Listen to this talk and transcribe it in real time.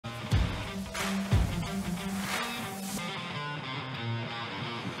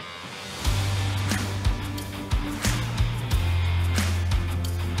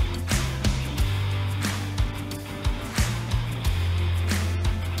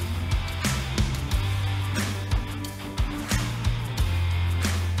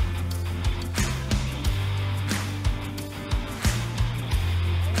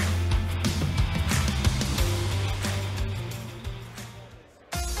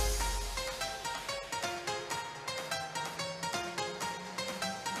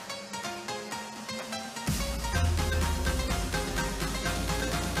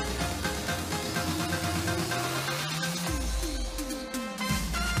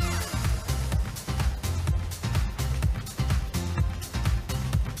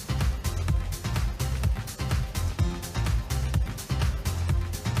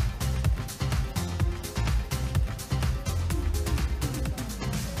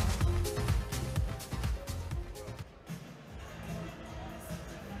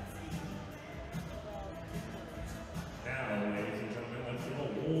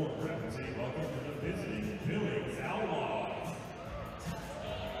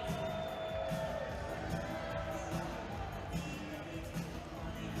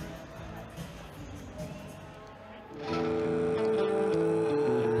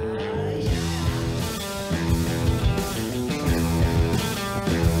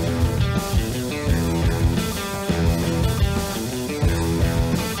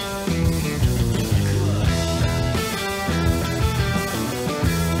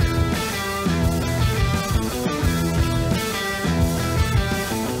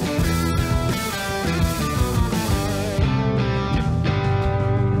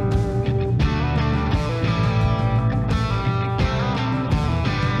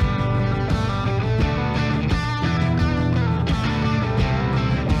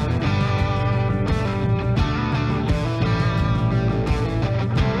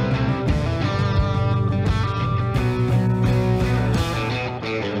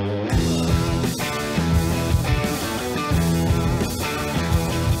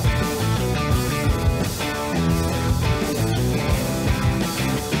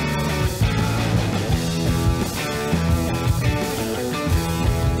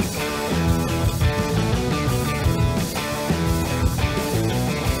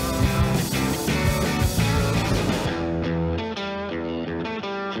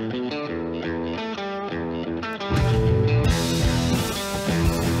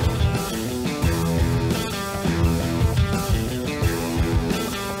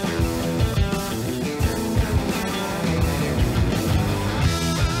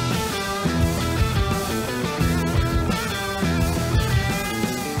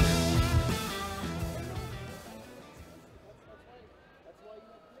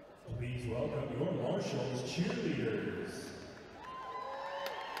Please welcome your Marshals cheerleaders.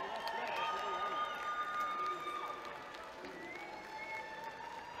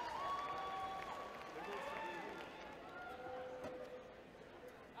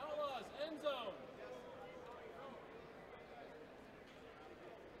 Outlaws, end zone.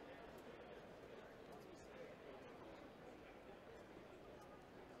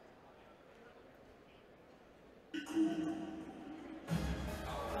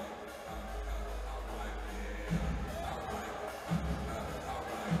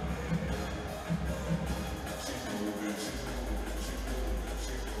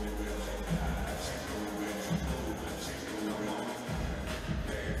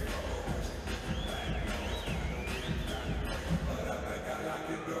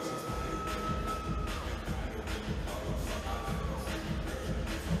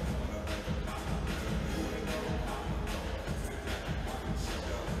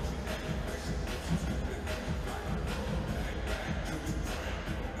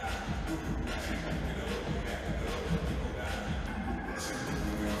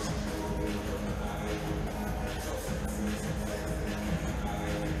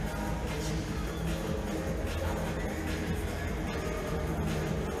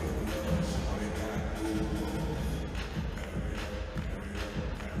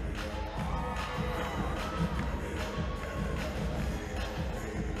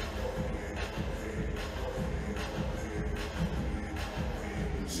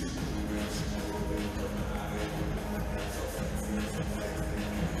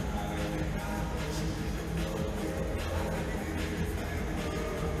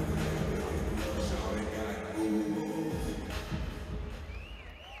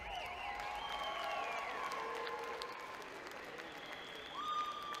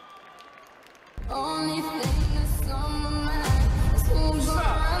 Only thing that's on my mind is who's gonna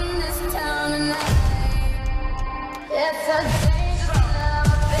run this town tonight. It's a dangerous love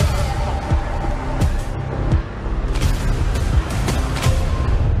affair.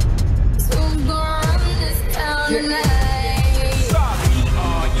 Who's gonna run this town tonight?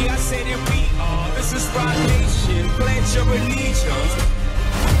 Yeah, I said it, we are. This is Rock Nation. Pledge your allegiance.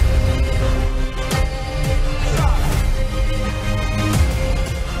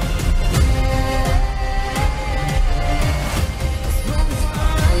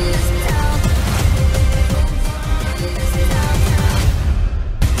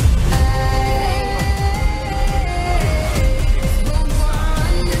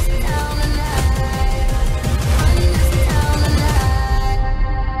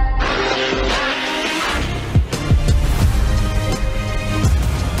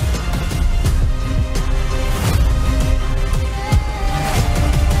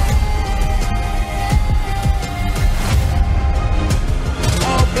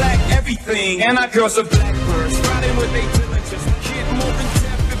 And our girls are blackbirds, riding with they diligence. Can't more than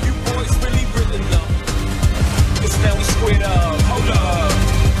death if you boys really, really know. It's now we squared up, hold up.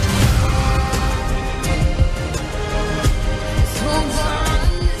 Who's gonna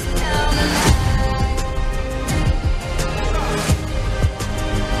run this town tonight?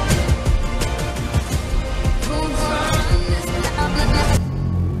 Who's gonna run this town tonight?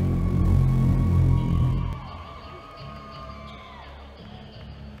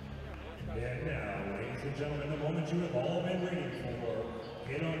 And now, ladies and gentlemen, the moment you have all been waiting for.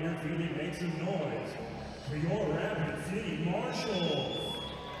 Get on your feet and make some noise for your Rapid City Marshals.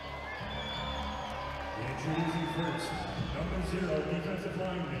 Introducing first, number 0 defensive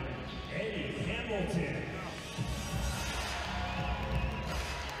lineman, Eddie Hamilton.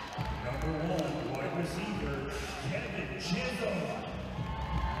 Number 1 wide receiver, Kevin Chisholm.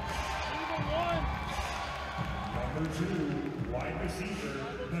 Number 2 wide receiver,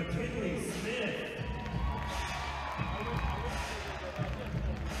 McKinley Smith.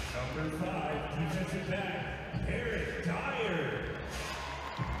 Number 5 defensive back, Eric Dyer.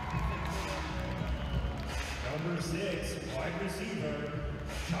 Number 6 wide receiver,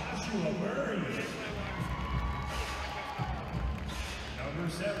 Joshua Murray. Number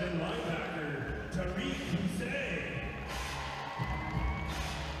 7 linebacker, Tariq Hussein.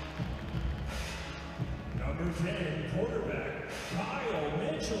 Number 10 quarterback, Kyle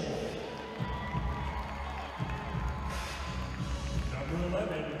Mitchell. Number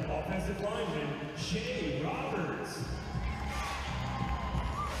 11 offensive lineman, Shay Roberts.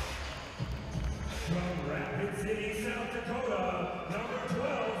 From Rapid City, South Dakota, number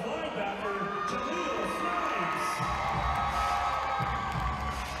 12 linebacker, Jaleel Snipes.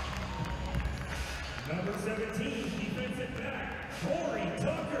 Number 17 defensive back, Corey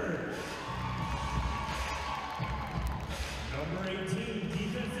Tucker. Number 18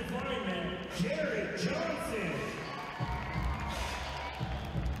 defensive lineman,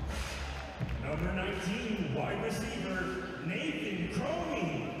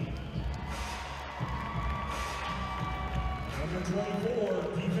 4,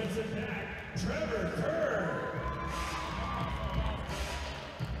 defensive back, Trevor Kerr.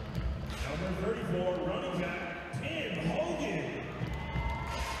 Number 34, running back, Tim Hogan.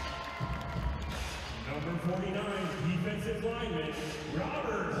 Number 49, defensive lineman,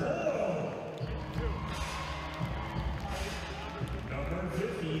 Robert Hoyle. Number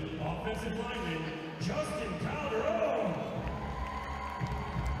 50, offensive lineman, Justin Calderon.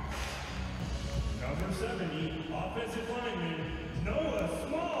 Number 70, offensive lineman, Noah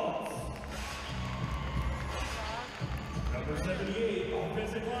Smalls. Number 78,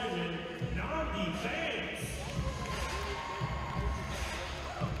 offensive lineman, Namdi Banks.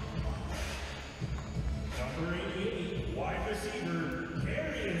 Number 88, wide receiver,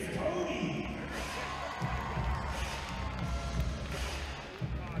 Darius Cody.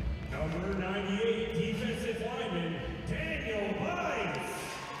 Number 98, defensive lineman, Daniel Bice.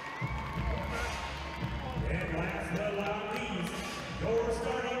 And last but not least, your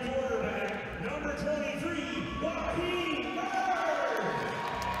starting quarterback, number 23, Raheem Bird.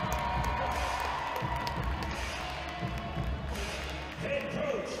 Head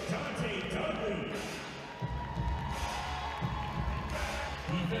coach, Dante Dudley.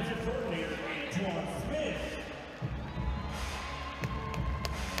 Defensive coordinator, Antoine Smith.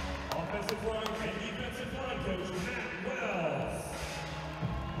 Offensive line and defensive line coach, Matt Wells.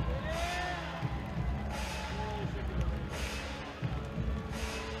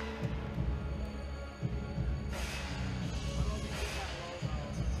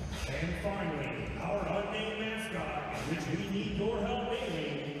 And finally, our unnamed mascot, which we need your help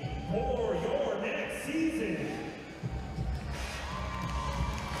naming for your next season.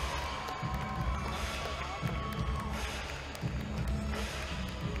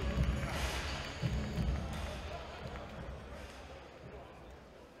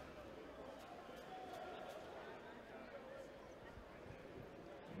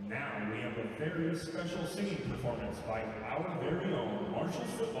 Now we have a very special singing performance by our very own Marshals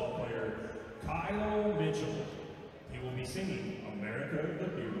football player, Kyle Mitchell. He will be singing America the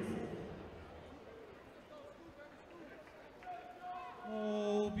Beautiful.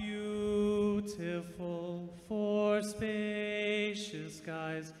 Oh, beautiful, for spacious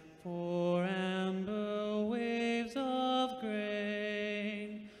skies, for amber waves of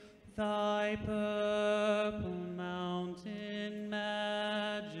grain, thy purple mountain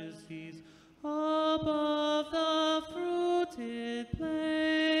majesties above the fruited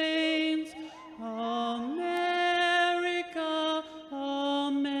plains. America,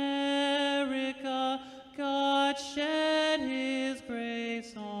 America, God shed his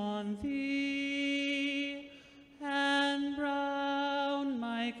grace on thee, and brown,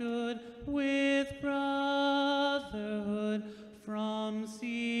 my good, with brotherhood, from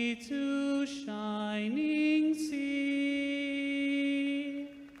sea to shining sea.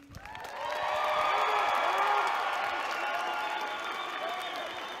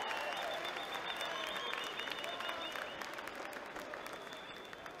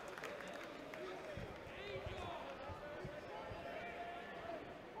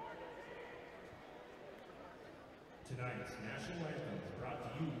 Tonight's national anthem is brought to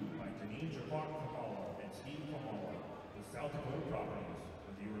you by Deneen Jabbar Kamala and Steve Kamala, the South Dakota Properties.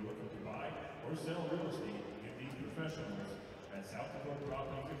 If you are looking to buy or sell real estate, give these professionals at South Dakota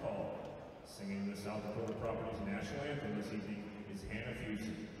Properties a call. Singing the South Dakota Properties national anthem this evening is Hannah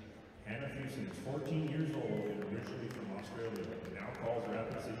Fuson. Hannah Fuson is 14 years old and originally from Australia, and now calls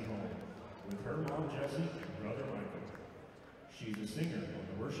Rapid City home with her mom Jessie and brother Michael. She's a singer on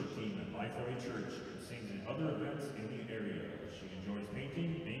the worship team at Lifeway Church and sings at other events in the area. She enjoys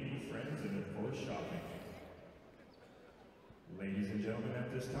painting, being with friends, and of course shopping. Ladies and gentlemen, at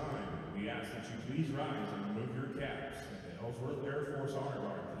this time, we ask that you please rise and remove your caps. The Ellsworth Air Force Honor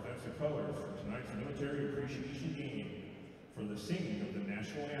Guard presents the colors for tonight's Military Appreciation Game for the singing of the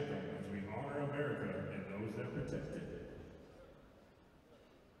national anthem as we honor America and those that protect it.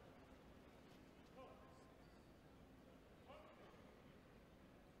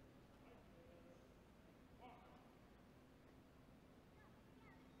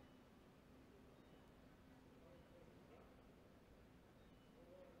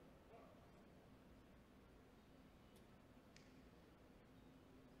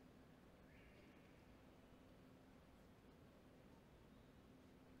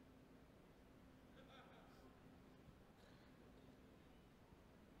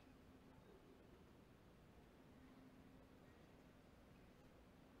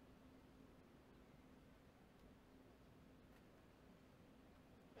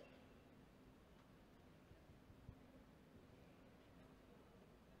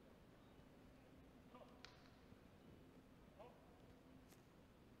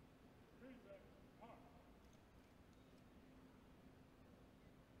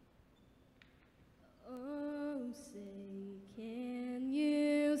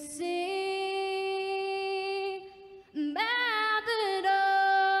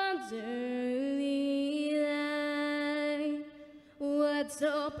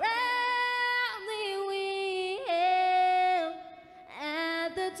 so proudly we hailed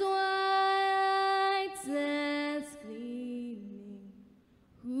at the twilight's last gleaming,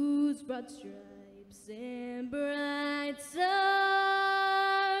 whose broad stripes and bright stars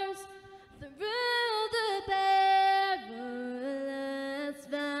through the perilous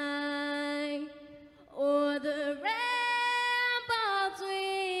fight, o'er the ramparts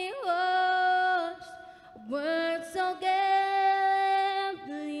we watched, words so gallantly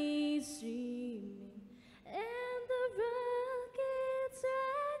streaming, and the rockets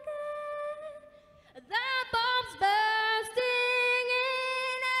striking, the bombs bursting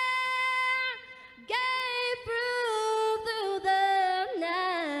in air, gave proof through the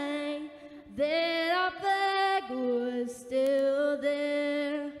night that our flag was still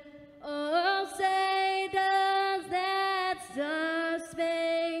there. Oh, say does that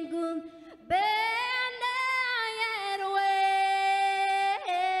star-spangled banner yet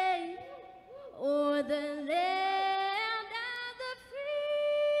wave o'er the land of the free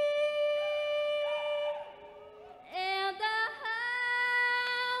and the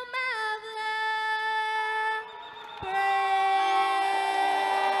home of the brave?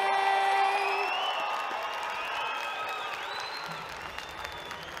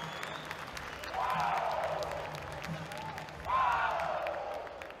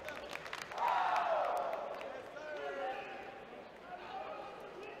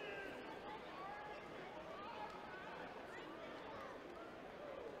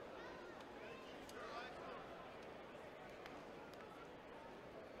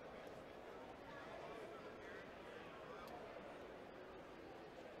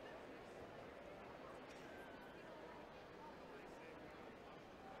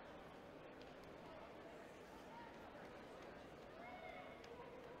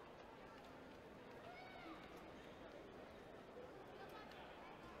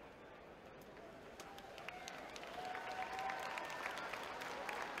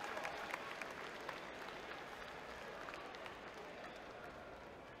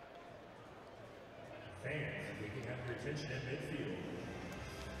 Fans, if we can have your attention at midfield.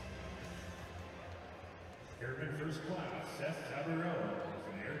 Airman First Class Seth Tabarella is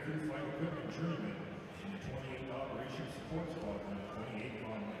an aircrew flight equipment journeyman in the 28th Operations Support Squadron of 28th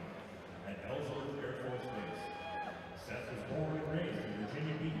Command at Ellsworth Air Force Base. Seth was born and raised in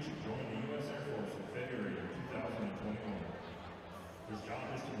Virginia Beach and joined the U.S. Air Force in February of 2021. His job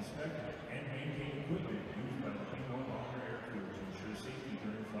is to inspect and maintain equipment used by the P-1 bomber aircrew to ensure safety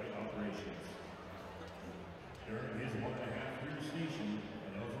during flight operations. During his 1.5-year station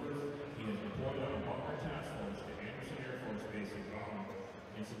in Ellsworth, he has deployed on a bomber task force to Anderson Air Force Base in Guam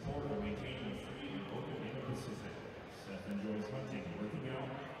in support of maintaining a free and open Indo-Pacific. Seth enjoys hunting, working out,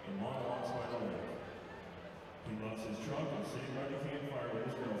 and long walks by the lake. He loves his truck and sitting by the campfire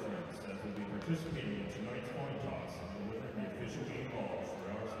with his girlfriend. Seth will be participating in tonight's coin toss and delivering the official game ball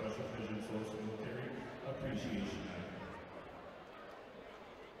for our Special Vision Force Military Appreciation Night.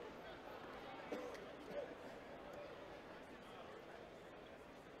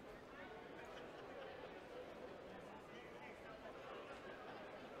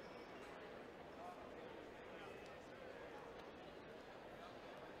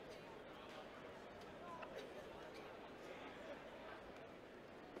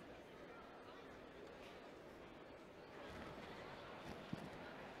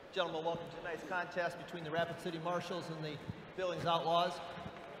 Gentlemen, welcome to tonight's contest between the Rapid City Marshals and the Billings Outlaws.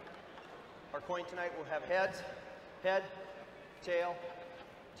 Our coin tonight will have heads, head, tail,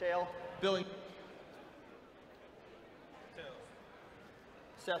 tail, Billings. Tails.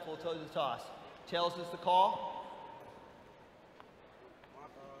 Seth will tell you the toss. Tails is the call.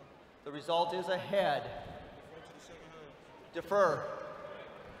 The result is a head. Defer.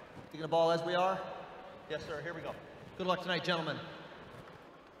 Taking the ball as we are? Yes, sir. Here we go. Good luck tonight, gentlemen.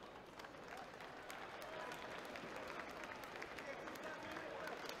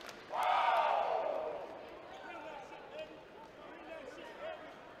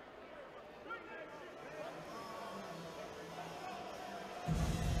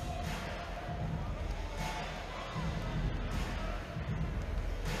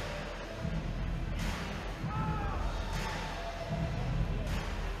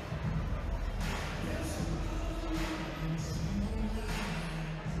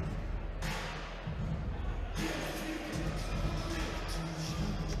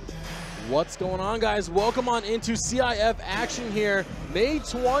 What's going on, guys? Welcome on into CIF action here. May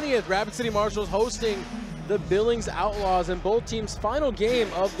 20th, Rapid City Marshals hosting the Billings Outlaws in both teams' final game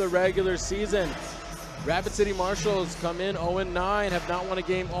of the regular season. Rapid City Marshals come in 0-9, have not won a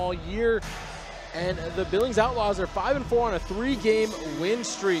game all year. And the Billings Outlaws are 5-4 on a 3-game win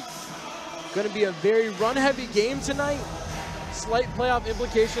streak. Going to be a very run-heavy game tonight. Slight playoff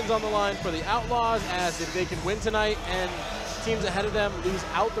implications on the line for the Outlaws, as if they can win tonight and teams ahead of them lose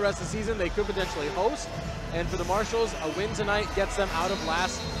out the rest of the season, they could potentially host. And for the Marshals, a win tonight gets them out of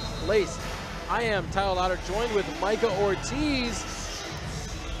last place. I am Tyler Lauder, joined with Micah Ortiz.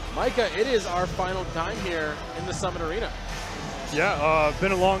 Micah, it is our final time here in the Summit Arena. Yeah,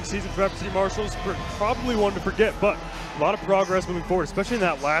 been a long season for Rapid City Marshals. Probably one to forget, but a lot of progress moving forward, especially in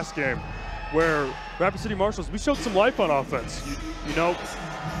that last game where Rapid City Marshals, we showed some life on offense. You know,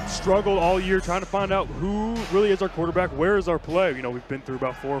 struggled all year trying to find out who really is our quarterback, where is our play. You know, we've been through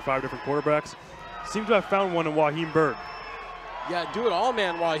about 4 or 5 different quarterbacks. Seem to have found one in Waheem Bird. Yeah, do-it-all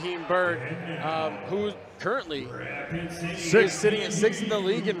man Waheem Bird, who currently is sitting at 6th in the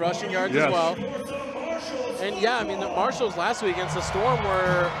league in rushing yards as well. And yeah, I mean, the Marshals last week against the Storm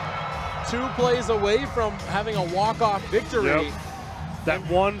were 2 plays away from having a walk-off victory. Yep. That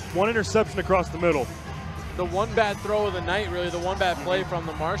one interception across the middle. The one bad throw of the night, really, the one bad play from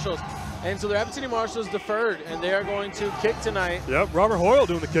the Marshals. And so the Rapid City Marshals deferred, and they are going to kick tonight. Yep, Robert Hoyle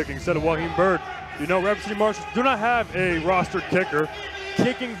doing the kicking instead of Waheem Bird. You know, Rapid City Marshals do not have a rostered kicker.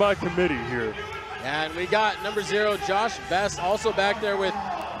 Kicking by committee here. And we got number 0, Josh Best, also back there with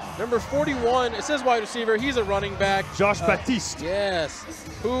number 41. It says wide receiver. He's a running back. Josh Baptiste. Yes,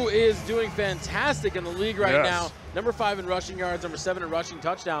 who is doing fantastic in the league right now. Number 5 in rushing yards, number 7 in rushing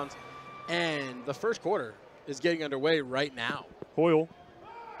touchdowns. And the first quarter is getting underway right now. Hoyle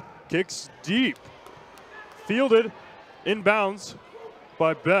kicks deep. Fielded, inbounds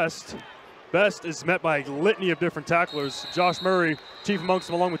by Best. Best is met by a litany of different tacklers. Josh Murray, chief amongst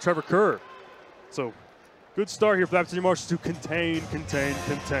them, along with Trevor Kerr. So, good start here for the Rapid City Marshals to contain.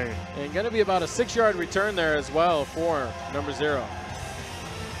 And going to be about a 6-yard return there as well for number 0.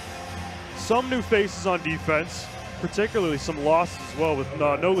 Some new faces on defense, particularly some losses as well, with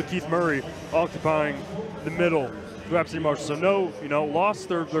no Lakeith Murray occupying the middle of the Rapid City Marshals. So no, lost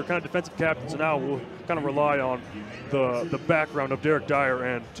their kind of defensive captains, and now we'll kind of rely on the background of Derek Dyer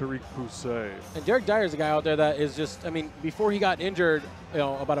and Tariq Poussey. And Derek Dyer is a guy out there that is just, I mean, before he got injured,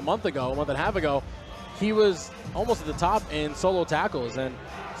 about a month and a half ago, he was almost at the top in solo tackles, and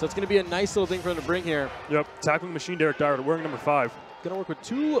so it's going to be a nice little thing for him to bring here. Yep, tackling machine Derek Dyer, wearing number 5. Going to work with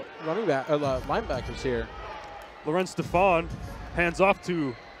 2 linebackers here. Lorenz Stefan hands off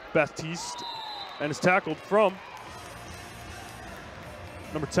to Baptiste and is tackled from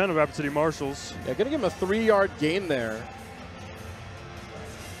number 10 of Rapid City Marshals. Yeah, going to give him a 3-yard gain there.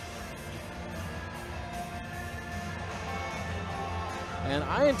 And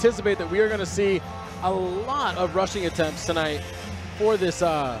I anticipate that we are going to see a lot of rushing attempts tonight for this,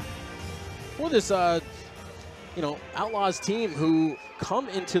 Outlaws team who come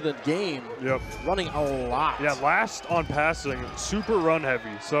into the game running a lot. Yeah, last on passing, super run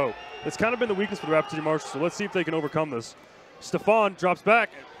heavy. So it's kind of been the weakness for the Rapid City Marshals. So let's see if they can overcome this. Stefan drops back,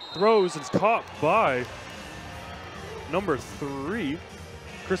 throws, and is caught by number 3,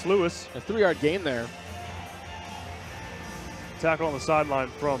 Chris Lewis. A 3-yard gain there. Tackle on the sideline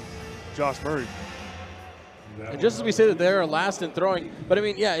from Josh Murray. And just as we say that they're last in throwing, but I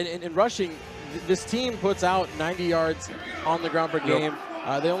mean, yeah, in rushing, this team puts out 90 yards on the ground per game.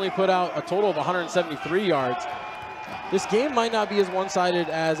 They only put out a total of 173 yards. This game might not be as one-sided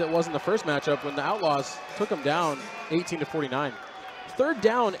as it was in the first matchup when the Outlaws took them down 18-49. 3rd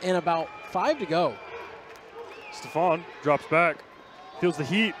down and about 5 to go. Stefan drops back, feels the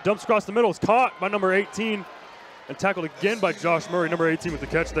heat, dumps across the middle, is caught by number 18 and tackled again by Josh Murray, number 18 with the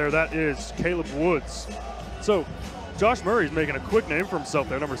catch there. That is Caleb Woods. So Josh Murray is making a quick name for himself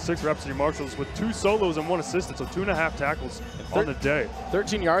there, number 6 Rapid City Marshals, with 2 solos and 1 assistant, so 2.5 tackles on the day.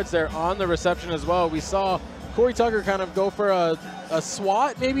 13 yards there on the reception as well. We saw Corey Tucker kind of go for a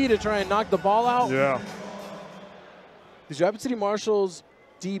swat maybe to try and knock the ball out. Yeah. These Rapid City Marshals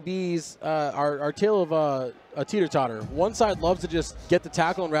DBs are tale of a teeter-totter. One side loves to just get the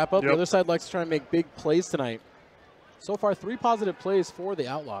tackle and wrap up. The other side likes to try and make big plays tonight. So far, 3 positive plays for the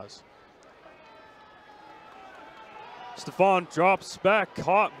Outlaws. Stefan drops back,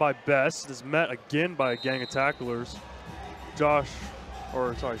 caught by Best, is met again by a gang of tacklers. Dyer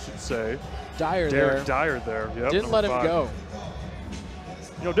Derek Dyer there. Yep, didn't let him 5. go.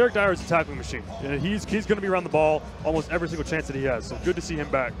 Derek Dyer is a tackling machine. He's going to be around the ball almost every single chance that he has. So good to see him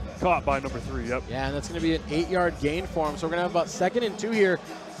back. Caught by number 3. Yep. Yeah, and that's going to be an 8-yard gain for him. So we're going to have about 2nd and 2 here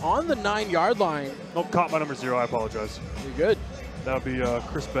on the 9-yard line. Nope, caught by number 0. I apologize. You're good. That would be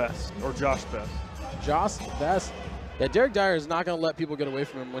Chris Best or Josh Best. Josh Best. Yeah, Derek Dyer is not going to let people get away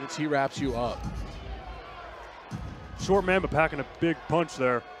from him once he wraps you up. Short man, but packing a big punch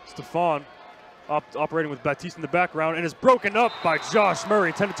there. Stefan operating with Baptiste in the background, and is broken up by Josh Murray.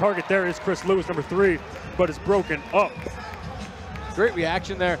 Intended target there is Chris Lewis, number 3, but is broken up. Great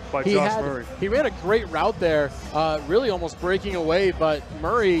reaction there by Josh Murray. He ran a great route there, really almost breaking away, but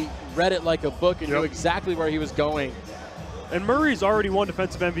Murray read it like a book and knew exactly where he was going. And Murray's already won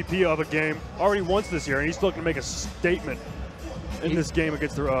defensive MVP of a game, already once this year, and he's looking to make a statement in this game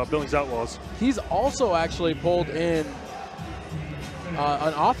against the Billings Outlaws. He's also actually pulled in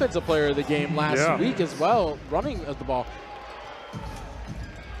an offensive player of the game last week as well, running the ball.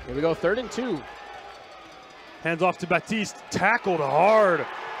 Here we go, 3rd and 2. Hands off to Baptiste, tackled hard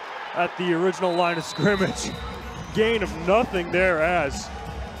at the original line of scrimmage. Gain of nothing there as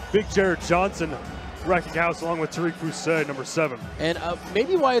Big Jared Johnson wrecking house along with Tariq Broussard, number 7. And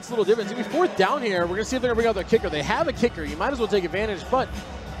maybe why it's a little different. It's going to be 4th down here. We're going to see if they're going to bring out their kicker. They have a kicker. You might as well take advantage. But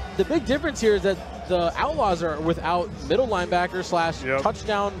the big difference here is that the Outlaws are without middle linebacker /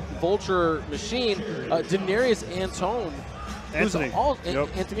 touchdown vulture machine, Denarius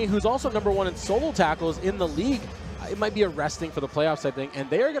Anthony, who's also number 1 in solo tackles in the league. It might be arresting for the playoffs, I think. And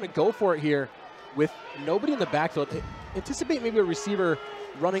they are going to go for it here with nobody in the backfield. Anticipate maybe a receiver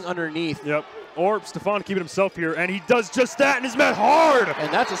running underneath. Or Stefan keeping himself here, and he does just that and is met hard.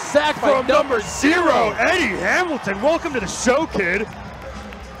 And that's a sack by number 0, Eddie Hamilton. Welcome to the show, kid.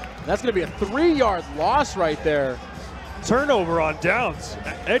 That's going to be a 3-yard loss right there. Turnover on downs.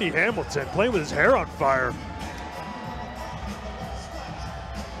 Eddie Hamilton playing with his hair on fire.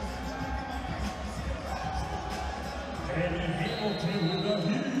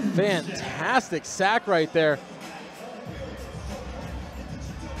 Fantastic sack right there.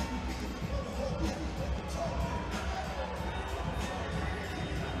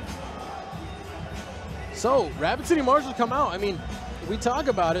 So, Rapid City Marshals come out. I mean, we talk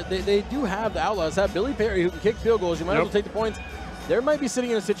about it. They do have the Outlaws, have Billy Perry who can kick field goals. You might as well take the points. They might be sitting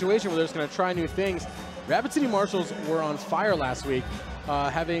in a situation where they're just going to try new things. Rapid City Marshals were on fire last week,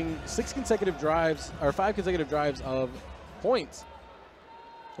 having 5 consecutive drives of points.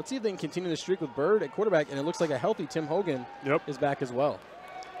 Let's see if they can continue the streak with Bird at quarterback, and it looks like a healthy Tim Hogan is back as well.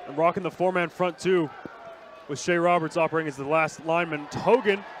 And rocking the 4-man front too, with Shea Roberts operating as the last lineman.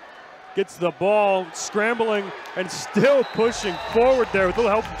 Hogan gets the ball, scrambling and still pushing forward there with a little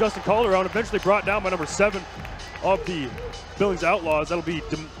help from Justin Calderon, eventually brought down by number 7 of the Billings Outlaws. That'll be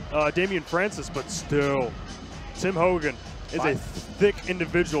Damian Francis, but still, Tim Hogan is a thick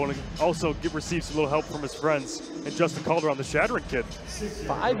individual and also receives some little help from his friends and Justin Calderon, the Shattering kid.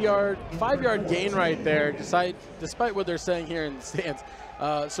 5-yard gain right there, despite what they're saying here in the stands.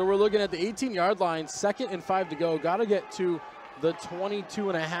 So we're looking at the 18-yard line, 2nd and 5 to go. Got to get to the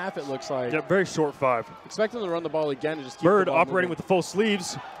 22.5, it looks like. Yeah, very short 5. Expect them to run the ball again to just keep Bird the ball operating moving. with the full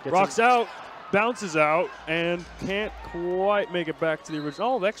sleeves, rocks out, bounces out, and can't quite make it back to the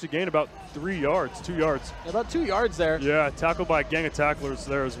original. Oh, they actually gained about 3 yards, 2 yards. About 2 yards there. Yeah, tackled by a gang of tacklers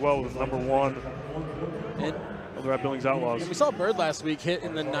there as well with number 1 of the Billings Outlaws. We saw Bird last week hit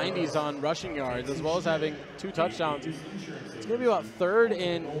in the 90s on rushing yards, as well as having 2 touchdowns. It's going to be about 3rd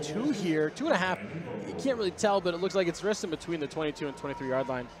and 2 here, 2.5. You can't really tell, but it looks like it's resting between the 22 and 23-yard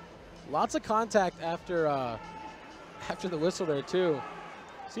line. Lots of contact after the whistle there, too.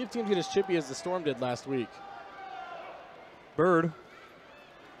 See if teams get as chippy as the Storm did last week. Bird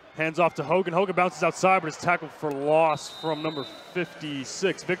hands off to Hogan. Hogan bounces outside, but is tackled for loss from number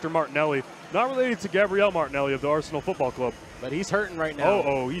 56, Victor Martinelli. Not related to Gabrielle Martinelli of the Arsenal Football Club. But he's hurting right now.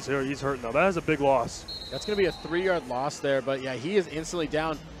 Oh, he's hurting now. That is a big loss. That's going to be a 3-yard loss there, but yeah, he is instantly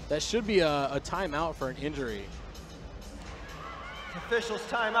down. That should be a timeout for an injury. Officials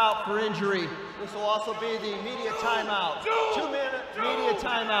timeout for injury. This will also be the media timeout. 2-minute media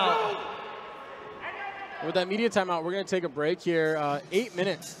timeout. With that media timeout, we're going to take a break here. 8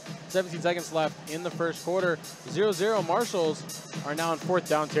 minutes, 17 seconds left in the first quarter. 0-0 Marshals are now in 4th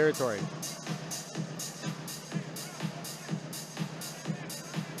down territory.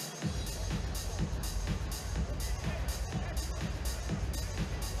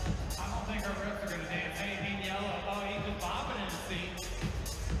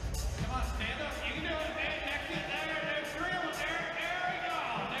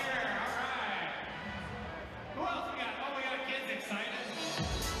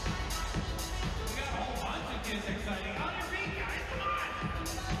 Exciting. On your feet, guys, come on!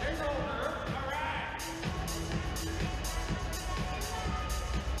 There's over.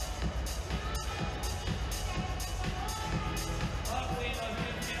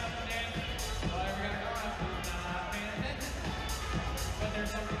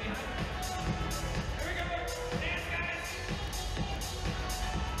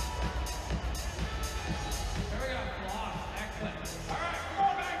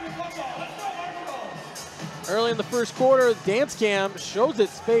 early in the first quarter. Dance cam shows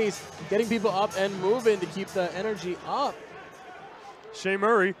its face, getting people up and moving to keep the energy up. Shea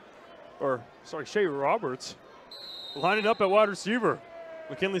Roberts lining up at wide receiver.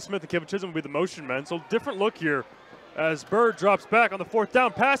 McKinley Smith and Kevin Chisholm will be the motion men. So different look here as Bird drops back on the 4th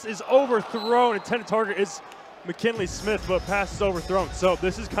down. Pass is overthrown. Intended target is McKinley Smith, but pass is overthrown. So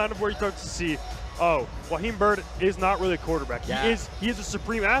this is kind of where you start to see, oh, Waheem Bird is not really a quarterback. Yeah. He is a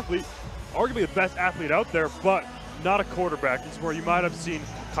supreme athlete, arguably the best athlete out there, but not a quarterback. It's where you might have seen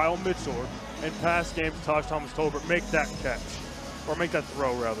Kyle Mitchell in past games, Taj Thomas Tolbert make that catch. Or make that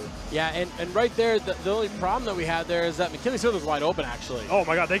throw, rather. Yeah, and right there, the only problem that we had there is that McKinley Smith was wide open, actually. Oh,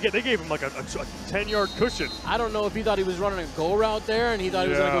 my God. They gave him like a 10-yard cushion. I don't know if he thought he was running a go route there and he thought he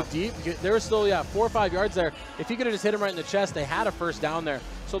was going to go deep. There was still, 4 or 5 yards there. If he could have just hit him right in the chest, they had a first down there.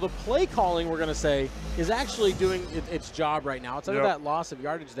 So the play calling, we're going to say, is actually doing its job right now. It's under that loss of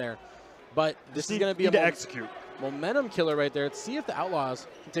yardage there. But this is going to be a momentum killer right there. Let's see if the Outlaws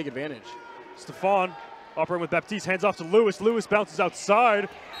can take advantage. Stephon operating with Baptiste, hands off to Lewis. Lewis bounces outside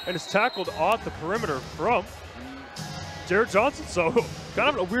and is tackled off the perimeter from Jared Johnson. So kind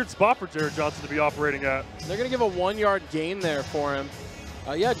of a weird spot for Jared Johnson to be operating at. They're going to give a 1-yard gain there for him.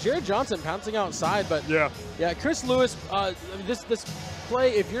 Jared Johnson pouncing outside, but Chris Lewis, this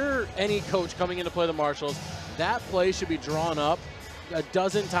play, if you're any coach coming in to play the Marshals, that play should be drawn up a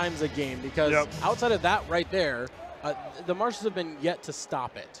dozen times a game because outside of that right there, the Marshals have been yet to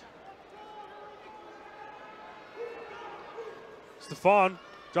stop it. Stephon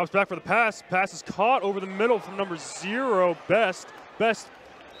drops back for the pass. Pass is caught over the middle from number 0, Best. Best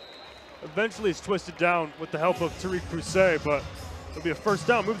eventually is twisted down with the help of Tariq Broussais, but it'll be a first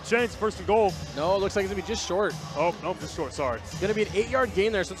down. Move the chains, 1st and goal. No, it looks like it's going to be just short. Oh, no, just short, sorry. It's going to be an 8-yard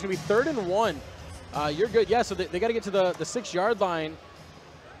gain there, so it's going to be 3rd and 1. You're good. Yeah, so they got to get to the 6-yard line.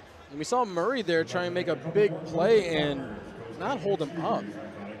 And we saw Murray there try and make a big play and not hold him up.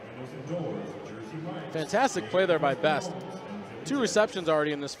 Fantastic play there by Best. 2 receptions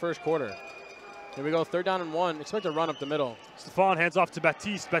already in this first quarter. Here we go, 3rd down and 1. Expect a run up the middle. Stephon hands off to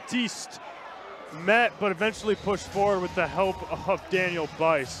Baptiste. Baptiste met, but eventually pushed forward with the help of Daniel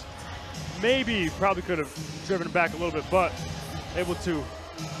Bice. Maybe, probably could have driven him back a little bit, but able to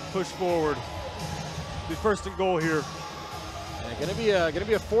push forward. The 1st and goal here. Yeah, gonna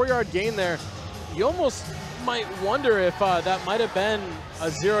be a 4-yard gain there. You almost might wonder if that might have been a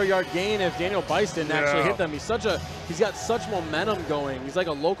 0-yard gain if Daniel Bice didn't actually hit them. He's got such momentum going. He's like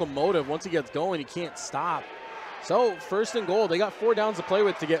a locomotive. Once he gets going, he can't stop. So 1st and goal. They got 4 downs to play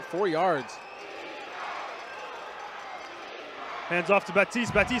with to get 4 yards. Hands off to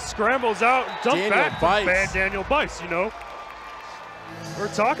Baptiste. Baptiste scrambles out, jumps back to bad Daniel Bice, you know. We were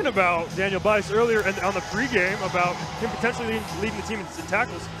talking about Daniel Bice earlier on the pregame about him potentially leading the team in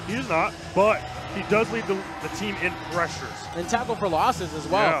tackles. He does not, but he does lead the team in pressures. And tackle for losses as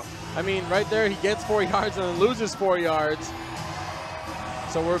well. Yeah. I mean, right there, he gets 4 yards and then loses 4 yards.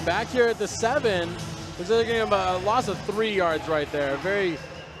 So we're back here at the 7. Looks like they're going to have a loss of 3 yards right there. Very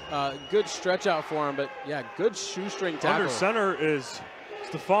good stretch out for him, but yeah, good shoestring tackle. Under center is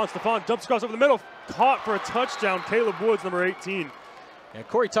Stephon. Stephon jumps across over the middle, caught for a touchdown. Caleb Woods, number 18. Yeah,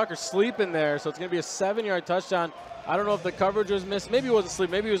 Corey Tucker sleeping there, so it's going to be a 7-yard touchdown. I don't know if the coverage was missed. Maybe he wasn't asleep.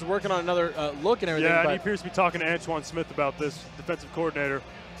 Maybe he was working on another look and everything. Yeah, and he appears to be talking to Antoine Smith about this, defensive coordinator.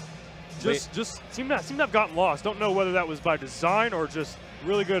 Just seemed to have gotten lost. Don't know whether that was by design or just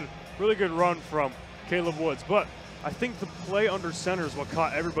really good run from Caleb Woods. But I think the play under center is what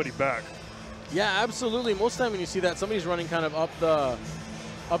caught everybody back. Yeah, absolutely. Most of the time when you see that, somebody's running kind of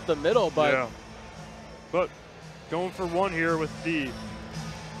up the middle. But yeah. But going for one here with the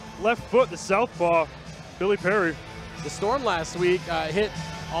left foot, the southpaw, Billy Perry. The Storm last week hit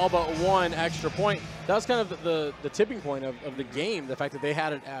all but 1 extra point. That was kind of the tipping point of the game, the fact that they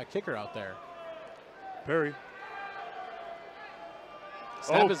had a kicker out there. Perry.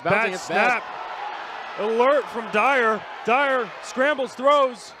 Snap is bouncing. It's snap. Alert from Dyer. Dyer scrambles,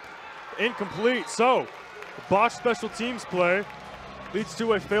 throws. Incomplete. So, the botched special teams play leads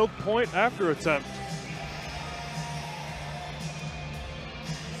to a failed point after attempt.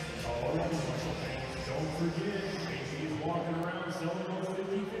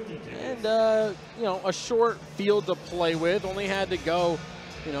 And, a short field to play with. Only had to go,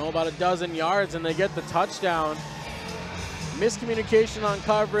 about a dozen yards, and they get the touchdown. Miscommunication on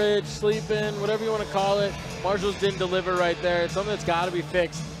coverage, sleeping, whatever you want to call it. Marshals didn't deliver right there. It's something that's got to be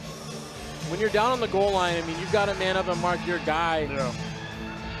fixed. When you're down on the goal line, I mean, you've got to man up and mark your guy. Yeah.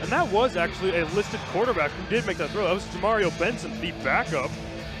 And that was actually a listed quarterback who did make that throw. That was Jamario Benson, the backup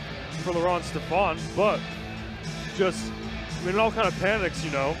for Laurent Stephon. But just, it all kind of panics,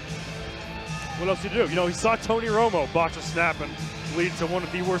 what else do you do? You know, he saw Tony Romo botch a snap and lead to one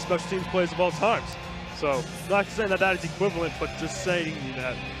of the worst special teams plays of all times. So, not saying that that is equivalent, but just saying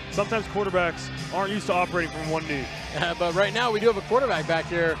that sometimes quarterbacks aren't used to operating from one knee. But right now, we do have a quarterback back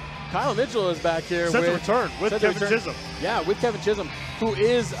here. Kyle Mitchell is back here. Set to return with Kevin Chisholm. Yeah, with Kevin Chisholm, who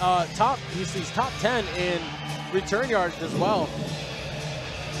is he's top 10 in return yards as well.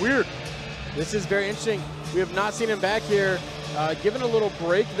 Weird. This is very interesting. We have not seen him back here. Given a little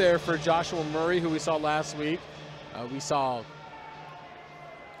break there for Joshua Murray, who we saw last week. We saw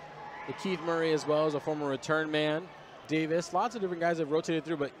Keith Murray as well as a former return man. Davis, lots of different guys have rotated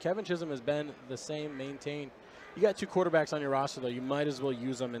through, but Kevin Chisholm has been the same, maintained. You got two quarterbacks on your roster, though. You might as well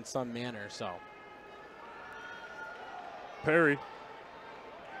use them in some manner. So Perry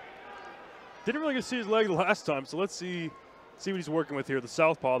didn't really get to see his leg last time, so let's see what he's working with here. The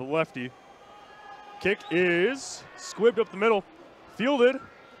southpaw, the lefty. Kick is squibbed up the middle, fielded.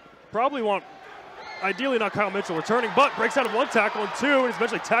 Probably want, ideally not Kyle Mitchell returning, but breaks out of one tackle and two, and is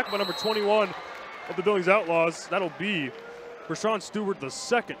eventually tackled by number 21 of the Billings Outlaws. That'll be Rashawn Stewart the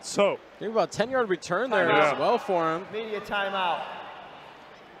second. So think about a 10-yard return there as well for him. Media timeout.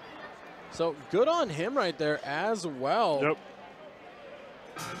 So good on him right there as well. Yep.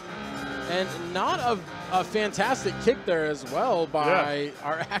 And not a fantastic kick there as well by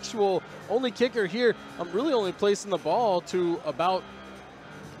our actual only kicker here. I'm really only placing the ball to about,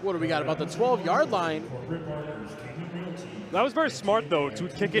 what do we got, about the 12-yard line. That was very smart though to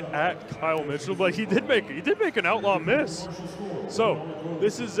kick it at Kyle Mitchell, but he did make an outlaw miss. So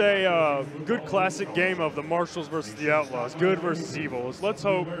this is a good classic game of the Marshals versus the Outlaws, good versus evil. Let's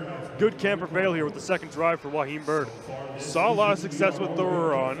hope good can prevail here with the second drive for Waheem Bird. Saw a lot of success with the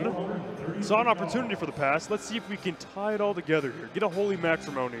run, saw an opportunity for the pass. Let's see if we can tie it all together here, get a holy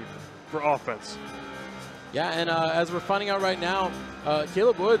matrimony for offense. Yeah, and as we're finding out right now,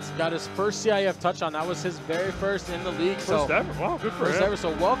 Caleb Woods got his first CIF touchdown. That was his very first in the league. First ever. Wow, good for him. First ever. So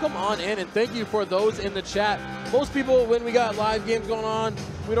welcome on in, and thank you for those in the chat. Most people, when we got live games going on,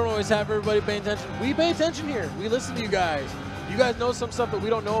 we don't always have everybody paying attention. We pay attention here. We listen to you guys. You guys know some stuff that we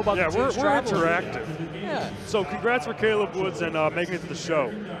don't know about the team's we're interactive. Yeah. So congrats for Caleb Woods and making it to the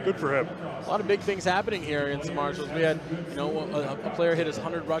show. Good for him. A lot of big things happening here against the Marshals. We had, you know, a player hit his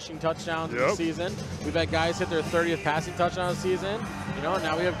 100 rushing touchdowns this season. We've had guys hit their 30th passing touchdown this season. You know, and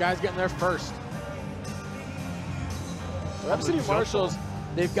now we have guys getting their first. So Rapid City Marshals,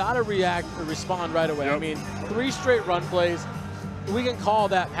 they've got to respond right away. I mean, 3 straight run plays. We can call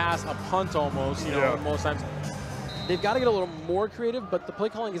that pass a punt almost, you know, most times. They've got to get a little more creative, but the play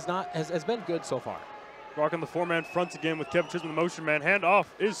calling has been good so far. Rocking the 4-man fronts again with Kevin Chisholm, the motion man. Handoff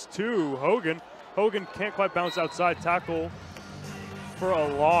is to Hogan. Hogan can't quite bounce outside. Tackle for a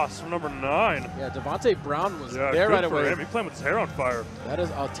loss from number 9. Yeah, Devontae Brown was there right away. Him. He's playing with his hair on fire. That is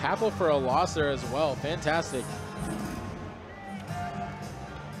a tackle for a loss there as well. Fantastic.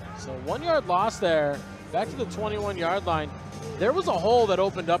 So 1-yard loss there. Back to the 21-yard line. There was a hole that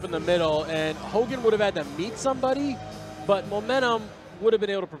opened up in the middle, and Hogan would have had to meet somebody, but momentum would have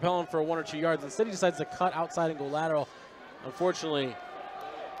been able to propel him for 1 or 2 yards. Instead, he decides to cut outside and go lateral. Unfortunately,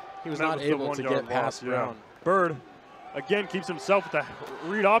 he was not able to get past Brown. Bird, again, keeps himself with the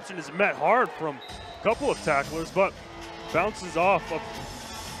read option. Is met hard from a couple of tacklers, but bounces off of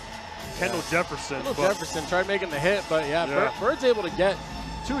Kendall Jefferson. Kendall Jefferson tried making the hit, but Bird's able to get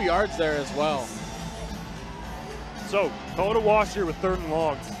 2 yards there as well. So, call it a wash here with 3rd and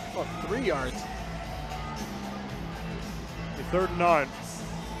long. Oh, 3 yards. 3rd and 9.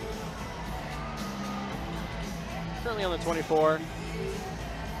 Currently on the 24.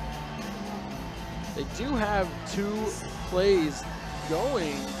 They do have 2 plays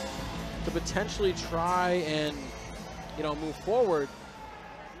going to potentially try and, you know, move forward.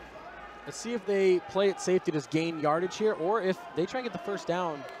 Let's see if they play it safe to just gain yardage here, or if they try and get the first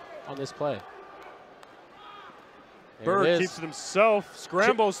down on this play. Bird keeps it himself,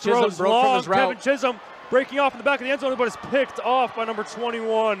 scrambles, throws long. Kevin Chisholm breaking off in the back of the end zone, but is picked off by number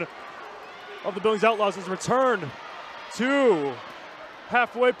 21 of the Billings Outlaws. His return to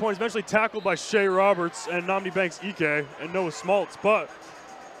halfway point, eventually tackled by Shea Roberts and Namdi Banks Ike and Noah Smaltz, but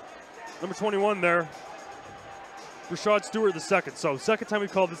number 21 there, Rashad Stewart the second. So second time we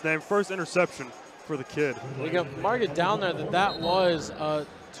called this name, first interception for the kid. We can mark it down there that was a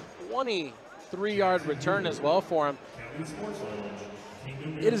 23-yard return as well for him.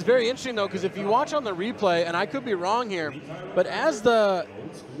 It is very interesting though, because if you watch on the replay, and I could be wrong here, but as the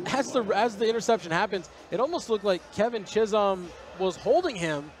interception happens, it almost looked like Kevin Chisholm was holding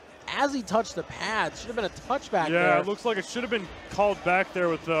him as he touched the pad. Should have been a touchback there. Yeah, it looks like it should have been called back there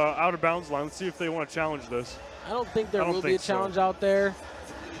with out of bounds line. Let's see if they want to challenge this. I don't think there will be a challenge out there.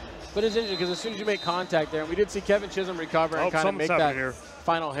 But it's interesting because as soon as you make contact there, and we did see Kevin Chisholm recover and kind of make that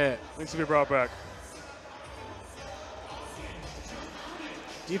final hit. Needs to be brought back.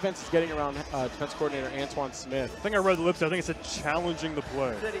 Defense is getting around defense coordinator Antoine Smith. I think I read the lips. I think it said challenging the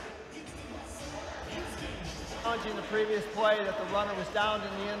play. Challenging the previous play that the runner was downed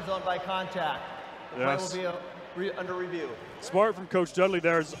in the end zone by contact. The play will be under review. Smart from Coach Dudley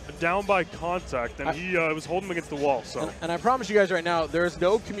there, is down by contact, and he was holding him against the wall. So. And I promise you guys right now, there is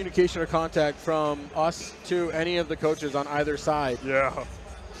no communication or contact from us to any of the coaches on either side. Yeah.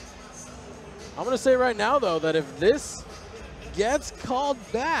 I'm going to say right now, though, that if this gets called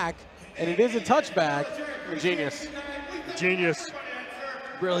back, and it is a touchback, genius. Genius.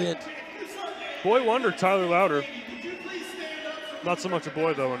 Brilliant. Boy wonder, Tyler Louder. Not so much a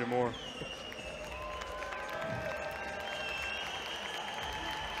boy, though, anymore.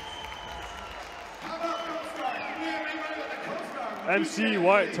 MC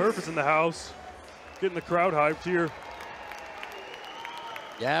Wyatt Turf is in the house, getting the crowd hyped here.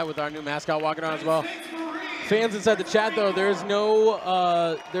 Yeah, with our new mascot walking around as well. Fans inside the chat, though, there's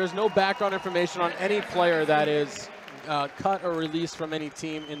no background information on any player that is cut or released from any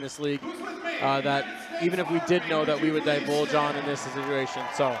team in this league that even if we did know that we would divulge on in this situation.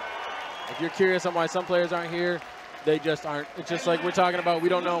 So if you're curious on why some players aren't here, they just aren't. It's just like we're talking about. We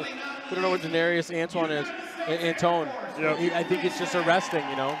don't know what Denarius Antoine is. Antone. Yep. I think it's just a resting,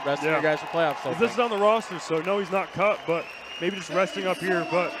 resting your guys for playoffs. So this is on the roster, so no, he's not cut, but maybe just resting up here.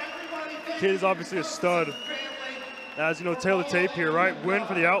 But kid is obviously a stud. As you know, tail the tape here, right? Win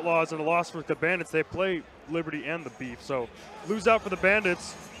for the Outlaws and a loss for the Bandits. They play Liberty and the Beef, so lose out for the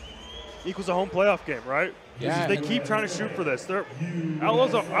Bandits equals a home playoff game, right? Yeah. They keep trying to shoot for this.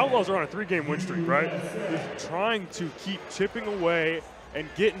 Outlaws are on a 3-game win streak, right? They're trying to keep chipping away and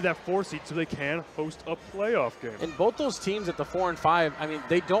get in that 4 seed so they can host a playoff game. And both those teams at the 4 and 5, I mean,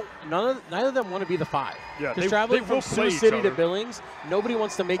 neither of them want to be the 5. Yeah, because traveling from Sioux City to Billings, nobody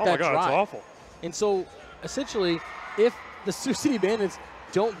wants to make that drive. Oh my God, it's awful. And so, essentially, if the Sioux City Bandits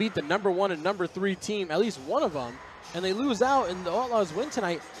don't beat the #1 and #3 team, at least one of them, and they lose out and the Outlaws win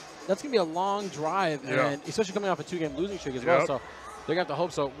tonight, that's going to be a long drive, and especially coming off a 2-game losing streak as well. So they're going to have to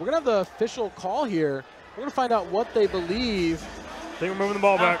hope. So we're going to have the official call here. We're going to find out what they believe. They were moving the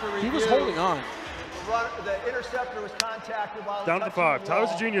ball back. He was holding on. The interceptor was contacted while down to 5.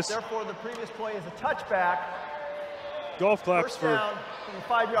 Tyler's a genius. Therefore, the previous play is a touchback. Golf claps from the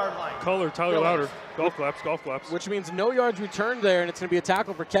 5-yard line. Color, Tyler Louder. Golf claps, golf claps. Which means no yards returned there, and it's going to be a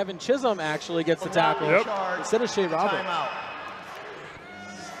tackle for Kevin Chisholm. Actually gets the tackle instead of Shea Roberts.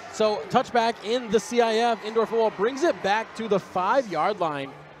 So touchback in the CIF indoor football brings it back to the 5-yard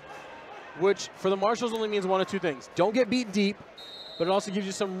line, which for the Marshals only means one of two things: don't get beat deep, but it also gives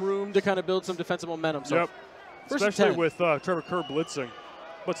you some room to kind of build some defensive momentum. So especially with Trevor Kerr blitzing.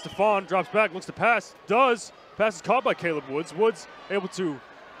 But Stefan drops back, looks to pass, does. Pass is caught by Caleb Woods. Woods able to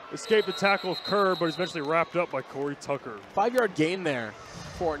escape the tackle of Kerr, but is eventually wrapped up by Corey Tucker. 5-yard gain there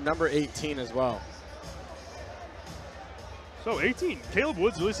for number 18 as well. So 18, Caleb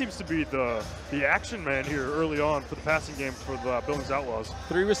Woods really seems to be the action man here early on for the passing game for the Billings Outlaws.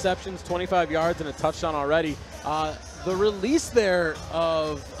 3 receptions, 25 yards, and a touchdown already. The release there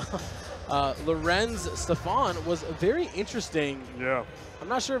of Lorenz Stefan was very interesting. Yeah. I'm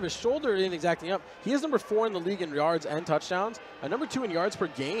not sure if his shoulder isn't exactly up. He is number 4 in the league in yards and touchdowns. Number 2 in yards per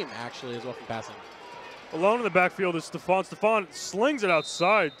game, actually, as well from passing. Alone in the backfield is Stefan. Stefan slings it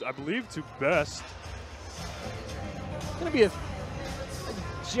outside, I believe, to Best. It's going to be a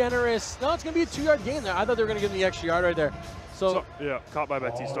generous, no, it's going to be a 2-yard gain there. I thought they were going to give him the extra yard right there. So yeah, caught by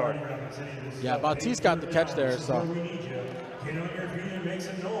Baptiste Starr. Yeah, Baptiste got the catch there. So. Get on your feet and make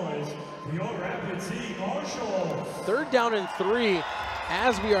some noise. Your Rapid City Marshals. 3rd down and 3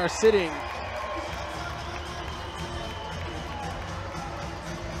 as we are sitting.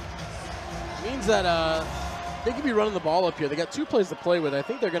 Means that they could be running the ball up here. They got 2 plays to play with. I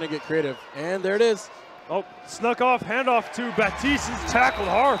think they're going to get creative. And there it is. Oh, snuck off, handoff to Baptiste. He's tackled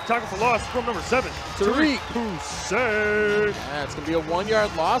hard. Tackle for loss from number 7. Tariq Hussein. Yeah, it's going to be a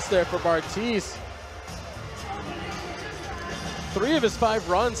 1-yard loss there for Baptiste. 3 of his 5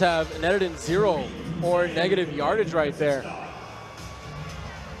 runs have netted in 0 or negative yardage right there.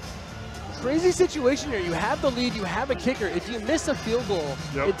 Crazy situation here. You have the lead, you have a kicker. If you miss a field goal,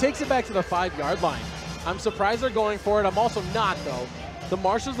 it takes it back to the 5-yard line. I'm surprised they're going for it. I'm also not, though. The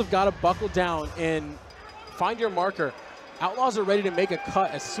Marshals have got to buckle down and find your marker. Outlaws are ready to make a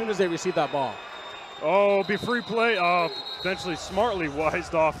cut as soon as they receive that ball. Oh, be free play. Eventually smartly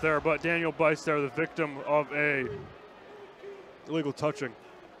wised off there, but Daniel Bice there, the victim of a illegal touching.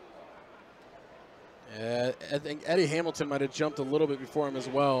 I think Eddie Hamilton might have jumped a little bit before him as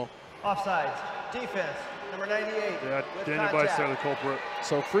well. Offsides. Defense. Number 98. Yeah, with Daniel contact. Bice there, the culprit.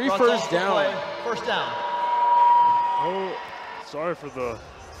 So free Runs first off the down. play. First down. Oh, sorry for the.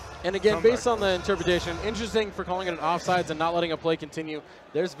 And again, comeback. based on the interpretation, interesting for calling it an offsides and not letting a play continue.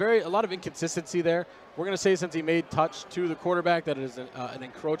 There's a lot of inconsistency there. We're going to say since he made touch to the quarterback that it is an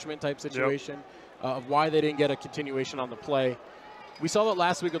encroachment type situation of why they didn't get a continuation on the play. We saw that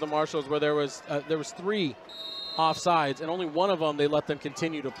last week with the Marshals where there was 3 offsides and only one of them they let them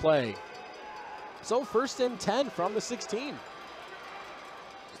continue to play. So 1st and 10 from the 16.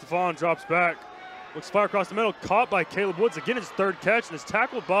 Stephon drops back. Looks fire across the middle. Caught by Caleb Woods. Again, his 3rd catch and is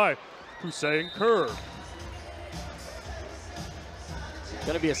tackled by Hussein Kerr.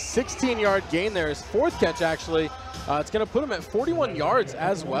 Going to be a 16-yard gain there. His 4th catch, actually. It's going to put him at 41 yards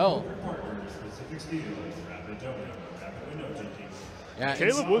as well. Yeah,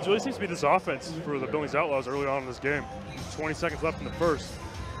 Caleb Woods really seems to be this offense for the Billings Outlaws early on in this game. 20 seconds left in the first.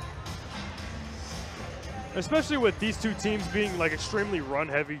 Especially with these two teams being like extremely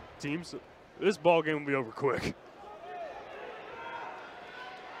run-heavy teams, this ball game will be over quick.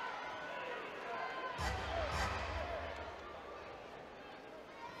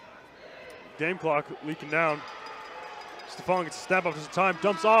 Game clock leaking down. Stephon gets a snap off his time,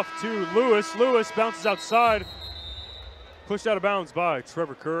 dumps off to Lewis. Lewis bounces outside. Pushed out of bounds by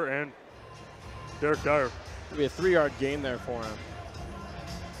Trevor Kerr and Derek Dyer. It'll be a 3-yard gain there for him.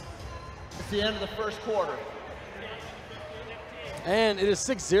 It's the end of the first quarter. And it is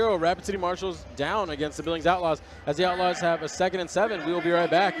 6-0, Rapid City Marshals down against the Billings Outlaws. As the Outlaws have a 2nd and 7, we will be right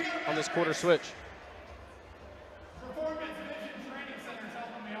back on this quarter switch. Performance Vision Training Center is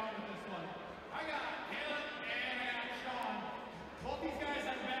helping me out with this one. I got Caleb and I got Sean. Both these guys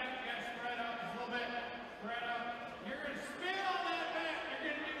on the back, you guys spread out just a little bit. Spread out. You're going to spin on that back.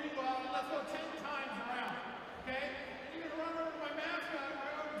 You're going to do, let's go 10 times around. Okay? You're going to run over my mascot.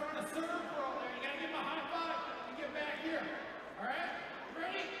 We're going to serve for all there. You got to give him a high five and get back here. All right?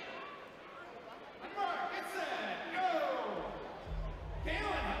 Ready? On mark, get set, go! Galen,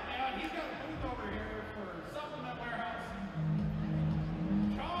 help me out. He's got a booth over here for Supplement Warehouse.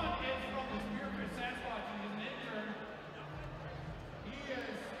 Sean is from the Spearfish Sasquatch and he's an intern. He is,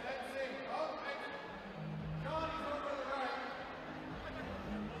 let's see, oh, Sean, he's over to the right.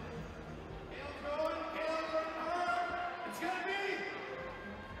 Galen's going, Galen's running hard. It's gonna be,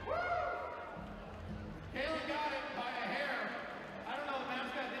 woo! Galen got it by a hair. I don't know, the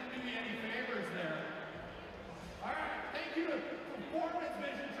mascot didn't do you any favors there. All right, thank you to Performance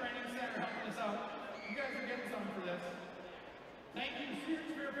Vision Training Center helping us out. You guys are getting something for this. Thank you,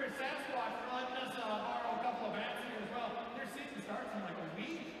 Spearfish Sasquatch, for letting us borrow a couple of bats here as well. Their season starts in like a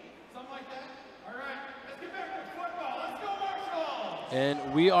week, something like that. All right, let's get back to football. Let's go, Marshals! And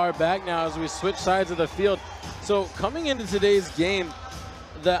we are back now as we switch sides of the field. So coming into today's game,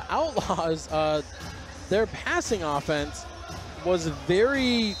 the Outlaws, their passing offense was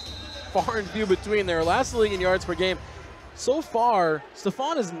very far and few between. They were last in the league in yards per game. So far,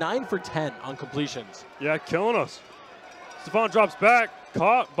 Stephon is 9 for 10 on completions. Yeah, killing us. Stephon drops back,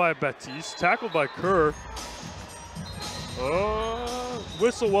 caught by Baptiste, tackled by Kerr.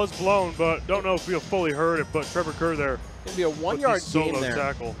 Whistle was blown, but don't know if we fully heard it, but Trevor Kerr there. It'll be a 1-yard gain there.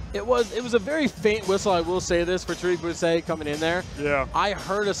 Tackle. It was a very faint whistle, I will say this, for Tariq Bousse coming in there. Yeah. I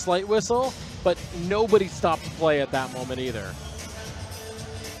heard a slight whistle, but nobody stopped the play at that moment either.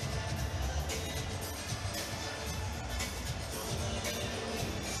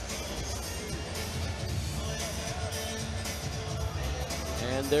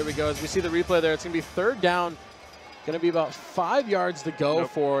 And there we go. As we see the replay there, it's going to be 3rd down. Going to be about 5 yards to go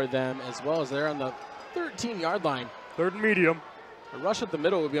for them, as well as they're on the 13-yard line. 3rd and medium. A rush up the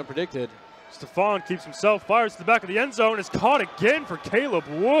middle would be unpredicted. Stephon keeps himself, fires to the back of the end zone, is caught again for Caleb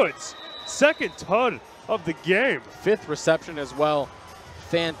Woods. 2nd tud of the game. 5th reception as well.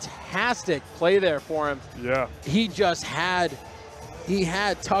 Fantastic play there for him. Yeah. He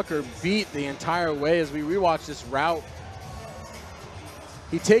had Tucker beat the entire way as we rewatch this route.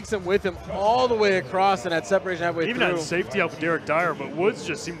 He takes him with him all the way across and that separation halfway Even through. had safety out with Derek Dyer, but Woods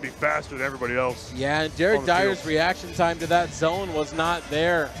just seemed to be faster than everybody else. Yeah, and Derek Dyer's reaction time to that zone was not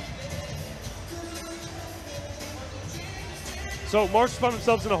there. So Marshals find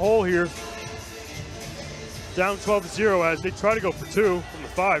themselves in a hole here. Down 12-0 as they try to go for 2 from the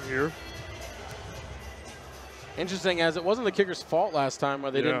 5 here. Interesting, as it wasn't the kicker's fault last time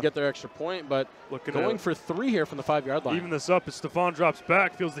where they didn't get their extra point, but going for 3 here from the 5-yard line. Even this up as Stephon drops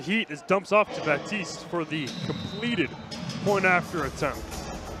back, feels the heat, as dumps off to Baptiste for the completed point after attempt.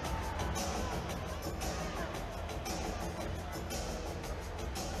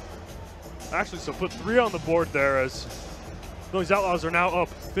 Actually, so put 3 on the board there as Billings Outlaws are now up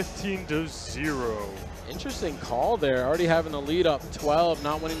 15-0. Interesting call there. Already having the lead up 12,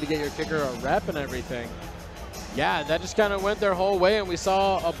 not wanting to get your kicker a rep and everything. Yeah, that just kind of went their whole way, and we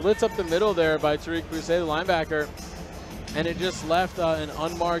saw a blitz up the middle there by Tariq Crusade, the linebacker, and it just left an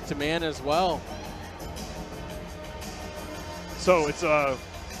unmarked man as well. So it's a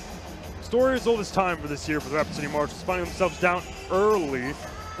story as old as time for this year for the Rapid City Marshals, finding themselves down early,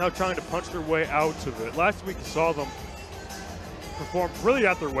 now trying to punch their way out of it. Last week we saw them perform really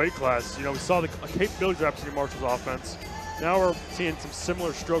at their weight class. You know, we saw the Cape Billings Rapid City Marshals offense. Now we're seeing some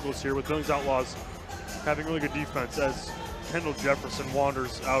similar struggles here with Billings Outlaws having really good defense as Kendall Jefferson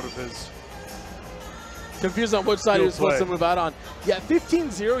wanders out of his. Confused on which side he was supposed to move out on. Yeah,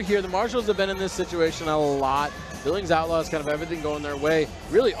 15-0 here. The Marshals have been in this situation a lot. Billings Outlaws kind of everything going their way.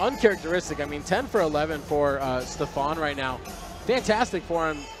 Really uncharacteristic. I mean, 10 for 11 for Stefan right now. Fantastic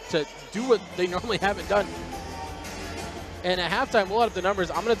for him to do what they normally haven't done. And at halftime, we'll add up the numbers.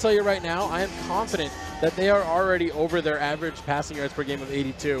 I'm going to tell you right now, I am confident that they are already over their average passing yards per game of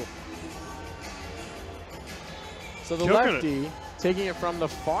 82. So the lefty taking it from the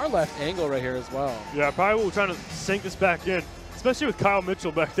far left angle right here as well. Yeah, probably will trying to sink this back in, especially with Kyle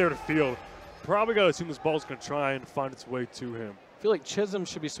Mitchell back there to field. Probably got to assume this ball's going to try and find its way to him. I feel like Chisholm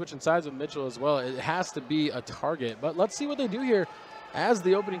should be switching sides with Mitchell as well. It has to be a target, but let's see what they do here as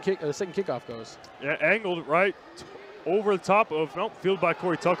the opening kick, the second kickoff goes. Yeah, angled right over the top of, fielded by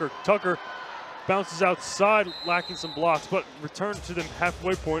Corey Tucker. Tucker bounces outside, lacking some blocks, but returned to the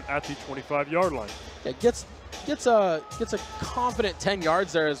halfway point at the 25-yard line. Yeah, gets a confident 10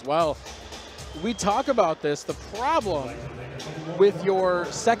 yards there as well. We talk about this. The problem with your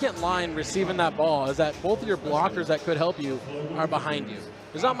second line receiving that ball is that both of your blockers that could help you are behind you.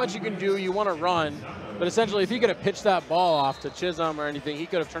 There's not much you can do. You want to run, but essentially if he could have pitched that ball off to Chisholm or anything, he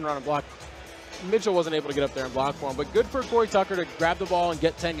could have turned around and blocked. Mitchell wasn't able to get up there and block for him, but good for Corey Tucker to grab the ball and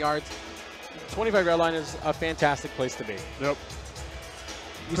get 10 yards. 25-yard line is a fantastic place to be. Yep.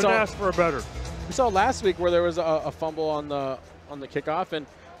 Couldn't ask for a better. We saw last week where there was a fumble on the kickoff, and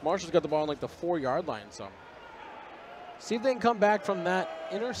Marshall's got the ball on like the 4-yard line. So see if they can come back from that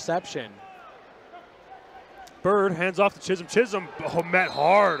interception. Bird hands off to Chisholm. Chisholm met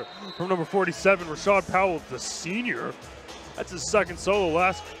hard from number 47, Rashad Powell, the senior. That's his second solo.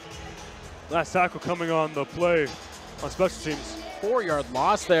 Last tackle coming on the play on special teams. 4-yard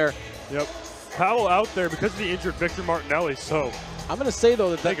loss there. Yep. Powell out there because of the injured Victor Martinelli. So I'm going to say, though,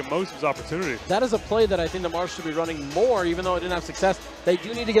 that taking most of his opportunity. That is a play that I think the Marshals should be running more, even though it didn't have success. They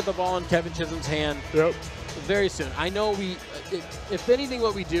do need to get the ball in Kevin Chisholm's hand very soon. I know if anything,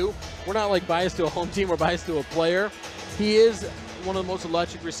 what we do, we're not like biased to a home team, we're biased to a player. He is one of the most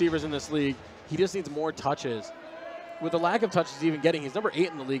electric receivers in this league. He just needs more touches. With the lack of touches he's even getting, he's number 8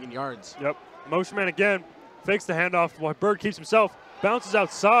 in the league in yards. Yep. Motion man again, fakes the handoff while Bird keeps himself, bounces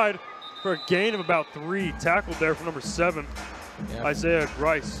outside for a gain of about 3. Tackled there for number 7. Yep. Isaiah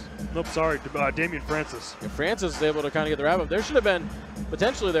Grice. Nope, sorry, Damian Francis. Yeah, Francis was able to kind of get the wrap up. There should have been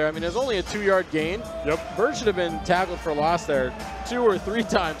potentially there. I mean, there's only a 2-yard gain. Yep. Bird should have been tackled for a loss there 2 or 3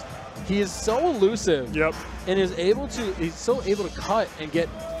 times. He is so elusive. Yep. And he's so able to cut and get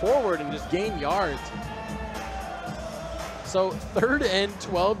forward and just gain yards. So 3rd and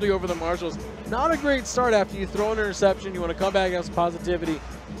 12 to go for the Marshals. Not a great start after you throw an interception. You want to come back against positivity.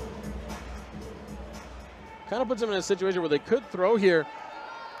 Kind of puts them in a situation where they could throw here.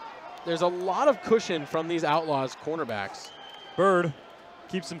 There's a lot of cushion from these Outlaws cornerbacks. Bird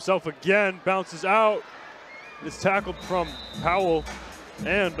keeps himself again, bounces out. Is tackled from Powell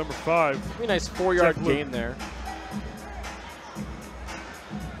and number 5. Pretty nice 4-yard gain there.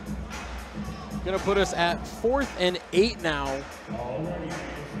 Going to put us at 4th and 8 now.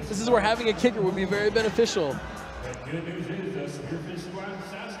 This is where having a kicker would be very beneficial. The good news is that Spearfish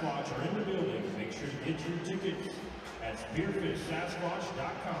Sasquatch are in the building. Make sure to get your tickets at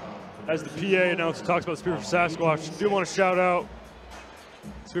spearfishsasquatch.com. As the PA announcer talks about Spearfish Sasquatch, do want to shout out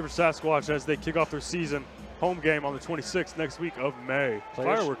Spearfish Sasquatch as they kick off their season. Home game on the 26th next week of May.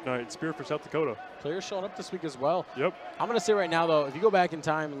 Firework night in Spearfish, South Dakota. Players showing up this week as well. Yep. I'm going to say right now, though, if you go back in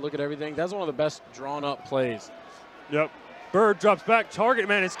time and look at everything, that's one of the best drawn-up plays. Yep. Bird drops back. Target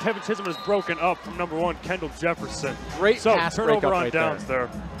man is Kevin Chisholm is broken up from number 1, Kendall Jefferson. Great pass turnover on right downs there.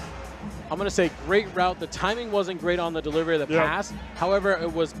 I'm going to say great route. The timing wasn't great on the delivery of the pass. However,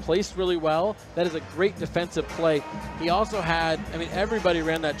 it was placed really well. That is a great defensive play. He also had, I mean, everybody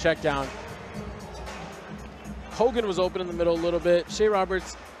ran that check down. Hogan was open in the middle a little bit. Shea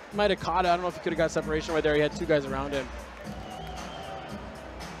Roberts might have caught it. I don't know if he could have got separation right there. He had 2 guys around him.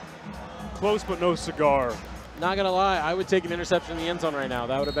 Close but no cigar. not going to lie, I would take an interception in the end zone right now.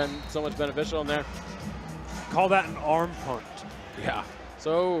 That would have been so much beneficial in there. Call that an arm punt. Yeah.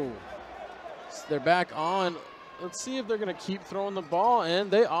 So they're back on. Let's see if they're going to keep throwing the ball, and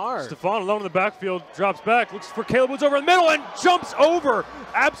they are. Stephon alone in the backfield, drops back, looks for Caleb Woods over in the middle, and jumps over.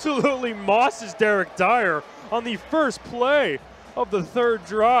 Absolutely mosses Derek Dyer on the first play of the third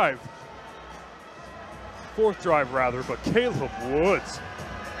drive. Fourth drive, rather, but Caleb Woods,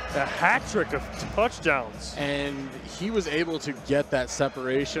 a hat trick of touchdowns. And he was able to get that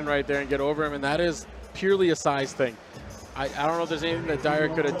separation right there and get over him, and that is purely a size thing. I don't know if there's anything that Dyer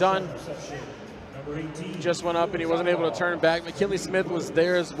could have done. Just went up and he wasn't able to turn back. McKinley Smith was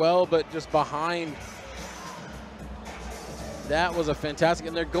there as well, but just behind. That was a fantastic,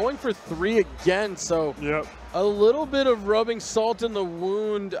 and they're going for 3 again, so yep. A little bit of rubbing salt in the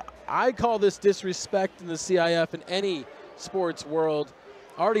wound. I call this disrespect in the CIF in any sports world.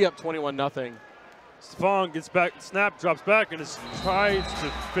 Already up 21-0. Stephon gets back, snap, drops back, and tries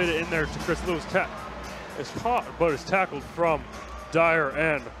to fit it in there to Chris Lewis. It's caught, but it's tackled from Dyer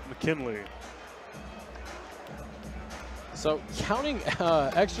and McKinley. So counting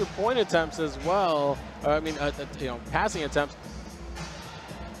extra point attempts as well, passing attempts,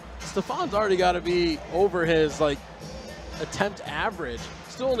 Stephon's already got to be over his attempt average.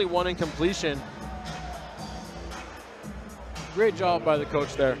 Still only 1 incompletion. Great job by the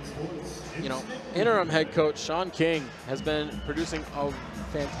coach there. Interim head coach Sean King has been producing a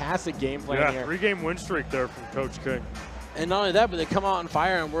fantastic game plan here. 3-game win streak there from Coach King. And not only that, but they come out on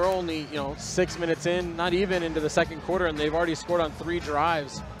fire, and we're only 6 minutes in, not even into the second quarter, and they've already scored on 3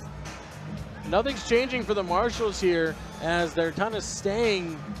 drives. Nothing's changing for the Marshals here, as they're kind of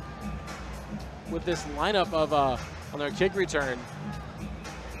staying with this lineup of on their kick return.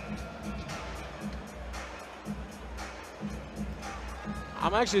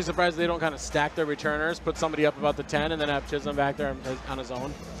 I'm actually surprised they don't kind of stack their returners, put somebody up about the 10, and then have Chisholm back there on his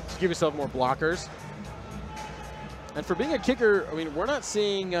own. Just give yourself more blockers. And for being a kicker, we're not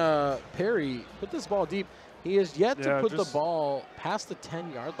seeing Perry put this ball deep. He has yet to put the ball past the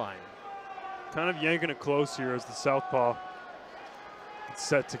 10-yard line. Kind of yanking it close here as the southpaw is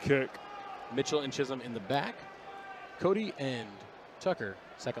set to kick. Mitchell and Chisholm in the back. Cody and Tucker,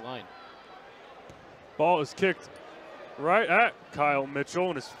 second line. Ball is kicked right at Kyle Mitchell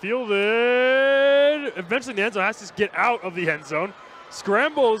and is fielded. Eventually the end zone, has to get out of the end zone.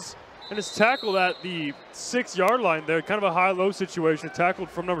 Scrambles and is tackled at the 6-yard line there. Kind of a high-low situation. Tackled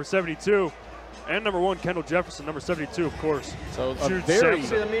from number 72 and number 1, Kendall Jefferson, number 72, of course. So a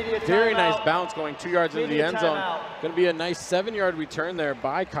very nice bounce going 2 yards into the end zone. Going to be a nice 7-yard return there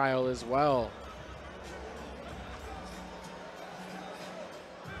by Kyle as well.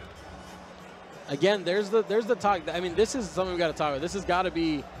 Again, there's the talk. This is something we've got to talk about. This has got to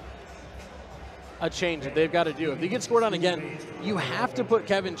be a change that they've got to do. If they get scored on again, you have to put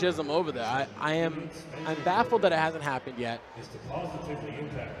Kevin Chisholm over there. I'm baffled that it hasn't happened yet,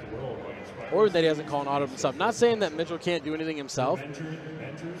 or that he hasn't called an audible himself. Not saying that Mitchell can't do anything himself.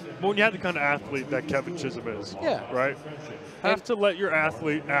 Well, when you have the kind of athlete that Kevin Chisholm is, right? Have to let your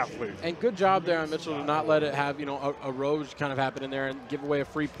athlete. And good job there on Mitchell to not let it have a roge kind of happen in there and give away a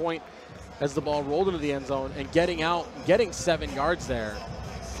free point as the ball rolled into the end zone and getting 7 yards there.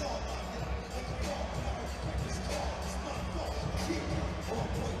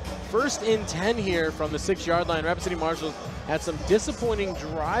 First and 10 here from the 6-yard line. Rapid City Marshals had some disappointing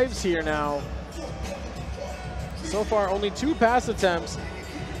drives here now. So far, only 2 pass attempts.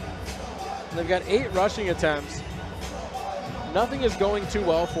 They've got 8 rushing attempts. Nothing is going too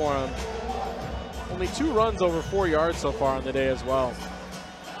well for them. Only 2 runs over 4 yards so far on the day as well.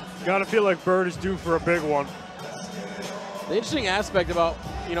 Gotta feel like Bird is due for a big one. The interesting aspect about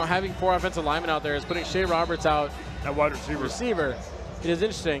having 4 offensive linemen out there is putting Shea Roberts out at wide receiver. It is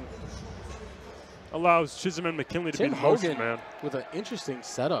interesting. Allows Chisholm and McKinley to be the motion man. With an interesting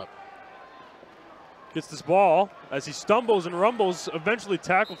setup. Gets this ball as he stumbles and rumbles, eventually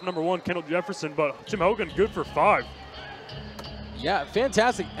tackled for number 1, Kendall Jefferson, but Tim Hogan good for 5. Yeah,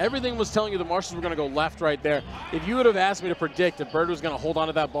 fantastic. Everything was telling you the Marshals were going to go left right there. If you would have asked me to predict if Bird was going to hold on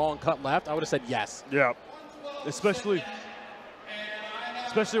to that ball and cut left, I would have said yes. Yeah, especially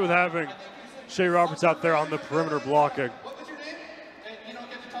with having Shea Roberts out there on the perimeter blocking.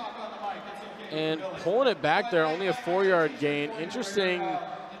 And pulling it back there, only a 4-yard gain. Interesting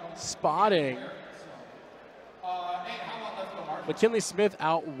spotting. McKinley Smith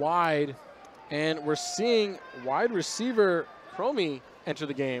out wide, and we're seeing wide receiver Cromie enter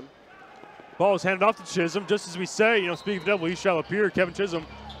the game. Ball is handed off to Chisholm, just as we say, speaking of the devil, he shall appear. Kevin Chisholm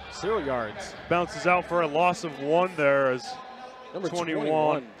 0 yards. Bounces out for a loss of 1 there as number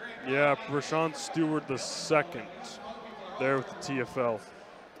 21 Yeah, Rashawn Stewart the second there with the TFL.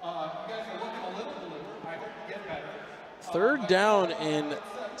 Third down and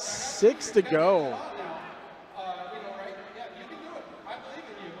 6 to go.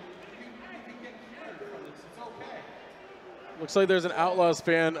 Looks like there's an Outlaws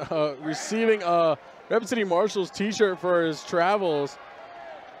fan receiving a Rapid City Marshals t-shirt for his travels.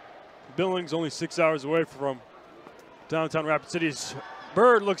 Billings only 6 hours away from downtown Rapid City's.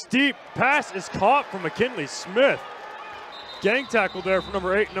 Bird looks deep. Pass is caught from McKinley Smith. Gang tackle there for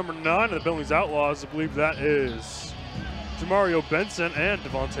number 8 and number 9 of the Billings Outlaws. I believe that is Jamario Benson and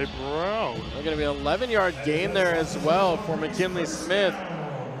Devontae Brown. They're going to be an 11-yard gain there as well for McKinley Smith.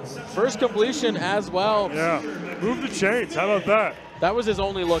 First completion as well. Yeah, move the chains. How about that? That was his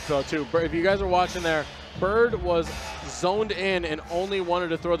only look, though, too. If you guys are watching there, Bird was zoned in and only wanted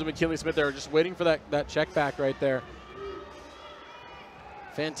to throw to McKinley Smith. They were just waiting for that check back right there.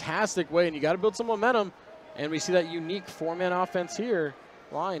 Fantastic way, and you got to build some momentum. And we see that unique four-man offense here,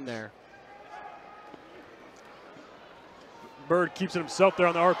 line there. Bird keeps it himself there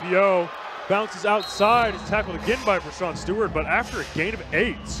on the RPO. Bounces outside, is tackled again by Rashawn Stewart, but after a gain of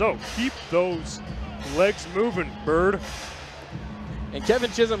 8. So keep those legs moving, Bird. And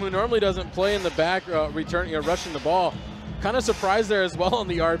Kevin Chisholm, who normally doesn't play in the back, rushing the ball, kind of surprised there as well on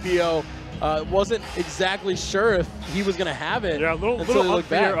the RPO. Wasn't exactly sure if he was going to have it. Yeah, a little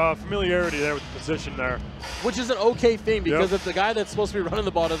familiarity there with the position there. Which is an okay thing, because if the guy that's supposed to be running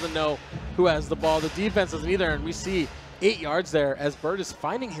the ball doesn't know who has the ball, the defense doesn't either, and we see 8 yards there as Bird is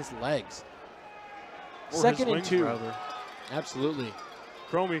finding his legs. Or Second his and 2. rather. Absolutely.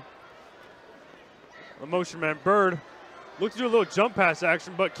 Cromie, the motion man. Bird looks to do a little jump pass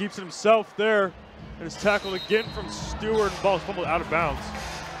action, but keeps it himself there, and is tackled again from Stewart, and ball's fumbled out of bounds.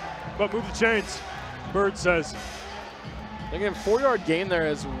 But move the chains, Bird says. They're getting 4-yard gain there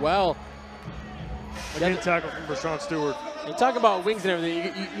as well. Again, tackle from Rashawn Stewart. You talk about wings and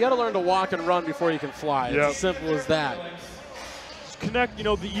everything. You got to learn to walk and run before you can fly. It's as simple as that. Just connect,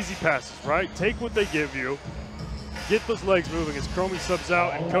 the easy passes, right? Take what they give you. Get those legs moving as Cromie subs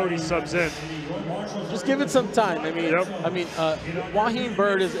out and Cody subs in. Just give it some time. Waheem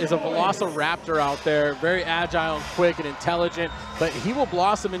Bird is a velociraptor out there, very agile and quick and intelligent, but he will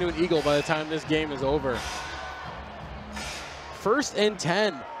blossom into an Eagle by the time this game is over. 1st and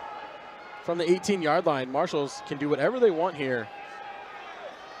 10 from the 18-yard line. Marshals can do whatever they want here.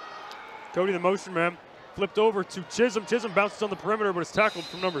 Cody, the motion man, flipped over to Chisholm. Chisholm bounces on the perimeter, but is tackled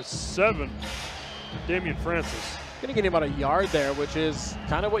from number 7, Damian Francis. Going to get him about a yard there, which is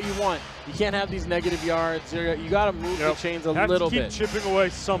kind of what you want. You can't have these negative yards. You got to move the chains a little bit. Have to keep chipping away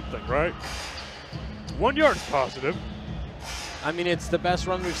something, right? 1 yard is positive. I mean, it's the best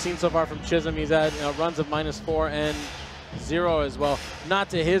run we've seen so far from Chisholm. He's had runs of -4 and 0 as well. Not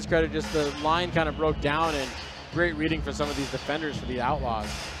to his credit, just the line kind of broke down, and great reading for some of these defenders for the Outlaws.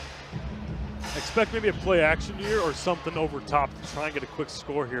 Expect maybe a play action here or something over top to try and get a quick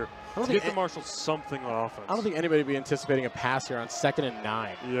score here. Get the Marshals something on offense. I don't think anybody would be anticipating a pass here on 2nd and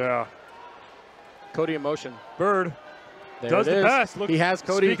 9. Yeah. Cody in motion. Bird there does the pass. Look, he has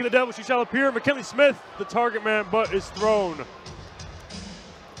Cody. Speaking of the devil, she shall appear. McKinley Smith, the target man, but is thrown.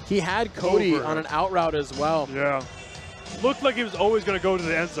 He had Cody on an out route as well. Yeah. Looked like he was always going to go to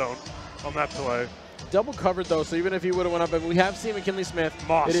the end zone on that play. Double covered though, so even if he would have went up, and we have seen McKinley Smith.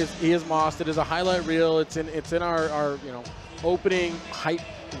 Moss. He is mossed. It is a highlight reel. It's in our opening hype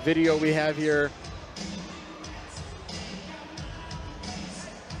video we have here.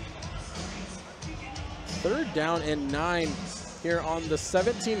 Third down and 9 here on the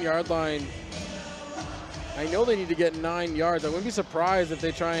 17-yard line. I know they need to get 9 yards. I wouldn't be surprised if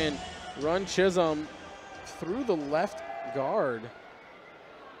they try and run Chisholm through the left guard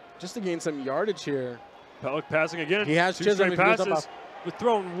just to gain some yardage here. Pellick passing again. He has 2 Chisholm. straight passes, but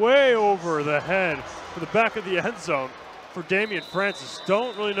thrown way over the head for the back of the end zone for Damian Francis.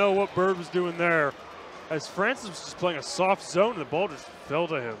 Don't really know what Bird was doing there, as Francis was just playing a soft zone and the ball just fell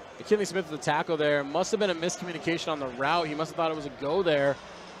to him. McKinley Smith with the tackle there. Must have been a miscommunication on the route. He must have thought it was a go there.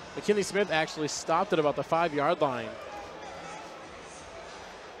 McKinley Smith actually stopped at about the 5-yard line.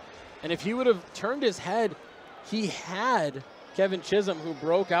 And if he would have turned his head, he had Kevin Chisholm, who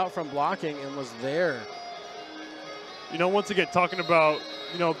broke out from blocking and was there. Once again, talking about,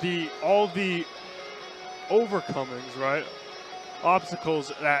 all the overcomings, right?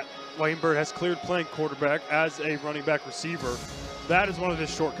 Obstacles that Wayne Bird has cleared playing quarterback as a running back receiver. That is one of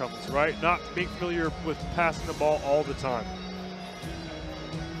his shortcomings, right? Not being familiar with passing the ball all the time.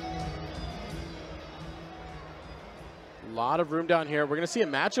 A lot of room down here. We're going to see a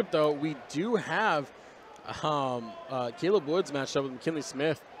matchup, though. We do have Caleb Woods matched up with McKinley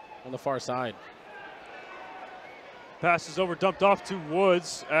Smith. on the far side. Pass is over, dumped off to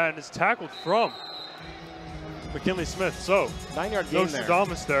Woods, and is tackled from McKinley Smith. So, 9-yard gain there.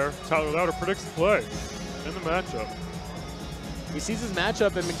 Nostradamus there. Tyler Louder predicts the play in the matchup. He sees his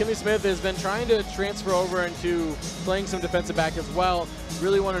matchup, and McKinley Smith has been trying to transfer over into playing some defensive back as well.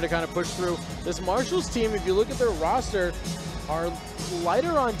 Really wanted to kind of push through. This Marshals team, if you look at their roster, are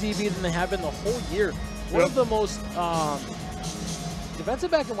lighter on DB than they have been the whole year. One of the most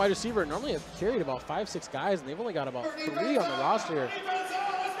defensive back and wide receiver normally have carried about 5-6 guys, and they've only got about 3 on the roster.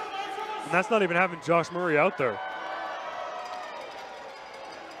 And that's not even having Josh Murray out there.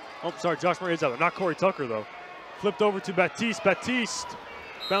 Oh, sorry, Josh Murray is out there. Not Corey Tucker, though. Flipped over to Baptiste. Baptiste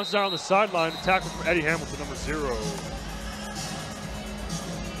bounces out on the sideline. Tackled from Eddie Hamilton, number 0.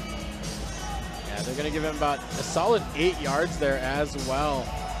 Yeah, they're going to give him about a solid 8 yards there as well.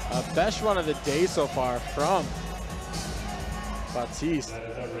 Best run of the day so far from Baptiste,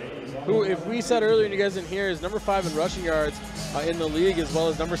 who, if we said earlier and you guys didn't hear, is number 5 in rushing yards in the league, as well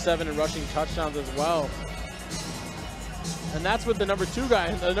as number 7 in rushing touchdowns as well. And that's with the number 2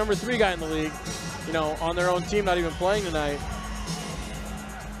 guy, the number 3 guy in the league, you know, on their own team, not even playing tonight.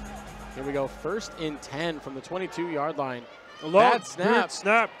 Here we go, 1st and 10 from the 22-yard line. Bad snap. Weird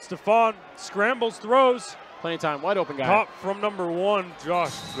snap. Stephon scrambles, throws. Plenty of time, wide open guy. Pop from number 1,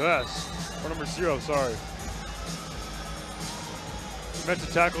 Josh Best. Or number 0, sorry. Meant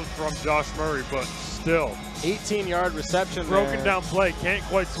to tackle from Josh Murray, but still. 18-yard reception Broken there. down play, can't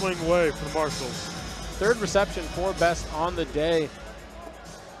quite swing away for the Marshals. 3rd reception for Best on the day.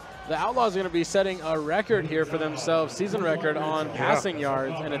 The Outlaws are going to be setting a record here for themselves, season record on passing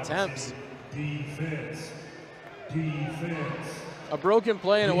yards and attempts. Defense. A broken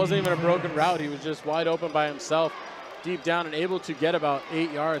play, and it wasn't even a broken route. He was just wide open by himself, deep down, and able to get about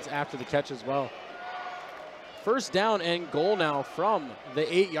 8 yards after the catch as well. 1st down and goal now from the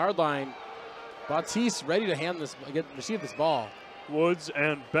 8-yard line. Baptiste ready to receive this ball. Woods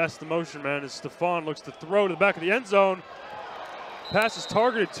and Best, the motion man, as Stephon looks to throw to the back of the end zone. Pass is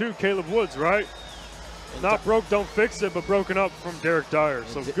targeted to Caleb Woods, right? Not broke, don't fix it, but broken up from Derek Dyer.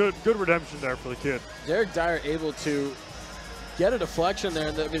 So good redemption there for the kid. Derek Dyer able to get a deflection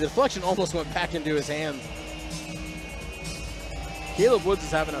there. The deflection almost went back into his hands. Caleb Woods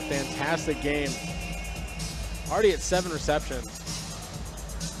is having a fantastic game. Already at 7 receptions.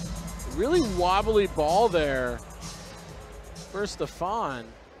 Really wobbly ball there for Stephon.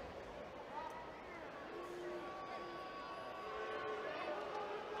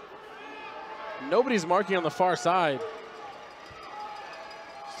 Nobody's marking on the far side.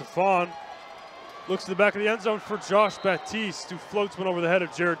 Stephon looks to the back of the end zone for Josh Baptiste, who floats one over the head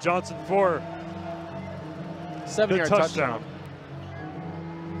of Jared Johnson for 7-yard touchdown.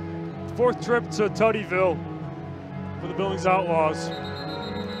 4th trip to Tuddyville for the Billings Outlaws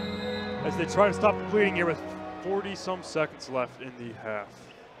as they try to stop the bleeding here with 40-some seconds left in the half.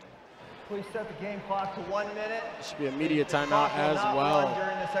 Please set the game clock to 1 minute. Should be a media timeout as well.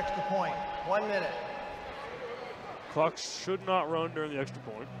 During this extra point. 1 minute. Clock should not run during the extra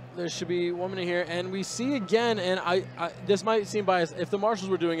point. There should be 1 minute here, and we see again, and this might seem biased. If the Marshals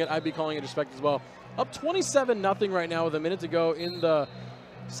were doing it, I'd be calling it respect as well. Up 27-0 right now with a minute to go in the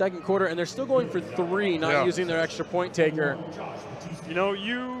 2nd quarter, and they're still going for 3, not using their extra point taker. You know,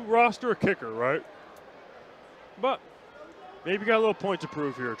 you roster a kicker, right? But maybe got a little point to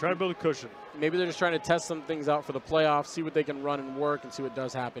prove here. Try to build a cushion. Maybe they're just trying to test some things out for the playoffs, see what they can run and work, and see what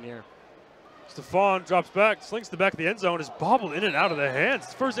does happen here. Stephon drops back, slings to the back of the end zone, is bobbled in and out of the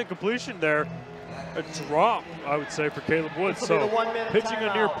hands. First incompletion there. A drop, I would say, for Caleb Woods. So pitching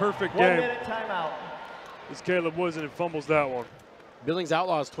a near perfect game. 1 minute timeout. Is Caleb Woods, and he fumbles that one. Billings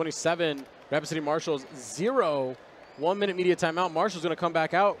Outlaws 27, Rapid City Marshals 0. 1 minute media timeout. Marshall's going to come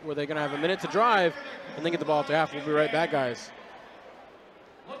back out where they're going to have a minute to drive and then get the ball after half. We'll be right back, guys.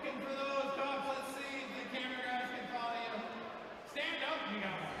 Looking for those dogs. Let's see if the camera guys can follow you. Stand up, you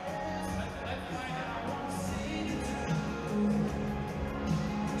guys. Let's find out.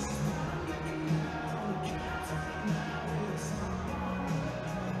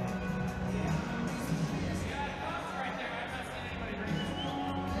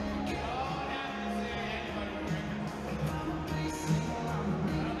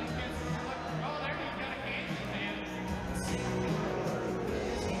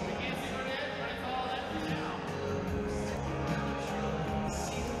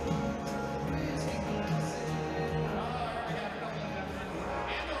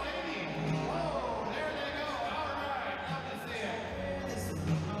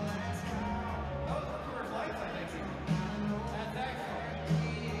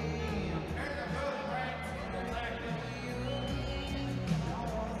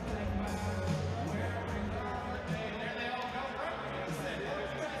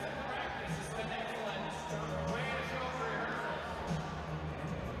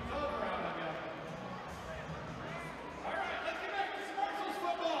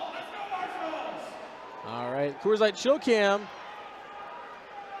 Coors Light Chill Cam,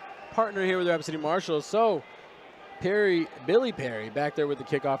 partner here with the Rapid City Marshals. So Billy Perry back there with the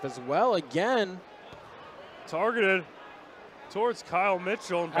kickoff as well. Again, targeted towards Kyle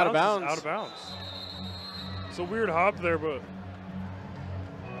Mitchell and out of bounds. Out of bounds. It's a weird hop there, but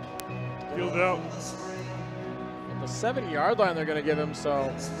fielded out. The 7-yard line they're going to give him,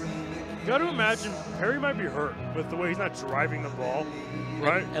 so. Got to imagine Perry might be hurt with the way he's not driving the ball,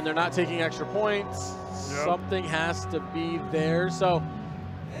 right? And they're not taking extra points. Yep. Something has to be there. So,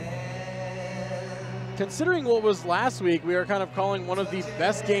 considering what was last week, we are kind of calling one of the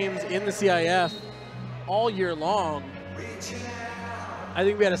best games in the CIF all year long. I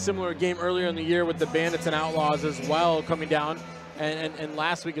think we had a similar game earlier in the year with the Bandits and Outlaws as well coming down. And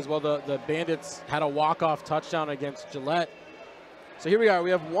last week as well, the Bandits had a walk-off touchdown against Gillette. So here we are. We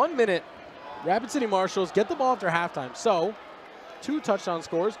have 1 minute. Rapid City Marshals get the ball after halftime. So 2 touchdown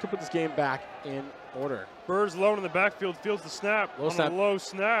scores could put this game back in order. Bird's alone in the backfield, fields the snap. Low snap. A low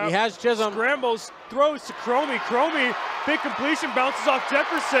snap. He has Chisholm. Scrambles, throws to Cromie. Cromie, big completion, bounces off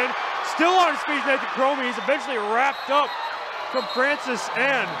Jefferson. Still on his feet, Nathan Cromie. He's eventually wrapped up from Francis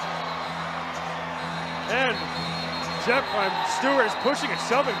and Stewart is pushing and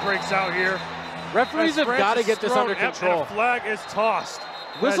shoving, breaks out here. Referees have got to get this under control. And a flag is tossed.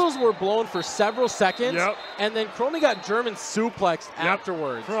 Whistles were blown for several seconds, Yep. and then Cromie got German suplexed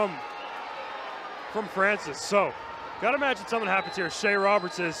afterwards. From Francis. So, got to imagine something happens here. Shea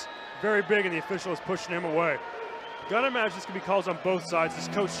Roberts is very big, and the official is pushing him away. Got to imagine this could be calls on both sides. This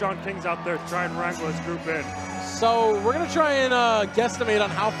coach Sean King's out there to try and wrangle his group in. So we're going to try and guesstimate on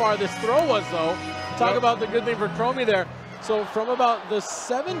how far this throw was, though. Talk about the good thing for Cromie there. So from about the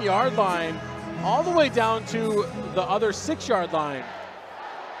 7-yard line all the way down to the other 6-yard line.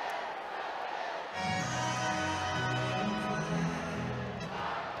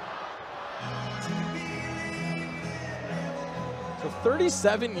 So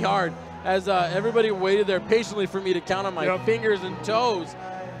 37-yard as everybody waited there patiently for me to count on my fingers and toes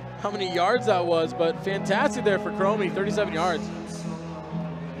how many yards that was, but fantastic there for Cromie, 37 yards.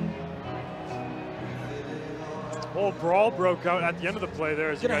 Whole brawl broke out at the end of the play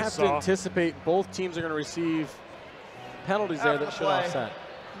there, as you guys saw. Gonna have to anticipate both teams are gonna receive penalties there that should offset.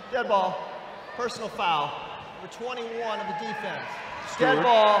 Dead ball, personal foul, number 21 of the defense. Dead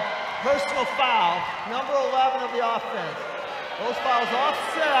ball, personal foul, number 11 of the offense. Those fouls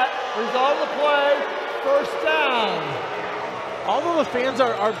offset, resolve the play, first down. Although the fans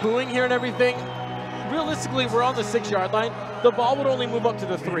are booing here and everything, realistically, we're on the 6-yard line. The ball would only move up to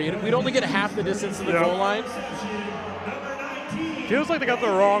the 3, and we'd only get half the distance to the goal line. Feels like they got the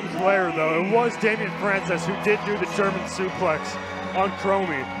wrong player, though. It was Damian Francis who did do the German suplex on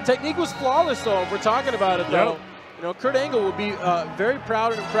Cromie. Technique was flawless, though, if we're talking about it, though. You know, Kurt Angle would be very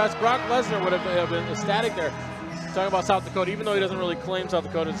proud and impressed. Brock Lesnar would have been ecstatic there. Talking about South Dakota, even though he doesn't really claim South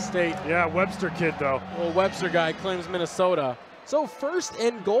Dakota as a state. Yeah, Webster kid, though. Well, Webster guy claims Minnesota. So first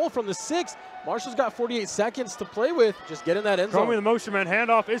and goal from the 6. Marshall's got 48 seconds to play with. Just get in that end zone. Cromie the motion man.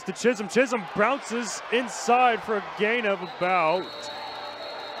 Handoff is to Chisholm. Chisholm bounces inside for a gain of about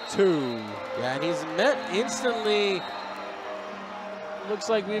 2. Yeah, and he's met instantly. Looks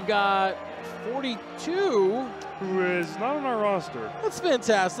like we've got 42. Who is not on our roster. That's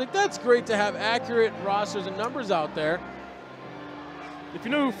fantastic. That's great to have accurate rosters and numbers out there. If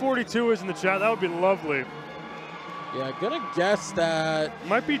you know who 42 is in the chat, that would be lovely. Yeah, gonna guess that.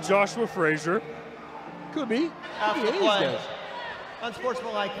 Might be Joshua Frazier. Could be. After the play,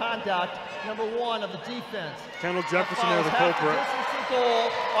 unsportsmanlike conduct, number 1 of the defense. Kendall Jefferson there, the culprit. Goal,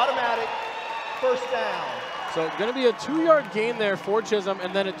 automatic, first down. So gonna be a 2-yard gain there for Chisholm,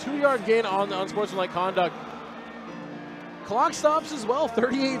 and then a 2-yard gain on the unsportsmanlike conduct. Clock stops as well,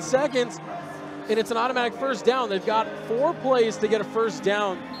 38 seconds, and it's an automatic first down. They've got 4 plays to get a first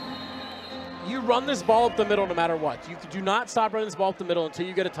down. You run this ball up the middle no matter what. You do not stop running this ball up the middle until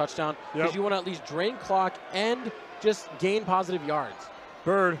you get a touchdown, because you want to at least drain clock and just gain positive yards.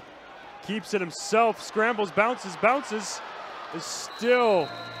 Bird keeps it himself, scrambles, bounces, is still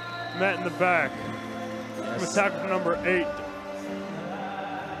met in the back. With tackle number 8,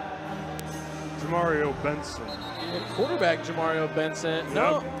 Jamario Benson. And quarterback Jamario Benson.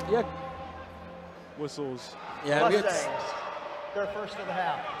 No, yeah. Whistles. Yeah, Mustangs, their first of the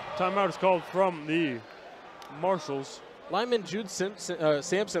half. Timeout is called from the Marshals. Lineman Jude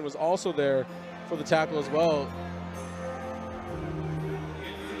Sampson was also there for the tackle as well.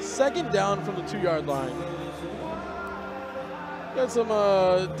 Second down from the 2-yard line. Got some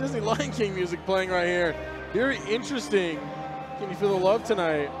Disney Lion King music playing right here. Very interesting. Can you feel the love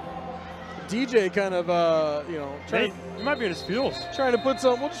tonight? DJ kind of, you know, he might be in his feels. we'll just try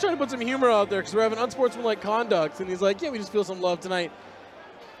to put some humor out there because we're having unsportsmanlike conduct, and he's like, yeah, we just feel some love tonight.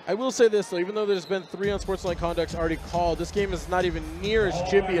 I will say this though, even though there's been 3 unsportsmanlike conducts already called, this game is not even near as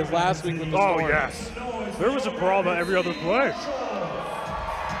chippy as last week with the Oh Storm. yes, there was a problem every other play.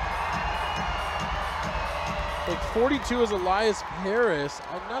 Like 42 is Elias Paris.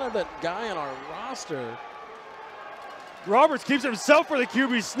 I'm none of that guy on our roster. Roberts keeps himself for the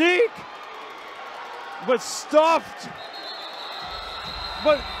QB sneak, but stuffed.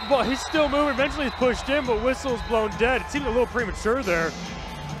 But well, he's still moving. Eventually he's pushed in, but whistle's blown dead. It seemed a little premature there.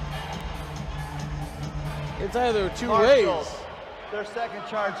 It's either two Marshals, ways. their second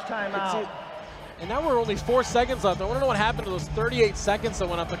charge timeout. And now we're only 4 seconds left. I want to know what happened to those 38 seconds that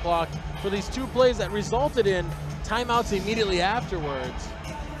went up the clock for these 2 plays that resulted in timeouts immediately afterwards.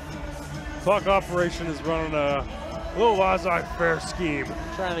 Clock operation is running a little laissez-faire scheme.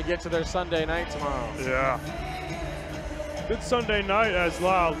 Trying to get to their Sunday night tomorrow. Yeah. Good Sunday night as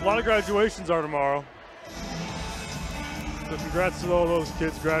loud. A lot of graduations are tomorrow. So congrats to all those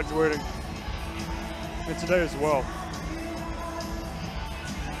kids graduating. And today as well.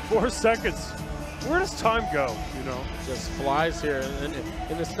 4 seconds. Where does time go, you know? It just flies here.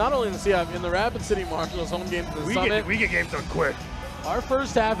 And it's not only in the CIF, in the Rapid City Marshals home game for the Summit. We get games done quick. Our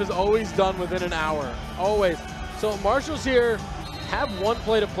first half is always done within an hour, always. So Marshals here have 1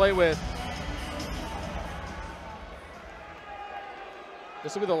 play to play with.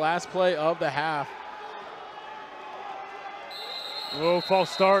 This will be the last play of the half. Whoa, false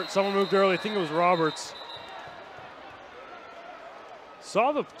start. Someone moved early. I think it was Roberts.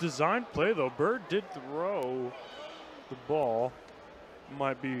 Saw the design play though. Bird did throw the ball.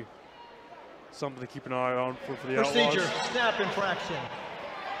 Might be something to keep an eye on for the Procedure, Outlaws. snap infraction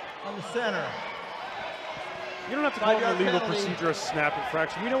on the center. You don't have to call it a 5-yard legal penalty. procedure a snap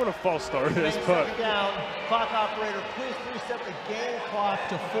infraction. We know what a false start is, but Second down. Clock operator, please reset the game clock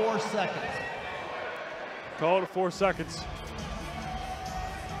to 4 seconds. call it a 4 seconds.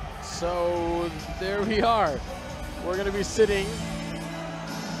 So there we are. We're going to be sitting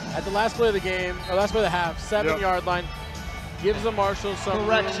at the last play of the game, or last play of the half, 7-yard line. Gives the Marshals some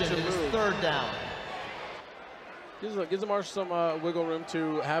Correction, room to it is move. 3rd down. Gives the Marshals some wiggle room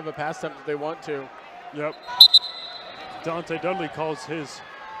to have a pass attempt if they want to. Yep. Dante Dudley calls his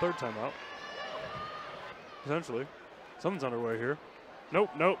 3rd timeout. Potentially. Something's underway here. Nope,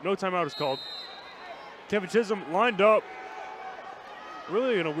 no timeout is called. Kevin Chisholm lined up.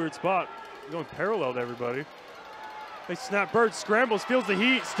 Really in a weird spot. Going parallel to everybody. They snap. Bird scrambles, feels the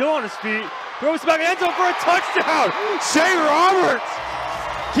heat, still on his feet. Throws back in end zone for a touchdown. Shea Roberts.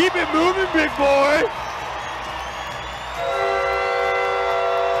 Keep it moving, big boy.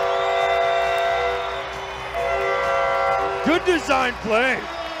 Good design play.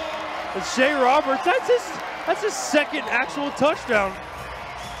 And Shea Roberts, that's his 2nd actual touchdown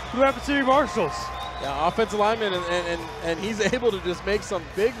for the Rapid City Marshals. Yeah, offensive lineman, and he's able to just make some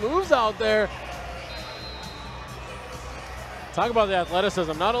big moves out there. Talk about the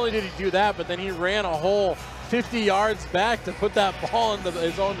athleticism. Not only did he do that, but then he ran a whole 50 yards back to put that ball in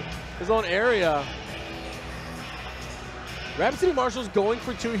his own area. Rapid City Marshals going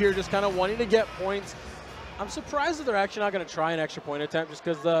for 2 here, just kind of wanting to get points. I'm surprised that they're actually not going to try an extra point attempt just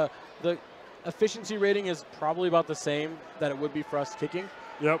because the efficiency rating is probably about the same that it would be for us kicking.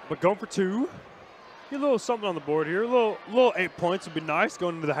 Yep, but going for 2. Get a little something on the board here. A little 8 points would be nice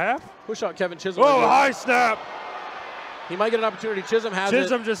going into the half. Push out Kevin Chisholm. Oh, high snap. He might get an opportunity. Chisholm has it.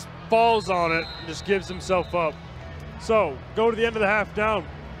 Chisholm just falls on it and just gives himself up. So, go to the end of the half down.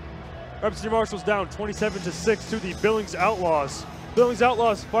 Rapid City Marshals down 27-6 to the Billings Outlaws. Billings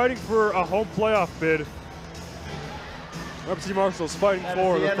Outlaws fighting for a home playoff bid. Rapid City Marshals fighting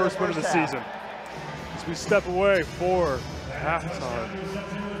for the first win of the season. As we step away for halftime.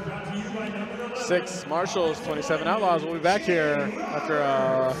 6 Marshals, 27 Outlaws. We'll be back here after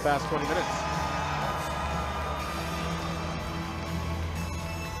a fast 20 minutes.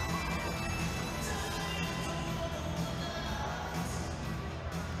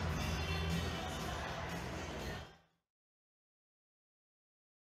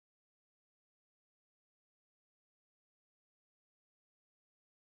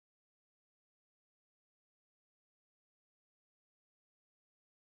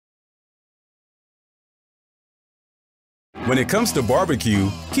 When it comes to barbecue,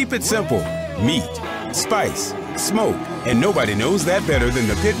 keep it simple. Meat, spice, smoke, and nobody knows that better than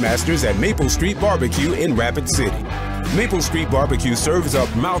the pitmasters at Maple Street Barbecue in Rapid City. Maple Street Barbecue serves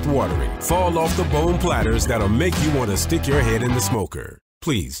up mouth-watering, fall-off-the-bone platters that'll make you want to stick your head in the smoker.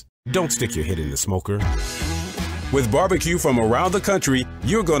 Please, don't stick your head in the smoker. With barbecue from around the country,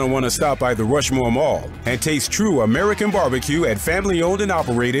 you're going to want to stop by the Rushmore Mall and taste true American barbecue at family-owned and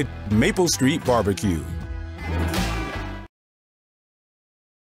operated Maple Street Barbecue.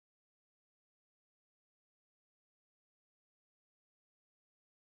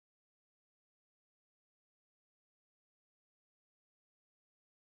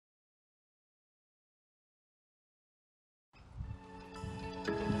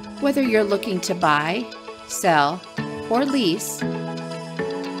 Whether you're looking to buy, sell, or lease,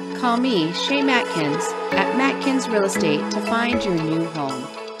 call me, Shay Matkins, at Matkins Real Estate to find your new home.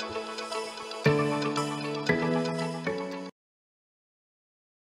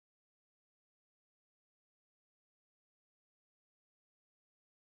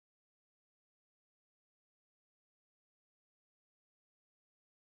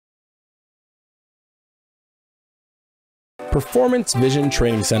 Performance Vision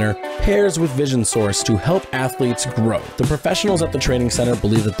Training Center pairs with Vision Source to help athletes grow. The professionals at the training center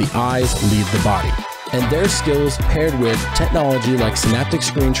believe that the eyes lead the body, and their skills paired with technology like synaptic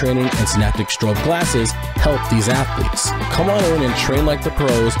screen training and synaptic strobe glasses help these athletes. Come on in and train like the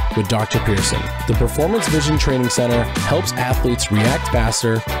pros with Dr. Pearson. The Performance Vision Training Center helps athletes react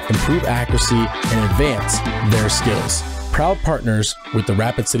faster, improve accuracy, and advance their skills. Proud partners with the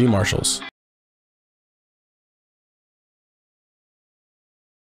Rapid City Marshals.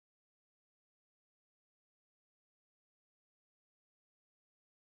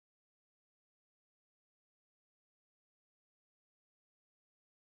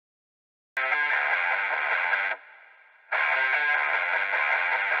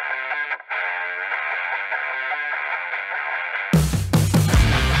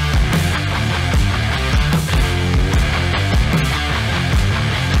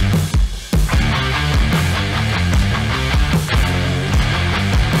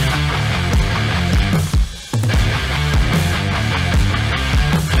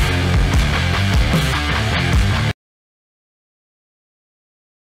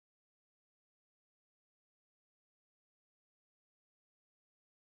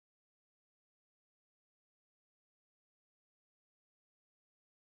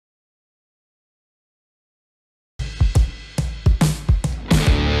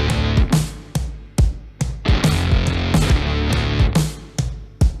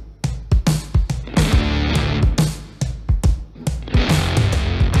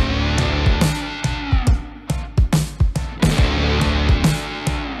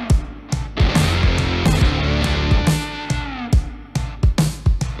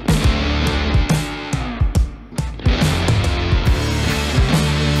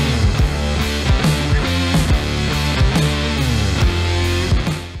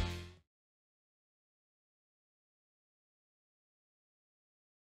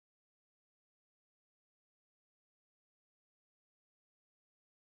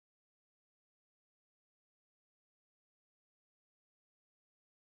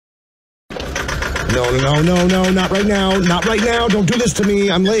 No, not right now. Not right now. Don't do this to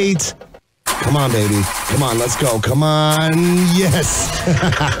me. I'm late. Come on, baby. Come on, let's go. Come on. Yes.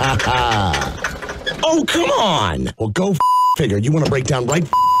 Oh, come on. Well, go figure. You want to break down right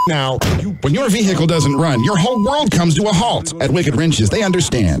now. When your vehicle doesn't run, your whole world comes to a halt. At Wicked Wrenches, they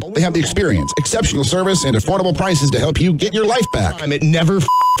understand. They have the experience, exceptional service, and affordable prices to help you get your life back. It never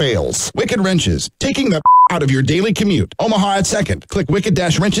fails. Wicked Wrenches, taking the out of your daily commute. Omaha at 2nd. Click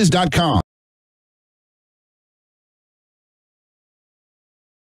wicked-wrenches.com.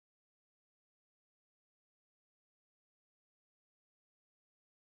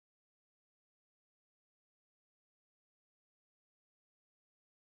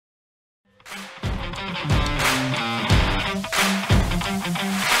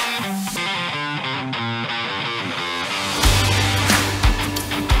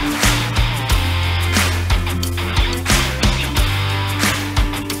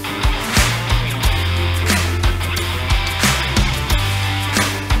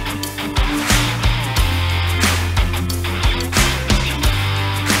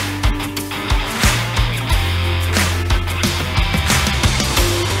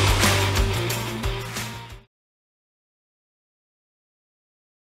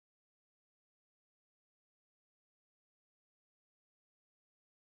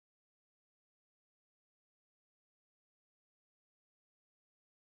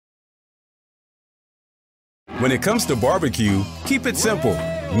 When it comes to barbecue, keep it simple.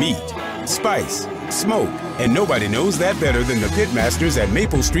 Meat, spice, smoke, and nobody knows that better than the pitmasters at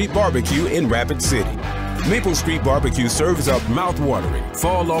Maple Street Barbecue in Rapid City. Maple Street Barbecue serves up mouth-watering,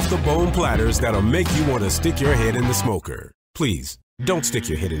 fall-off-the-bone platters that'll make you want to stick your head in the smoker. Please, don't stick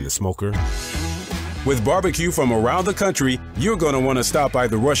your head in the smoker. With barbecue from around the country, you're going to want to stop by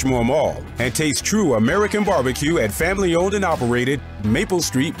the Rushmore Mall and taste true American barbecue at family-owned and operated Maple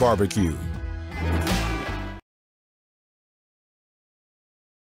Street Barbecue.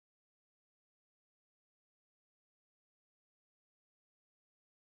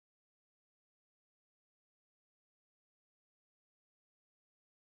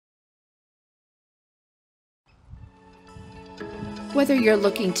 Whether you're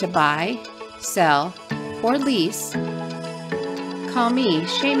looking to buy, sell, or lease, call me,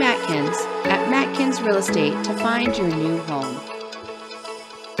 Shay Matkins, at Matkins Real Estate to find your new home.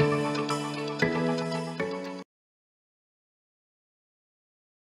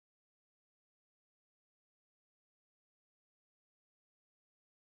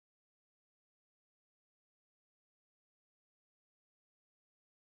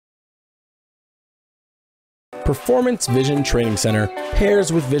 Performance Vision Training Center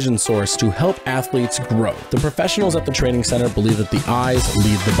pairs with Vision Source to help athletes grow. The professionals at the training center believe that the eyes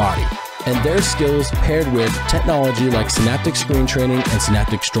lead the body, and their skills paired with technology like synaptic screen training and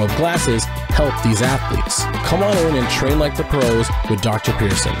synaptic strobe glasses help these athletes. Come on in and train like the pros with Dr.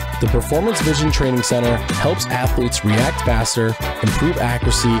 Pearson. The Performance Vision Training Center helps athletes react faster, improve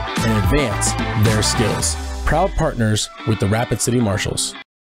accuracy, and advance their skills. Proud partners with the Rapid City Marshals.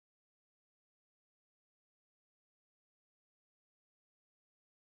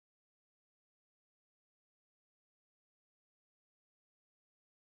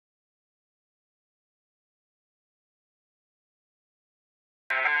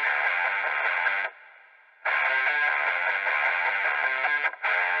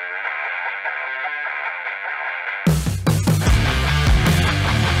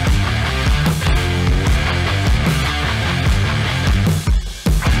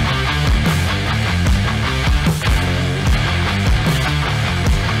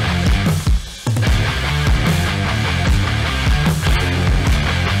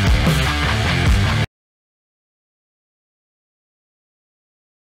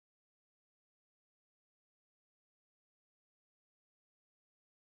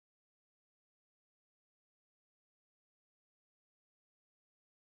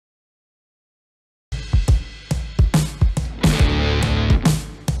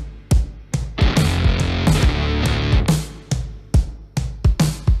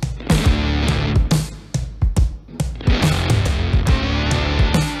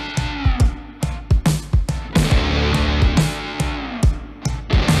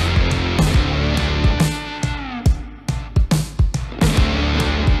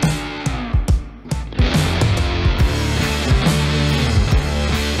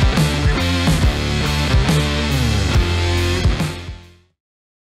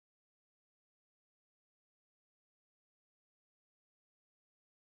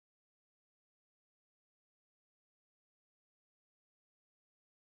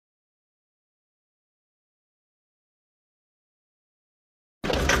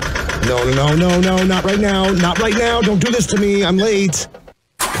 No, not right now. Not right now. Don't do this to me. I'm late.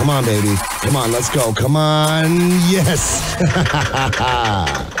 Come on, baby. Come on, let's go. Come on. Yes.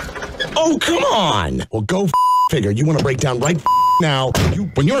 Oh, come on. Well, go figure. You want to break down right now.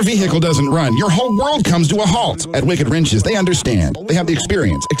 When your vehicle doesn't run, your whole world comes to a halt. At Wicked Wrenches, they understand. They have the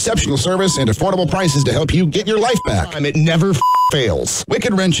experience, exceptional service, and affordable prices to help you get your life back. It never fails.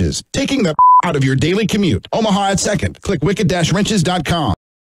 Wicked Wrenches, taking the out of your daily commute. Omaha at 2nd. Click wicked-wrenches.com.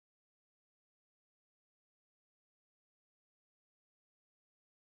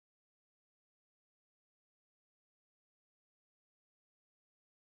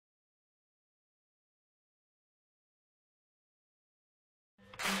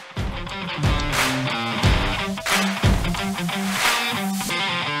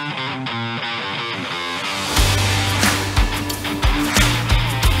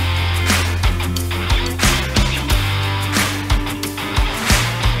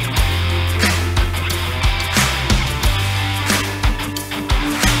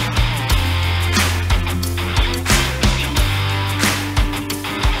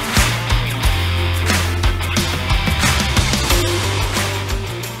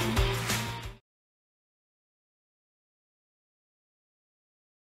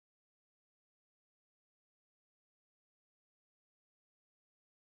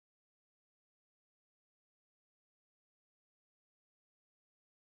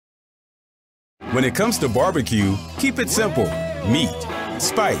 When it comes to barbecue, keep it simple. Meat,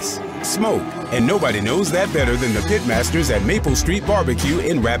 spice, smoke, and nobody knows that better than the pitmasters at Maple Street Barbecue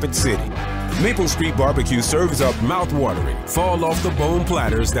in Rapid City. Maple Street Barbecue serves up mouth-watering, fall-off-the-bone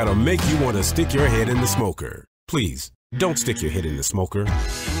platters that'll make you want to stick your head in the smoker. Please, don't stick your head in the smoker.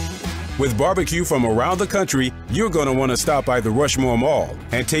 With barbecue from around the country, you're going to want to stop by the Rushmore Mall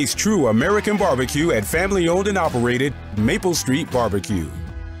and taste true American barbecue at family-owned and operated Maple Street Barbecue.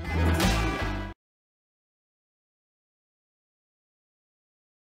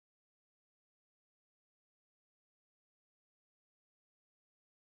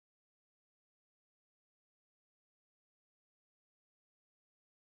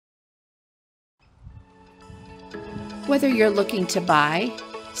 Whether you're looking to buy,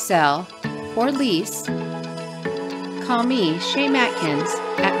 sell, or lease, call me, Shay Matkins,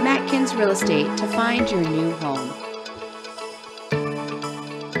 at Matkins Real Estate to find your new home.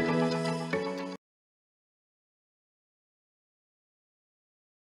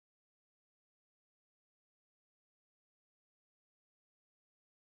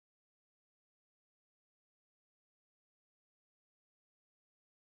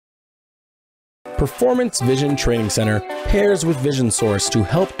 Performance Vision Training Center pairs with Vision Source to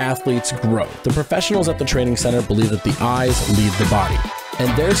help athletes grow. The professionals at the training center believe that the eyes lead the body,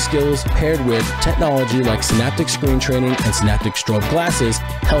 and their skills paired with technology like synaptic screen training and synaptic strobe glasses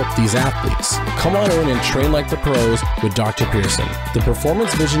help these athletes. Come on in and train like the pros with Dr. Pearson. The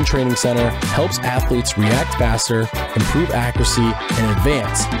Performance Vision Training Center helps athletes react faster, improve accuracy, and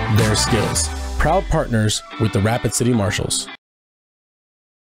advance their skills. Proud partners with the Rapid City Marshals.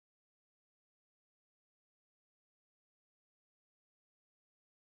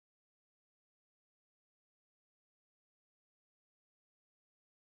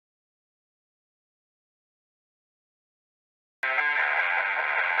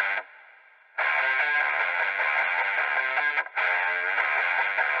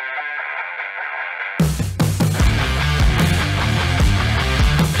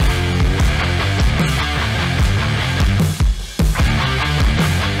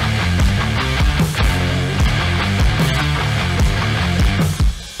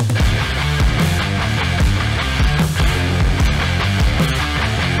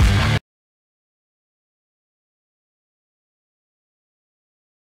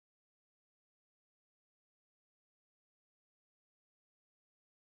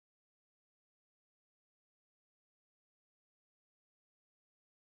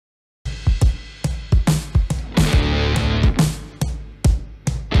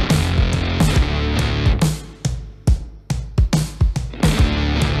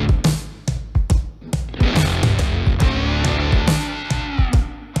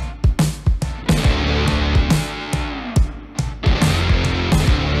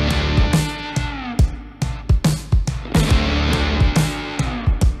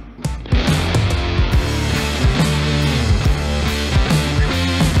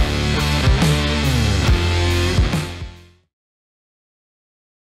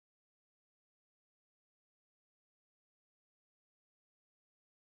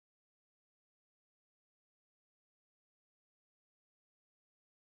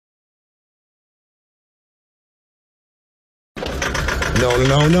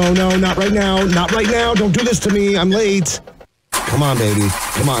 No, not right now. Not right now. Don't do this to me. I'm late. Come on, baby.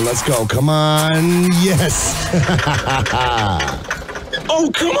 Come on, let's go. Come on. Yes. Oh,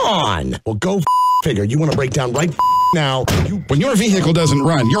 come on. Well, go figure. You want to break down right now. When your vehicle doesn't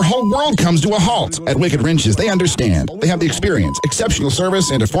run, your whole world comes to a halt. At Wicked Wrenches, they understand. They have the experience, exceptional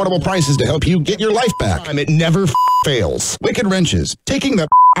service, and affordable prices to help you get your life back. It never fails. Wicked Wrenches, taking the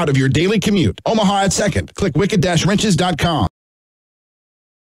out of your daily commute. Omaha at 2nd. Click wicked-wrenches.com.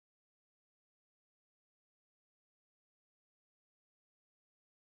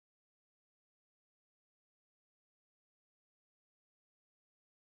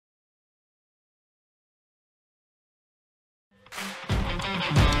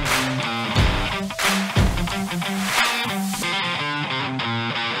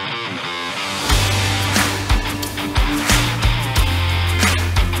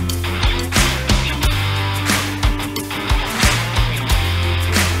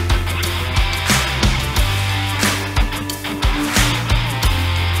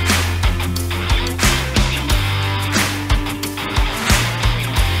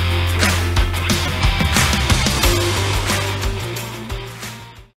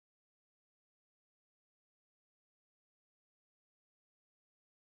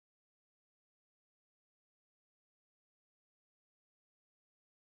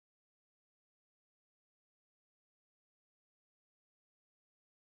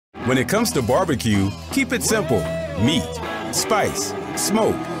 When it comes to barbecue, keep it simple. Meat, spice,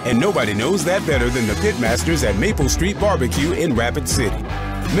 smoke, and nobody knows that better than the pitmasters at Maple Street Barbecue in Rapid City.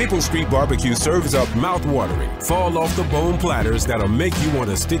 Maple Street Barbecue serves up mouth-watering, fall-off-the-bone platters that'll make you want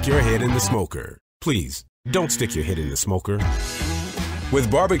to stick your head in the smoker. Please, don't stick your head in the smoker. With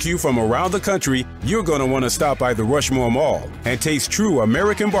barbecue from around the country, you're going to want to stop by the Rushmore Mall and taste true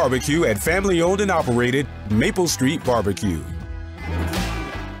American barbecue at family-owned and operated Maple Street Barbecue.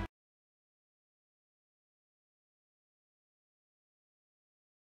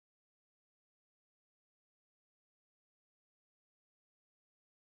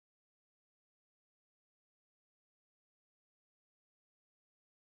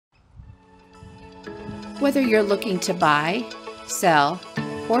 Whether you're looking to buy, sell,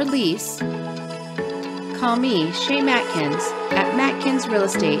 or lease, call me, Shay Matkins, at Matkins Real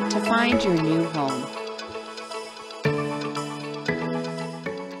Estate to find your new home.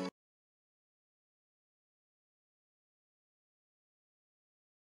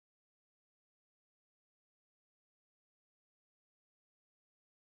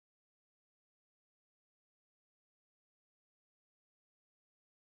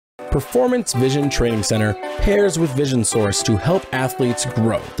 Performance Vision Training Center pairs with Vision Source to help athletes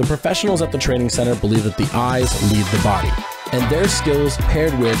grow. The professionals at the training center believe that the eyes lead the body, and their skills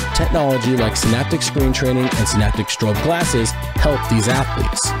paired with technology like synaptic screen training and synaptic strobe glasses help these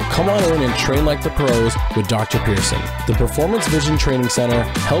athletes. Come on in and train like the pros with Dr. Pearson. The Performance Vision Training Center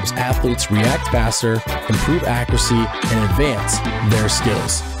helps athletes react faster, improve accuracy, and advance their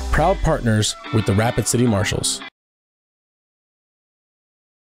skills. Proud partners with the Rapid City Marshals.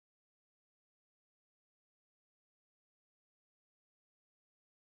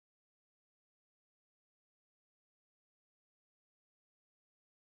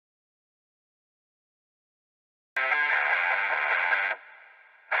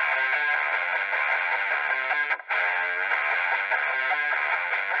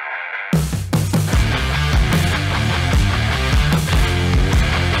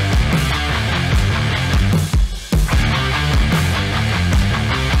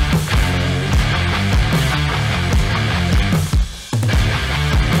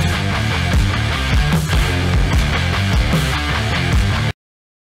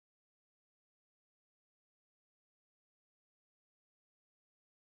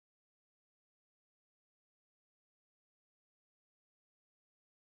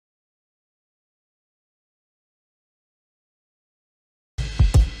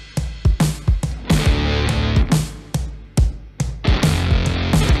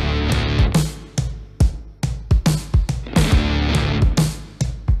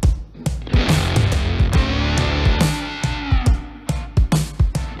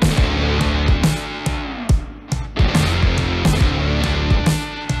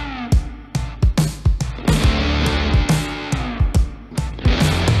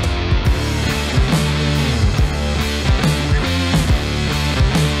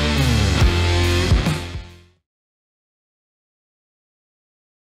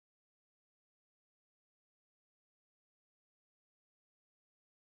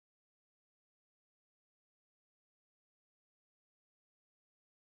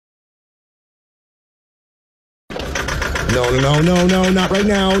 No, not right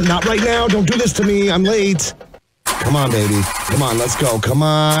now. Not right now. Don't do this to me. I'm late. Come on, baby. Come on, let's go. Come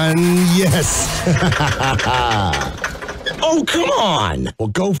on. Yes. Oh, come on. Well,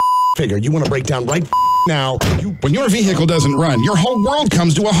 go figure. You want to break down right now. When your vehicle doesn't run, your whole world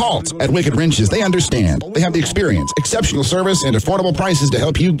comes to a halt. At Wicked Wrenches, they understand. They have the experience, exceptional service, and affordable prices to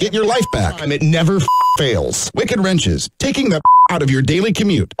help you get your life back. It never fails. Wicked Wrenches, taking the out of your daily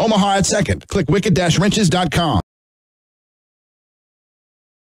commute. Omaha at 2nd. Click wicked-wrenches.com.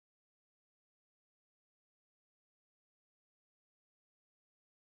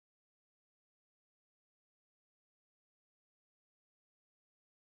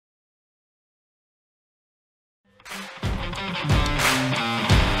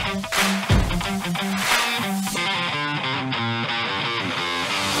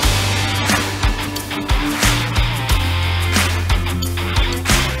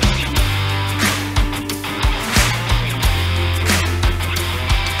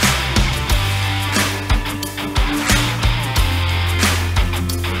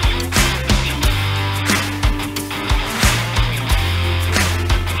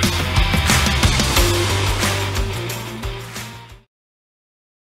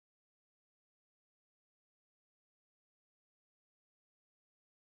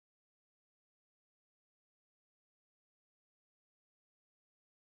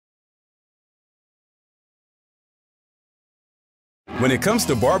 When it comes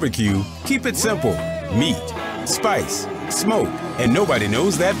to barbecue, keep it simple. Meat, spice, smoke, and nobody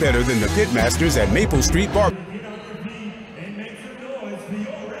knows that better than the pitmasters at Maple Street Barbecue. And make some noise for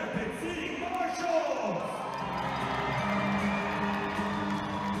your Rapid City Marshals!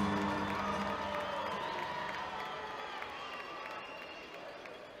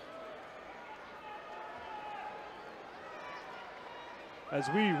 as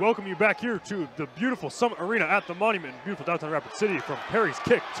we welcome you back here to the beautiful Summit Arena at the Monument in beautiful downtown Rapid City. From Perry's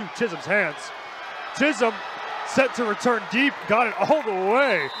kick to Chisholm's hands. Chisholm set to return deep, got it all the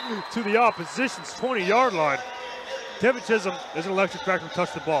way to the opposition's 20-yard line. Devin Chisholm is an electric factor who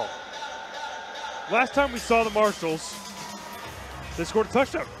touched the ball. Last time we saw the Marshals, they scored a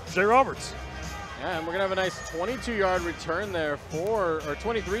touchdown. Jay Roberts. Yeah, and we're gonna have a nice 22-yard return there for, or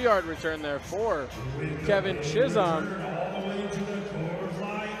 23-yard return there for Kevin Chisholm.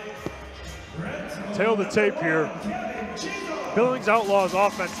 Tail the tape here. Billings Outlaws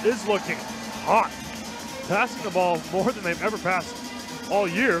offense is looking hot. Passing the ball more than they've ever passed all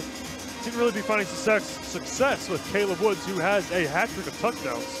year. Seem to really be finding success with Caleb Woods, who has a hat-trick of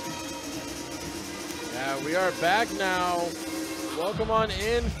touchdowns. Yeah, we are back now. Welcome on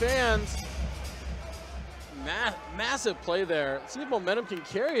in, fans. Massive play there. Let's see if momentum can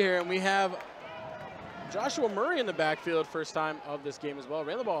carry here, and we have Joshua Murray in the backfield, first time of this game as well.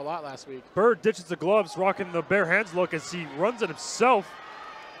 Ran the ball a lot last week. Bird ditches the gloves, rocking the bare hands look as he runs it himself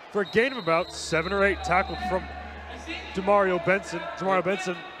for a gain of about 7 or 8, tackled from Demario Benson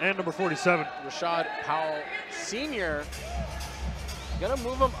and number 47. Rashad Powell Sr. Gonna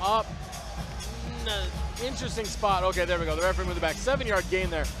move him up. Interesting spot. Okay, there we go. The referee moved it back. 7-yard gain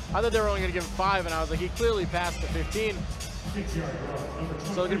there. I thought they were only gonna give him 5, and I was like, he clearly passed the 15. So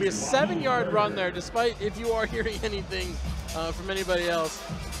it's gonna be a 7-yard run there, despite if you are hearing anything from anybody else.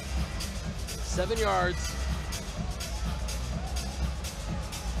 7 yards.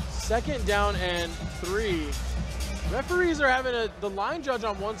 2nd down and 3. Referees are having the line judge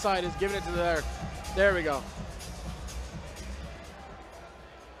on one side is giving it to there. There we go.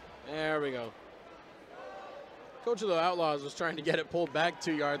 There we go. Coach of the Outlaws was trying to get it pulled back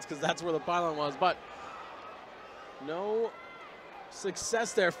 2 yards because that's where the pylon was, but no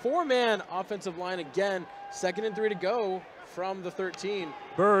success there. 4-man offensive line again. 2nd and 3 to go from the 13.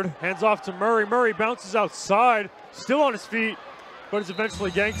 Bird hands off to Murray. Murray bounces outside, still on his feet, but is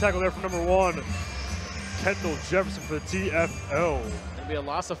eventually gang tackled there for number 1, Kendall Jefferson for the TFL. It'll be a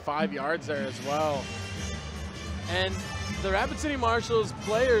loss of 5 yards there as well. And the Rapid City Marshals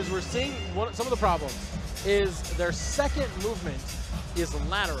players, we're seeing some of the problems is their second movement is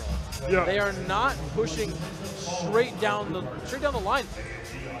lateral. Yeah. They are not pushing straight down the line.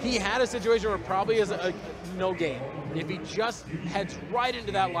 He had a situation where it probably is a no gain. If he just heads right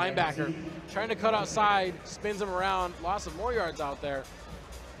into that linebacker, trying to cut outside, spins him around, loss of more yards out there,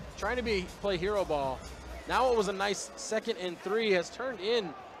 trying to play hero ball. Now what was a nice 2nd and 3 has turned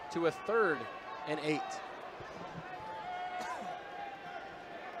into a 3rd and 8.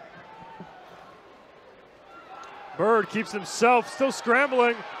 Bird keeps himself, still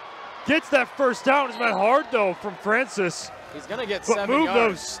scrambling, gets that first down. It's been hard though from Francis. He's gonna get but 7 move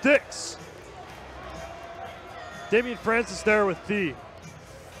yards. those sticks. Damian Francis there with the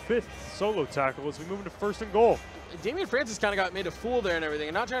 5th solo tackle as we move into 1st and goal. Damian Francis kind of got made a fool there and everything,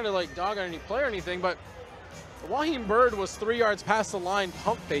 and not trying to like dog on any player or anything, but Waheem Bird was 3 yards past the line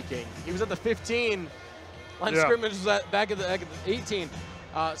pump faking. He was at the 15. Line of scrimmage was back at the 18.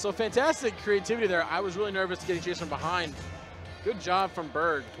 So fantastic creativity there. I was really nervous getting chased from behind. Good job from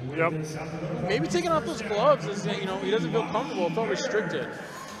Bird. Yep. Maybe taking off those gloves is, he doesn't feel comfortable, felt restricted.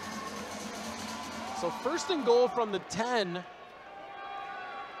 So 1st and goal from the 10.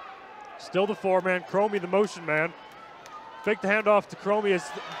 Still the 4-man, Cromie the motion man. Fake the handoff to Cromie as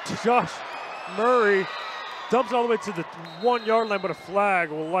Josh Murray dumps all the way to the 1-yard line, but a flag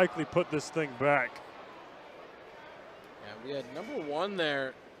will likely put this thing back. We had number 1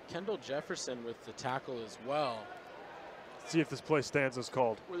 there, Kendall Jefferson with the tackle as well. Let's see if this play stands as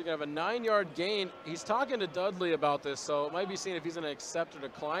called. We're going to have a 9-yard gain. He's talking to Dudley about this, so it might be seeing if he's going to accept or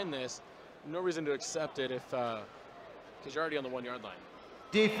decline this. No reason to accept it if because you're already on the 1-yard line.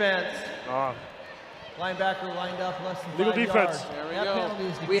 Defense. Linebacker lined up less than legal 5 defense. yards. There we That go. penalty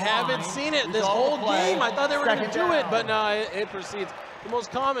is We declined. haven't seen it this Result whole of play. game. I thought they were going to 2nd do it, down. but no, it proceeds. The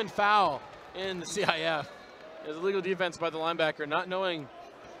most common foul in the CIF is illegal defense by the linebacker, not knowing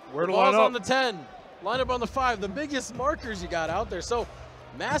where to the line ball's up. on the 10, line up on the 5, the biggest markers you got out there. So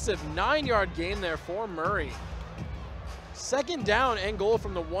massive 9-yard gain there for Murray. 2nd down and goal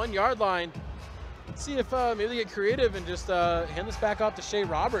from the 1-yard line. Let's see if maybe they get creative and just hand this back off to Shea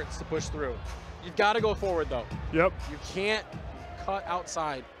Roberts to push through. You've got to go forward though. Yep. You can't cut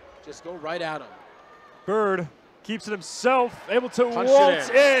outside. Just go right at him. Bird keeps it himself, able to Punch waltz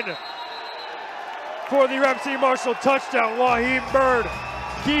it in for the Rapid City Marshall touchdown. Waheem Bird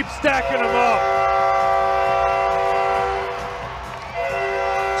keeps stacking them up.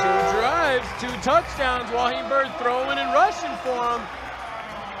 2 drives, 2 touchdowns. Waheem Bird throwing and rushing for him.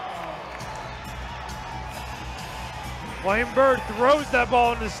 Wyatt Bird throws that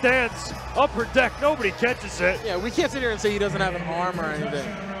ball in the stands. Upper deck, nobody catches it. Yeah, we can't sit here and say he doesn't have an arm or anything.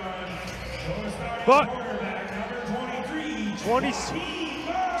 But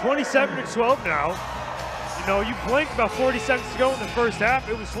 27-12 now. You know, you blinked about 40 seconds ago in the first half,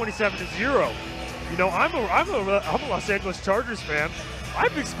 it was 27-0. You know, I'm a Los Angeles Chargers fan.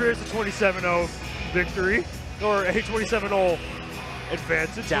 I've experienced a 27-0 victory, or a 27-0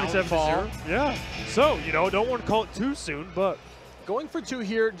 advance, 27-0. Yeah. So, you know, don't want to call it too soon, but going for 2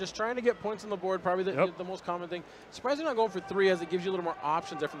 here, just trying to get points on the board, probably the most common thing. Surprised they're not going for 3 as it gives you a little more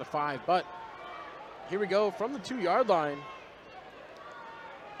options there from the 5, but here we go from the 2-yard line.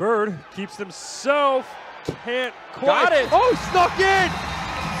 Bird keeps himself, can't quite. Got it. Oh, snuck in.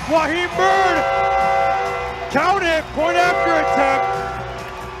 Wyatt Bird. Count it, point after attempt.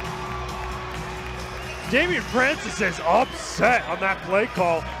 Damian Francis is upset on that play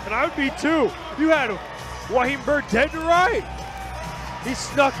call, and I would be too. You had Wyatt Bird dead to right. He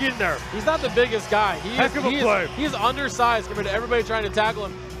snuck in there. He's not the biggest guy. He's undersized compared to everybody trying to tackle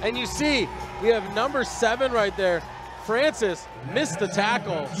him. And you see, we have number 7 right there. Francis missed the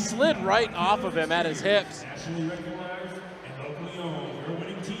tackle, slid right off of him at his hips.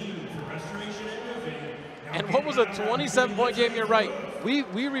 And what was a 27-point game? You're right. We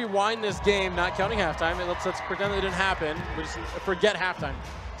rewind this game, not counting halftime. Let's pretend it didn't happen. We just forget halftime.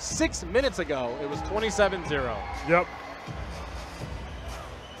 6 minutes ago, it was 27-0. Yep.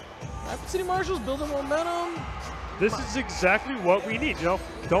 Rapid City Marshals building momentum. This is exactly what we need. You know,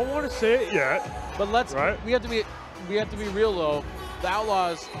 don't want to say it yet, but we have to be real though. The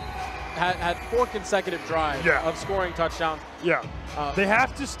Outlaws had 4 consecutive drives of scoring touchdowns. Yeah. They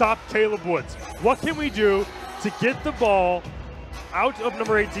have to stop Caleb Woods. What can we do to get the ball out of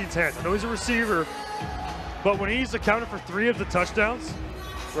number 18's hands? I know he's a receiver, but when he's accounted for 3 of the touchdowns,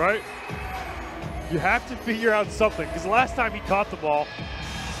 right? You have to figure out something, because the last time he caught the ball,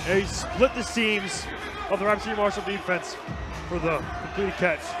 he split the seams of the Rapid City Marshall defense for the complete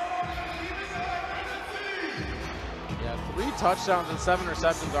catch. Yeah, 3 touchdowns and 7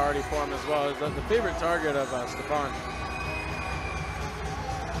 receptions already for him as well. He's the favorite target of Stefan.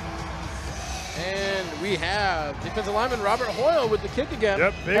 And we have defensive lineman Robert Hoyle with the kick again.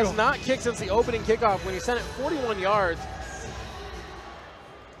 Yep, has not kicked since the opening kickoff when he sent it 41 yards.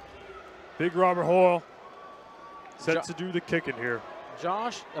 Big Robert Hoyle set to do the kicking here.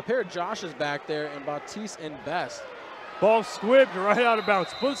 A pair of Joshes back there, and Baptiste and Best. Ball squibbed right out of bounds.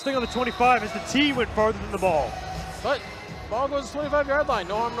 Split sting on the 25 as the T went farther than the ball. But ball goes to the 25-yard line.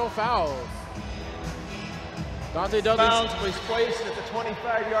 No harm, no foul. Dante Dudley's bounds was placed at the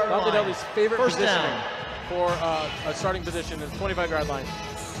 25-yard line. Dante Dudley's favorite First position down. for a starting position is 25-yard line.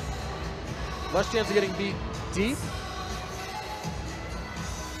 Less chance of getting beat deep.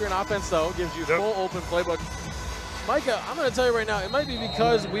 If you're an offense, though, gives you full open playbook. Micah, I'm going to tell you right now, it might be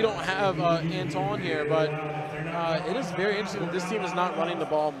because we don't have Anton here, but it is very interesting that this team is not running the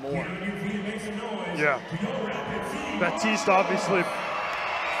ball more. Yeah. Baptiste, obviously,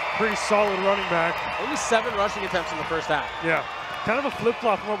 pretty solid running back. Only 7 rushing attempts in the first half. Yeah. Kind of a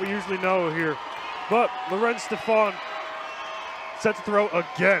flip-flop from what we usually know here. But Lorenz Stefan set to throw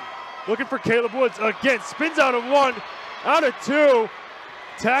again. Looking for Caleb Woods again. Spins out of 1, out of 2.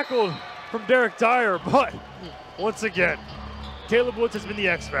 Tackled from Derek Dyer, but once again, Caleb Woods has been the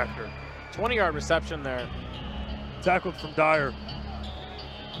X factor. 20-yard reception there. Tackled from Dyer.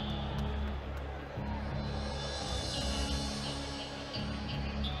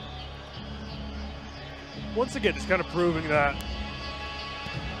 Once again, just kind of proving that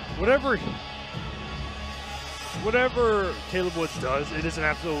whatever Caleb Woods does, it is an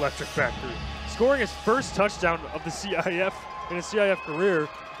absolute electric factory. Scoring his first touchdown of the CIF in his CIF career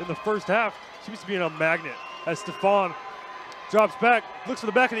in the first half seems to be a magnet. As Stefan drops back, looks for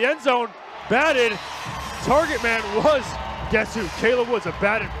the back of the end zone, batted. Target man was, guess who? Caleb Woods, a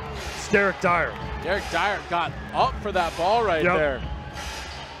batted Derek Dyer. Derek Dyer got up for that ball right there.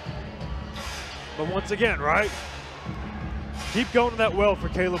 But once again, right? Keep going to that well for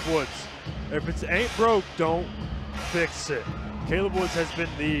Caleb Woods. If it ain't broke, don't fix it. Caleb Woods has been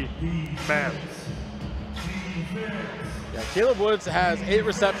the man. Yeah, Caleb Woods has 8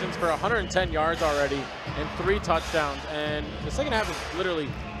 receptions for 110 yards already and 3 touchdowns. And the second half is literally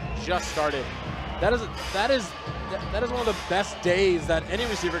just started. That is one of the best days that any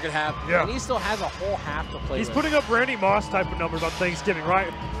receiver could have. Yeah. And he still has a whole half to play He's with. putting up Randy Moss type of numbers on Thanksgiving,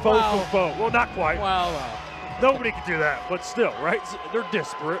 right? Faux. Well, not quite. Well. Nobody can do that, but still, right? They're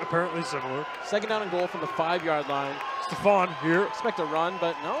disparate, apparently similar. Second down and goal from the 5-yard line. Stefan here. Expect a run,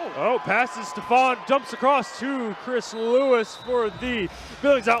 but no. Oh, passes Stefan, jumps across to Chris Lewis for the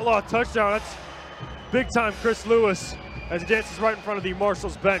Billings Outlaw touchdown. That's big time Chris Lewis as he dances right in front of the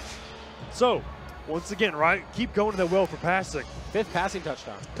Marshals bench. So, once again, right, keep going to the well for passing. 5th passing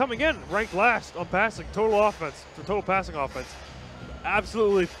touchdown. Coming in, ranked last on passing, total offense, for total passing offense.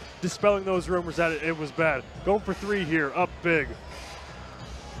 Absolutely dispelling those rumors that it was bad. Going for 3 here, up big.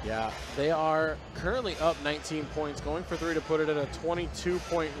 Yeah, they are currently up 19 points, going for 3 to put it at a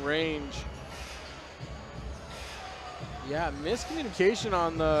 22-point range. Yeah, miscommunication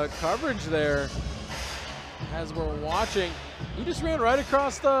on the coverage there as we're watching. He just ran right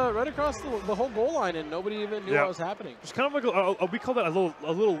across the whole goal line, and nobody even knew what was happening. It's kind of like we call that a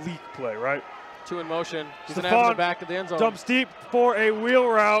little leak play, right? 2 in motion. He's gonna have the back of the end zone. Dumps deep for a wheel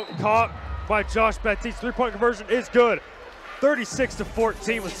route, caught by Josh Baptiste. 3-point conversion is good.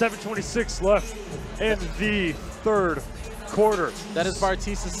 36-14 with 7:26 left in the 3rd quarter. That is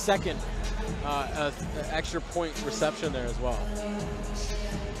Baptiste's 2nd extra point reception there as well.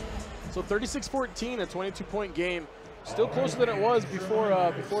 So 36-14, a 22-point game. Still closer than it was before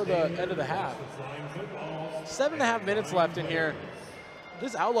the end of the half. 7.5 minutes left in here.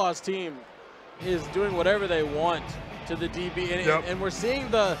 This Outlaws team is doing whatever they want to the DB, and we're seeing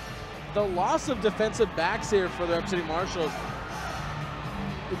the loss of defensive backs here for the Rapid City Marshals.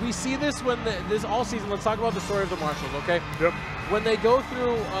 We see this when this all season. Let's talk about the story of the Marshals, okay? Yep. When they go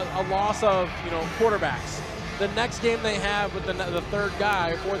through a loss of quarterbacks, the next game they have with the 3rd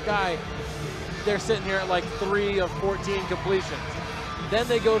guy or 4th guy, they're sitting here at like 3 of 14 completions. Then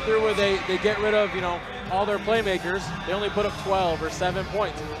they go through where they get rid of all their playmakers. They only put up 12 or 7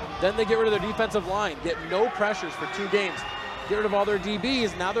 points. Then they get rid of their defensive line, get no pressures for 2 games, get rid of all their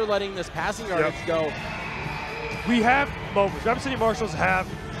DBs. Now they're letting this passing yardage go. We have moments. Rapid City Marshals have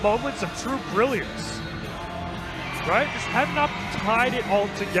moments of true brilliance, right? Just have not tied it all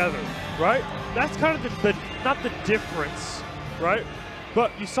together, right? That's kind of not the difference, right?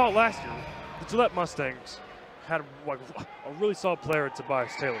 But you saw it last year. The Gillette Mustangs had a really solid player in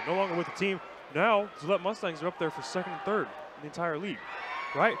Tobias Taylor. No longer with the team. Now, Gillette Mustangs are up there for 2nd and 3rd in the entire league,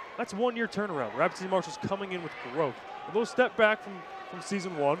 right? That's 1-year turnaround. Rapid City Marshals coming in with growth. A little step back from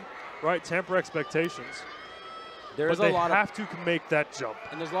season 1, right? Tamper expectations. There's but they a lot have to make that jump.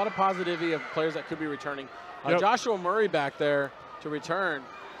 And there's a lot of positivity of players that could be returning. Joshua Murray back there to return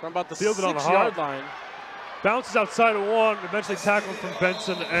from about the 6-yard line. Bounces outside of 1, eventually tackled from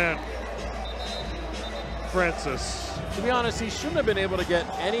Benson and Francis. To be honest, he shouldn't have been able to get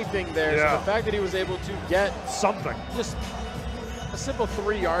anything there. So the fact that he was able to get something, just a simple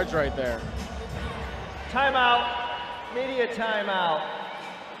 3 yards right there. Timeout, media timeout.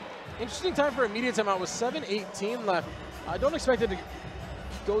 Interesting time for a media timeout with 7:18 left. I don't expect it to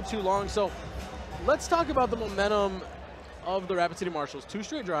go too long. So let's talk about the momentum of the Rapid City Marshals. 2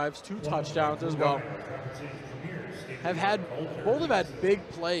 straight drives, 2 touchdowns as well. Both have had big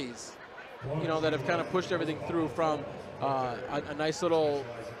plays, that have kind of pushed everything through, from a nice little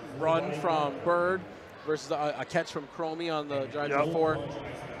run from Bird versus a catch from Cromie on the drive before.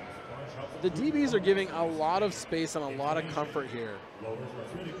 The DBs are giving a lot of space and a lot of comfort here.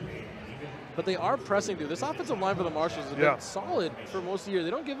 But they are pressing through. This offensive line for the Marshals has been solid for most of the year. They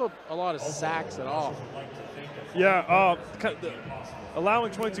don't give up a lot of sacks at all. Yeah,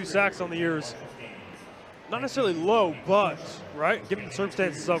 allowing 22 sacks on the year is not necessarily low, but, right, given the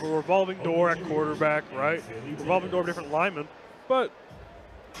circumstances of a revolving door at quarterback, right, revolving door of different linemen, but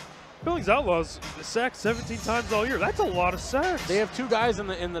Billings Outlaws sacked 17 times all year. That's a lot of sacks. They have 2 guys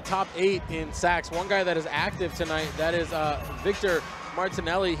in the top 8 in sacks. One guy that is active tonight, that is Victor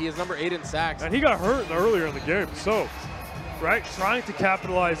Martinelli. He is number 8 in sacks. And he got hurt earlier in the game, so, right, trying to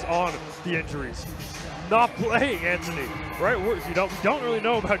capitalize on the injuries. Not playing Anthony, right? We don't really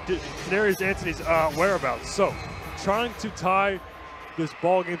know about Denarius Anthony's whereabouts, so trying to tie this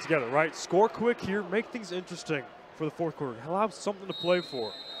ball game together, right? Score quick here, make things interesting for the 4th quarter. Allow something to play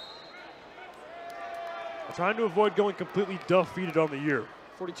for. Trying to avoid going completely defeated on the year.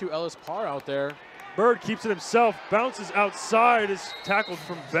 42 Ellis Parr out there. Bird keeps it himself, bounces outside, is tackled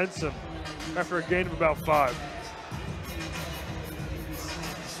from Benson after a gain of about 5.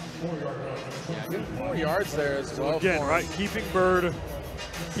 Yeah, good 4 yards there as well. Again, right, keeping Bird,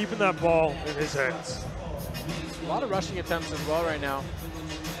 keeping that ball in his hands. A lot of rushing attempts as well right now.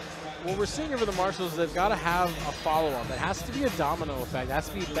 What we're seeing here for the Marshals is they've got to have a follow-up. It has to be a domino effect. It has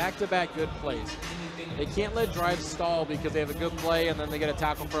to be back-to-back good plays. They can't let drives stall because they have a good play and then they get a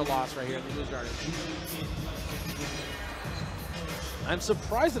tackle for a loss right here and they lose yardage. I'm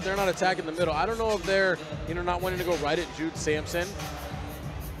surprised that they're not attacking the middle. I don't know if they're not wanting to go right at Jude Sampson.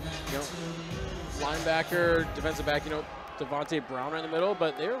 Linebacker, defensive back, Devontae Brown right in the middle,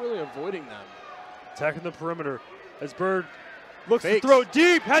 but they're really avoiding them. Attacking the perimeter as Bird looks to throw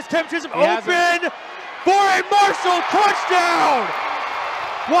deep, has Kevin Chisholm open, for a Marshall touchdown!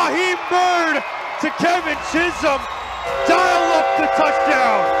 Waheem Bird to Kevin Chisholm. Dial up the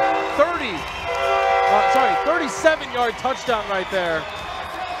touchdown. 37-yard touchdown right there.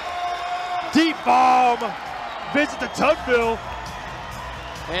 Deep bomb. Visit the Tubville.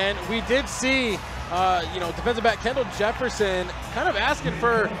 And we did see, defensive back Kendall Jefferson kind of asking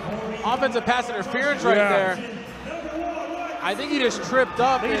for offensive pass interference right there. I think he just tripped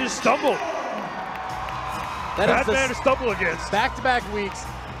up. I think he just stumbled. Bad man to stumble against. Back-to-back weeks,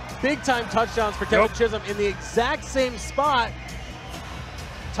 big-time touchdowns for Kevin Chisholm in the exact same spot.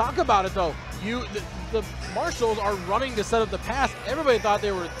 Talk about it, though. The Marshals are running to set up the pass. Everybody thought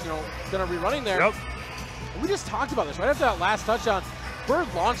they were, going to be running there. Yep. We just talked about this. Right after that last touchdown, Bird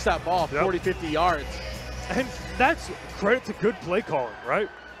launched that ball 40, 50 yards. And that's credit to good play calling, right?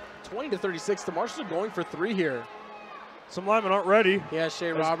 20-36. The Marshals are going for 3 here. Some linemen aren't ready. Yeah,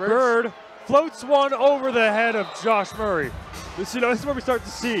 Shea Roberts. Bird floats one over the head of Josh Murray. This is where we start to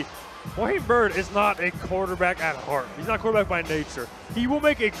see Waheem Bird is not a quarterback at heart. He's not a quarterback by nature. He will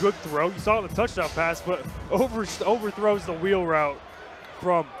make a good throw. You saw it in the touchdown pass, but overthrows the wheel route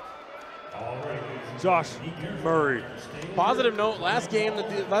from Josh Murray. Positive note, last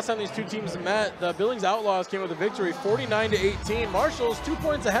time these two teams met, the Billings Outlaws came with a victory, 49-18. Marshals 2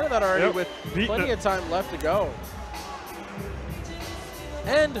 points ahead of that already with plenty of time left to go.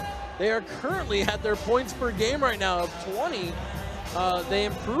 And they are currently at their points per game right now of 20. They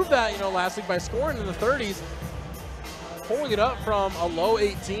improved that, last week by scoring in the 30s, pulling it up from a low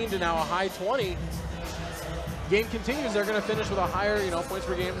 18 to now a high 20. Game continues. They're going to finish with a higher, points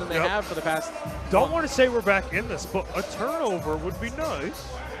per game than they have for the past. Don't want to say we're back in this, but a turnover would be nice.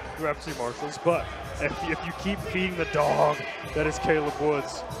 Rapid City Marshals, but if you keep feeding the dog, that is Caleb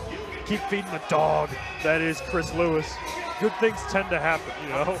Woods. Keep feeding the dog, that is Chris Lewis. Good things tend to happen,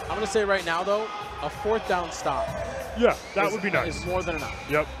 I'm going to say right now, though, a 4th down stop. Yeah, that would be nice. Is more than enough.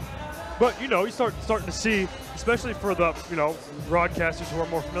 Yep. But, you starting to see, especially for the, broadcasters who are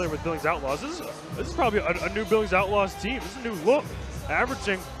more familiar with Billings Outlaws, this is probably a new Billings Outlaws team. This is a new look,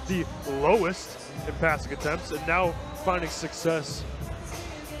 averaging the lowest in passing attempts and now finding success.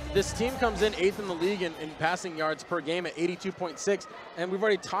 This team comes in 8th in the league in passing yards per game at 82.6, and we've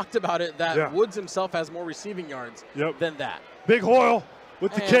already talked about it that Woods himself has more receiving yards than that. Big Hoyle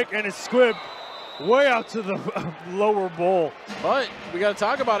with the kick and his squib way out to the lower bowl. But we got to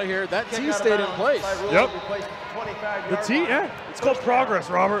talk about it here. That tee stayed in place. Yep. The tee, it's called progress,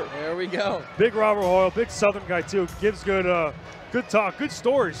 Robert. There we go. Big Robert Hoyle, big Southern guy too. Gives good talk, good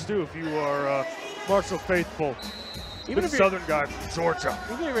stories too if you are Marshall faithful. Even if Southern guy from Georgia.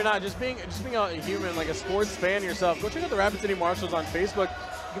 Even if you're not, just being a human, like a sports fan yourself, go check out the Rapid City Marshals on Facebook.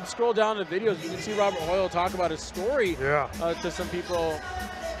 You can scroll down to videos. You can see Robert Hoyle talk about his story to some people.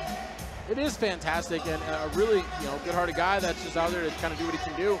 It is fantastic, and a really good-hearted guy that's just out there to kind of do what he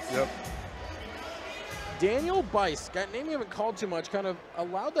can do. Yep. Daniel Bice, name we haven't called too much, kind of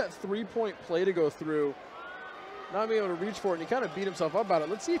allowed that 3-point play to go through, not being able to reach for it, and he kind of beat himself up about it.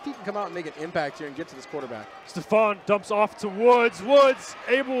 Let's see if he can come out and make an impact here and get to this quarterback. Stephon dumps off to Woods. Woods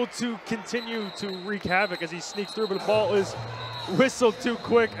able to continue to wreak havoc as he sneaks through, but the ball is whistled too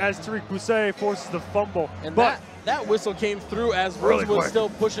quick as Tariq Boussaint forces the fumble. And that whistle came through as Woods was still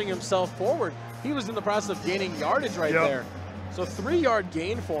pushing himself forward. He was in the process of gaining yardage right there. So 3-yard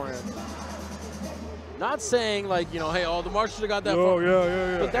gain for him. Not saying like, hey, the Marshals have got that.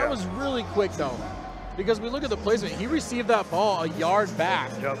 But that was really quick though. Because we look at the placement, he received that ball a yard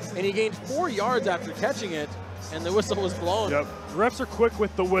back, and he gained 4 yards after catching it, and the whistle was blown. Yep, refs are quick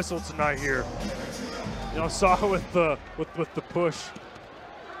with the whistle tonight here. Saw with the push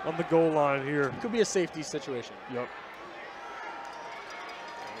on the goal line here. Could be a safety situation. Yep.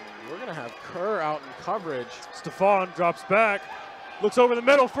 We're gonna have Kerr out in coverage. Stephon drops back, looks over the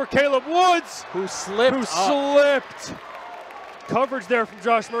middle for Caleb Woods, who slipped. Coverage there from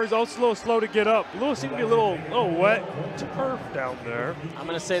Josh Murray's also slow to get up. Lewis seemed to be a little wet turf down there. I'm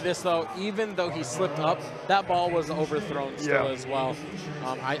going to say this, though. Even though he slipped up, that ball was overthrown still as well.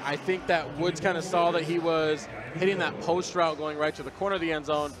 I think that Woods kind of saw that he was hitting that post route going right to the corner of the end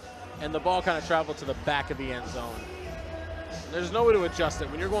zone, and the ball kind of traveled to the back of the end zone. There's no way to adjust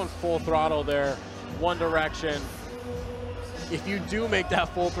it. When you're going full throttle there, one direction, if you do make that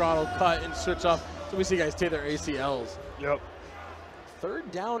full throttle cut and switch up, so we see guys tear their ACLs. Yep.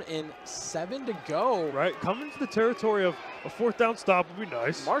 3rd down and 7 to go. Right, coming into the territory of a 4th down stop would be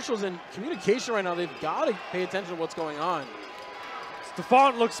nice. Marshall's in communication right now. They've got to pay attention to what's going on.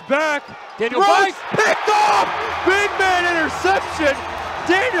 Stephon looks back. Daniel Bice picked off. Big man interception.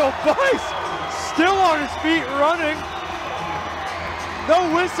 Daniel Bice still on his feet running.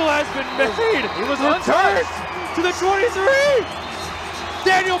 No whistle has been made. He was returned to the 23.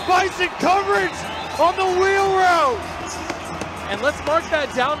 Daniel Bison coverage on the wheel route. And let's mark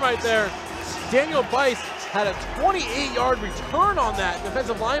that down right there. Daniel Bice had a 28-yard return on that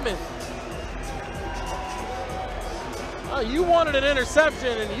defensive lineman. You wanted an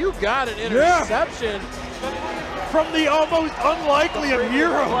interception, and you got an interception. From the almost unlikely of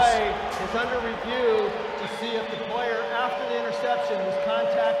heroes. Play is under review to see if the player after the interception was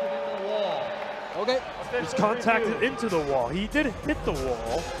contacted into the wall. Okay. He was contacted into the wall. He did hit the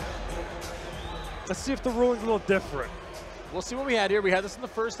wall. Let's see if the ruling's a little different. We'll see what we had here. We had this in the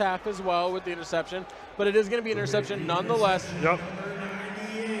first half as well with the interception, but it is going to be an interception nonetheless. Yep.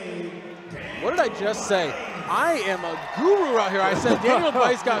 What did I just say? I am a guru out here. I said Daniel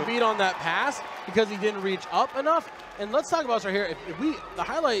Bice got beat on that pass because he didn't reach up enough. And let's talk about this right here. The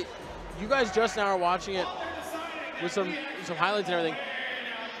highlight, you guys just now are watching it with some highlights and everything.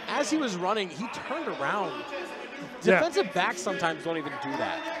 As he was running, he turned around. Defensive backs sometimes don't even do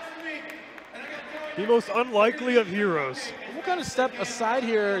that. The most unlikely of heroes. We'll kind of step aside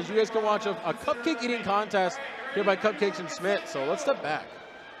here as you guys can watch a cupcake eating contest here by Cupcakes and Smith. So let's step back.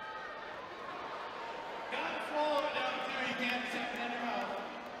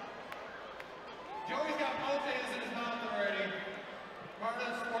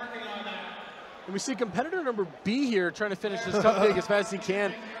 And we see competitor number B here trying to finish this cupcake as fast as he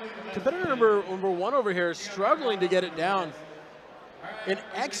can. Competitor number 1 over here is struggling to get it down. An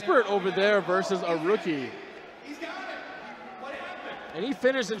expert over there versus a rookie. And he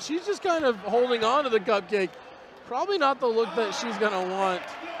finished, and she's just kind of holding on to the cupcake. Probably not the look that she's going to want.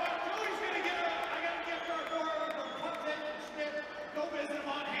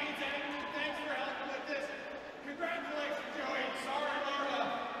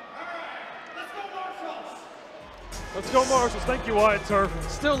 Let's go Marshals. Thank you, Wyatt Turf.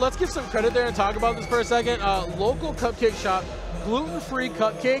 Still, let's give some credit there and talk about this for a second. Local cupcake shop, gluten-free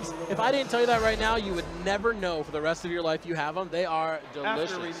cupcakes. If I didn't tell you that right now, you would never know for the rest of your life you have them. They are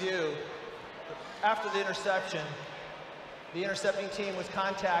delicious. After review, after the interception, the intercepting team was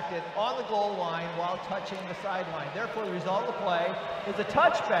contacted on the goal line while touching the sideline. Therefore, the result of the play is a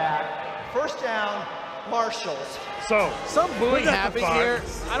touchback, first down, Marshals. So, some booing happening here.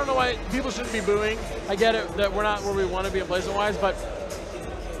 I don't know why people shouldn't be booing. I get it that we're not where we want to be in placement-wise, but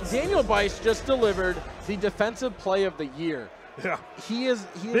Daniel Bice just delivered the defensive play of the year. Yeah. He is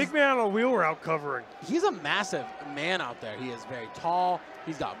big man on a wheel route covering. He's a massive man out there. He is very tall.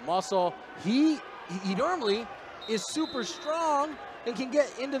 He's got muscle. He normally is super strong and can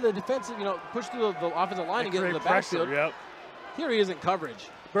get into the defensive, push through the offensive line and get into the backfield. Yep. Here he is in coverage.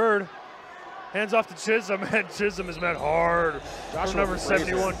 Bird. Hands off to Chisholm, and Chisholm is met hard. For number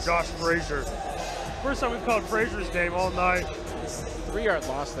 71, Josh Frazier. First time we've called Frazier's name all night. 3-yard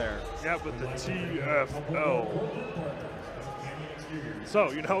loss there. Yeah, but the TFL.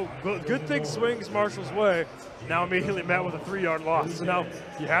 So, good thing swings Marshall's way. Now immediately met with a 3-yard loss. So now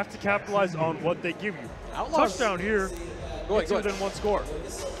you have to capitalize on what they give you. Outlaws. Touchdown here. Go ahead. Within one score. I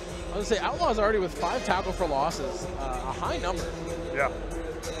was going to say, Outlaws already with 5 tackle for losses. A high number. Yeah.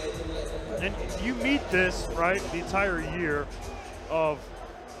 And you meet this, right, the entire year of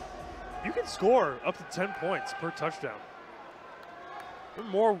you can score up to 10 points per touchdown.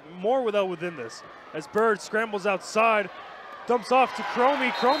 More within this. As Bird scrambles outside, dumps off to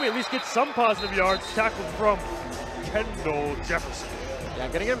Cromie. Cromie at least gets some positive yards, tackled from Kendall Jefferson. Yeah,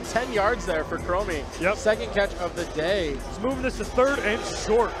 gonna give him 10 yards there for Cromie. Yep. Second catch of the day. He's moving this to 3rd and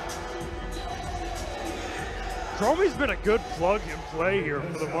short. Cromie's been a good plug and play here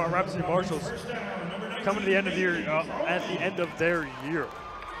for the Rapid City Marshals coming to the end of the year, at the end of their year.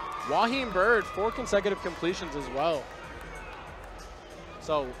 Waheem Bird, 4 consecutive completions as well.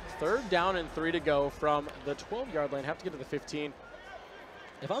 So 3rd down and 3 to go from the 12-yard line. Have to get to the 15.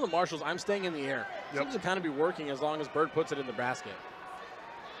 If I'm the Marshals, I'm staying in the air. Yep. Seems to kind of be working as long as Bird puts it in the basket.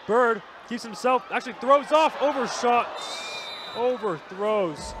 Bird keeps himself, actually throws off, overthrows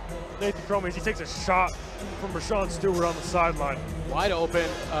Nathan Cromie as he takes a shot from Rashawn Stewart on the sideline. Wide open.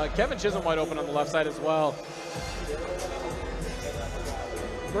 Kevin Chisholm wide open on the left side as well.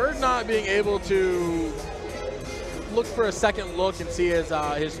 Bird not being able to look for a second look and see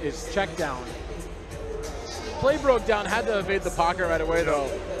his check down. Play broke down, had to evade the pocket right away though.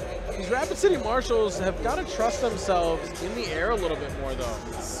 These Rapid City Marshals have got to trust themselves in the air a little bit more though.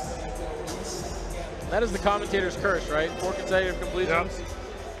 That is the commentator's curse, right? 4 consecutive completions. Yep.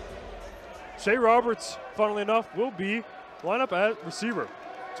 Shea Roberts, funnily enough, will be lineup at receiver.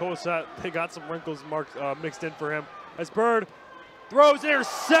 Told us that they got some wrinkles mixed in for him. As Bird throws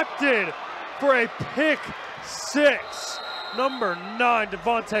intercepted for a pick 6. Number 9,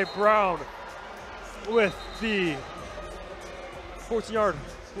 Devontae Brown with the 14-yard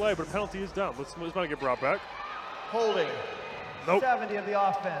play, but a penalty is down. Let's not get brought back. Holding. Nope. 70 of the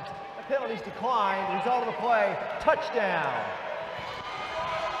offense. The penalties declined. The result of the play, touchdown.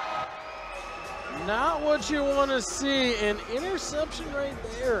 Not what you want to see. An interception right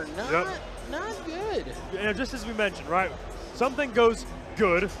there. Not good. And just as we mentioned, right? Something goes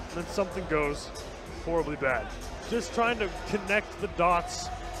good, and then something goes horribly bad. Just trying to connect the dots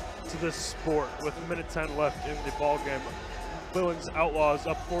to this sport with a minute 10 left in the ball game. Billings Outlaws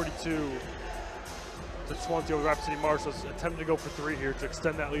up 42 to 20 over Rapid City Marshals, attempting to go for 3 here to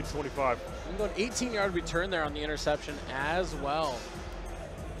extend that lead to 25. And go an 18-yard return there on the interception as well.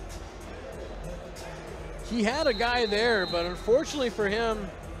 He had a guy there, but unfortunately for him,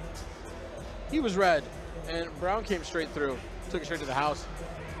 he was red, and Brown came straight through, took it straight to the house.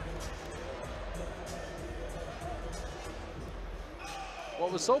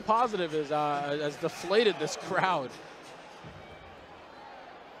 What was so positive is has deflated this crowd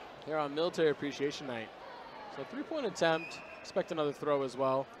here on Military Appreciation Night. So 3-point attempt, expect another throw as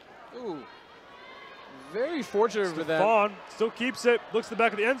well. Ooh, very fortunate for them. Vaughn still keeps it, looks to the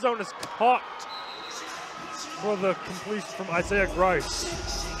back of the end zone, is caught for the completion from Isaiah Grice.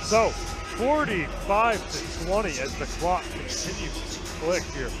 So 45 to 20 as the clock continues to click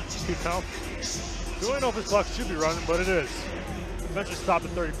here. Now, we don't know if this clock should be running, but it is. Eventually stopped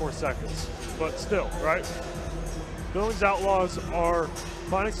at 34 seconds, but still, right? Billings Outlaws are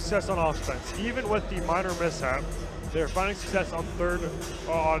finding success on offense. Even with the minor mishap, they're finding success on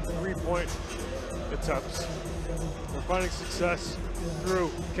 3-point attempts. They're finding success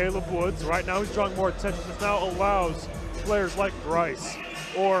through Caleb Woods. Right now he's drawing more attention. This now allows players like Grice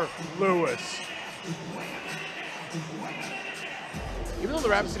or Lewis. Even though the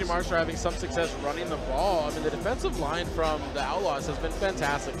Rapid City Marshals are having some success running the ball, I mean, the defensive line from the Outlaws has been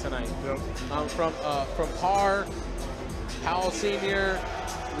fantastic tonight. Yep. From Parr, Powell Sr.,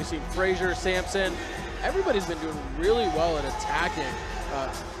 we've seen Frazier, Sampson. Everybody's been doing really well at attacking.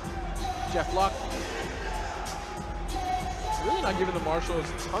 Jeff Luck, really not giving the Marshals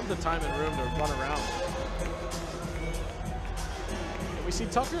tons of time and room to run around. And we see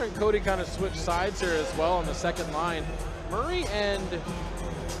Tucker and Cody kind of switch sides here as well on the second line. Murray and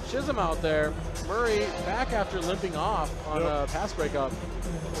Chisholm out there. Murray back after limping off on a pass breakup a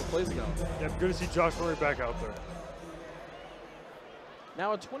couple plays ago. Yeah, good to see Josh Murray back out there.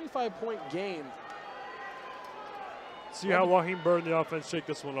 Now a 25-point game. See how Waheem Bird and the offense shake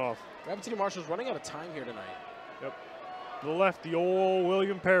this one off. Rapid City Marshals running out of time here tonight. Yep. To the left, the old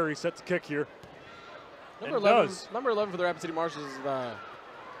William Perry set to kick here. Number 11 for the Rapid City Marshals is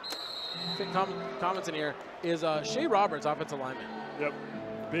comments in here is Shea Roberts, offensive lineman. Yep,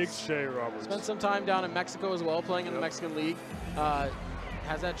 big Shea Roberts. Spent some time down in Mexico as well, playing in the Mexican League.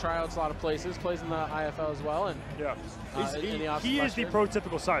 Has had tryouts a lot of places, plays in the IFL as well. And he is the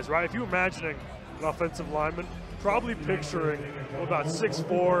prototypical size, right? If you're imagining an offensive lineman, probably picturing about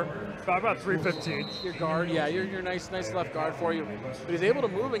 6'4", about 315. Your guard, yeah, your nice left guard for you. But he's able to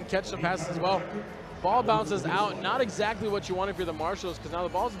move and catch some passes as well. Ball bounces out, not exactly what you want if you're the Marshals, because now the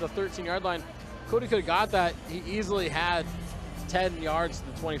ball's at the 13-yard line. Cody could have got that. He easily had 10 yards to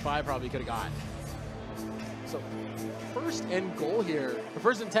the 25, probably could have got. So first and goal here, or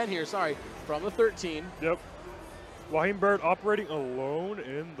first and 10 here, sorry, from the 13. Yep. Waheem Bird operating alone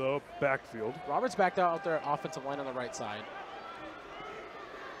in the backfield. Roberts backed out there, offensive line on the right side.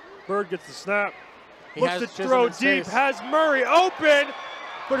 Bird gets the snap, He looks has to Chisholm throw in deep, space. has Murray open,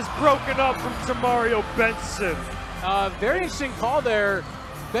 but is broken up from Tamario Benson. Very interesting call there.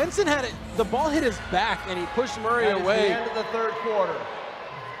 Benson had it, the ball hit his back and he pushed Murray away. The end of the third quarter.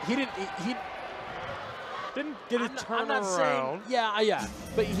 He didn't get a turnaround. I'm not saying, yeah,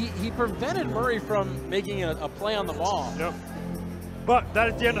 but he prevented Murray from making a play on the ball. Yep. But that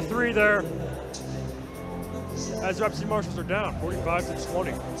is the end of 3 there. As Rapid City Marshals are down, 45 to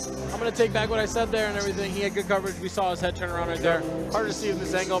 20. I'm going to take back what I said there and everything. He had good coverage. We saw his head turn around right there. Hard to see in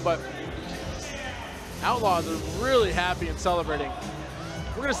this angle, but Outlaws are really happy and celebrating.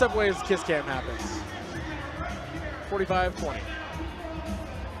 We're going to step away as kiss cam happens. 45-20.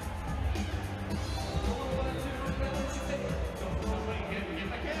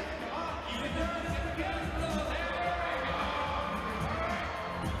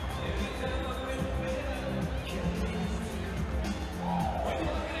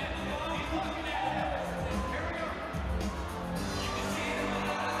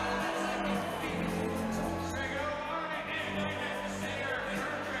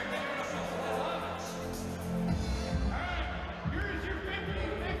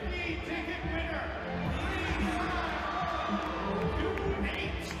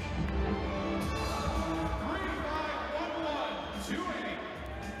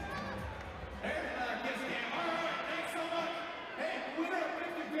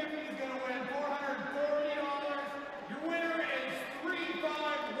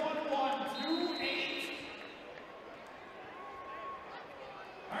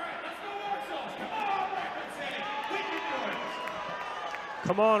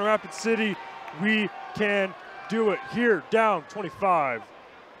 Come on, Rapid City. We can do it. Here, down 25.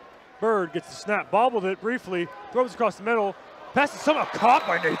 Bird gets the snap, bobbled it briefly, throws across the middle. Pass is somehow caught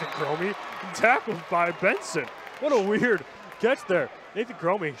by Nathan Cromie and tackled by Benson. What a weird catch there. Nathan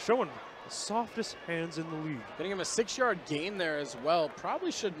Cromie showing the softest hands in the league. Getting him a 6-yard gain there as well.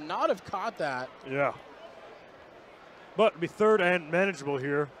 Probably should not have caught that. Yeah. But it'll be 3rd and manageable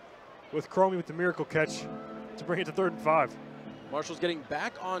here with Cromie with the miracle catch to bring it to 3rd and 5. Marshall's getting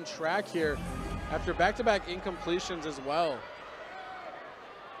back on track here after back-to-back incompletions as well.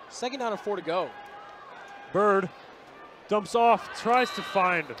 2nd down and 4 to go. Bird dumps off, tries to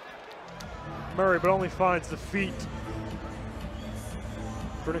find Murray, but only finds the feet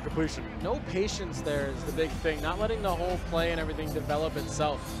for an incompletion. No patience there is the big thing. Not letting the whole play and everything develop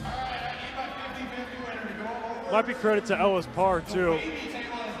itself. Might be credit to Ellis Parr, too.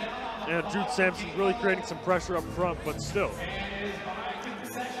 And Jude Sampson really creating some pressure up front, but still.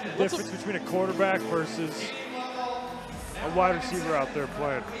 Difference between a quarterback versus a wide receiver out there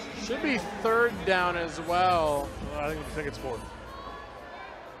playing. Should be 3rd down as well. I think it's 4th.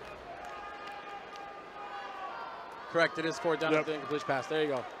 Correct, it is 4th down after the incomplete pass. There you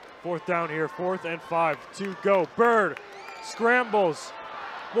go. 4th down here, 4th and 5 to go. Bird scrambles,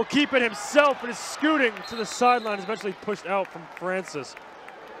 will keep it himself, and is scooting to the sideline, is eventually pushed out from Francis.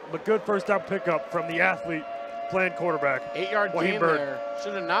 But good 1st down pickup from the athlete playing quarterback. 8-yard gain there.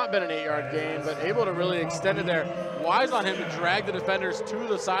 Should have not been an 8-yard gain, but able to really extend it there. Wise on him to drag the defenders to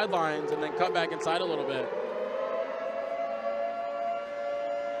the sidelines and then cut back inside a little bit.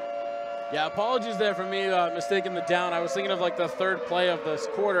 Yeah, apologies there for me mistaking the down. I was thinking of like the 3rd play of this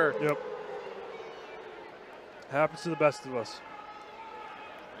quarter. Yep. Happens to the best of us.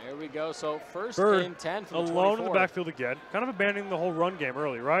 There we go. So 1st Bird and 10 from the alone 24. in the backfield again. Kind of abandoning the whole run game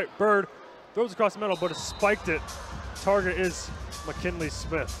early, right? Bird throws across the middle, but has spiked it. Target is McKinley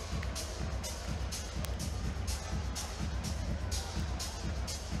Smith.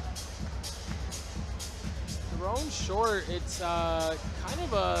 Thrown short. It's kind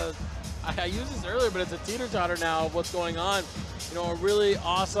of a, I used this earlier, but it's a teeter-totter now of what's going on. You know, a really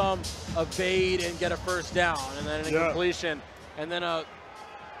awesome evade and get a 1st down, and then an incompletion, and then a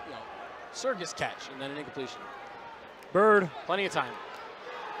circus catch, and then an incompletion. Bird. Plenty of time.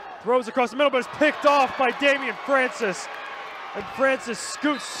 Throws across the middle, but it's picked off by Damian Francis. And Francis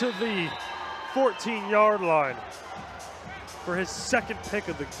scoots to the 14-yard line for his 2nd pick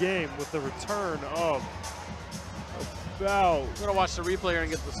of the game with a return of about... We're going to watch the replay here and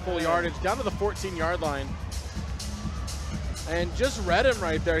get this full yardage. Down to the 14-yard line. And just read him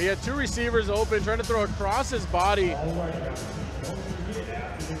right there. He had 2 receivers open, trying to throw across his body.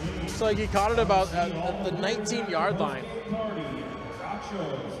 Looks like he caught it about at the 19-yard line.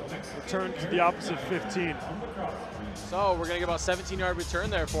 Return to the opposite 15. So we're going to get about a 17-yard return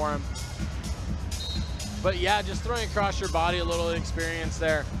there for him. But yeah, just throwing across your body, a little experience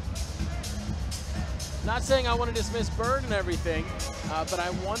there. Not saying I want to dismiss Bird and everything, but I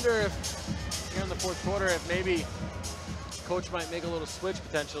wonder if here in the 4th quarter, if maybe coach might make a little switch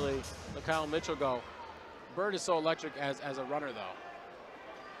potentially, let Kyle Mitchell go. Bird is so electric as a runner, though.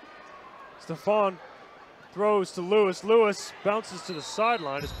 Stephon throws to Lewis. Lewis bounces to the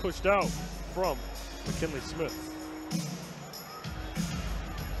sideline, is pushed out from McKinley Smith.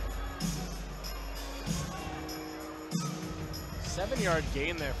 Seven-yard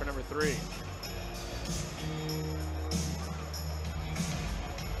gain there for number 3.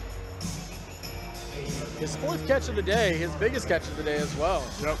 His 4th catch of the day, his biggest catch of the day as well.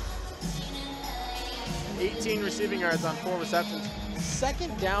 Yep. 18 receiving yards on 4 receptions.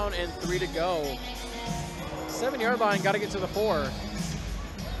 2nd down and 3 to go. 7-yard line, got to get to the 4.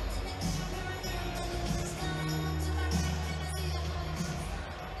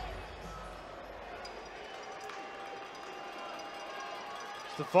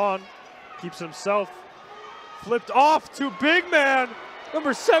 Stephon keeps himself flipped off to big man,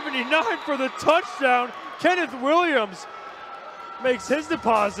 number 79 for the touchdown. Kenneth Williams makes his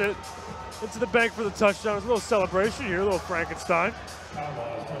deposit into the bank for the touchdown. There's a little celebration here, a little Frankenstein.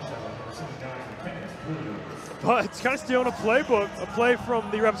 But it's kind of stealing a playbook, a play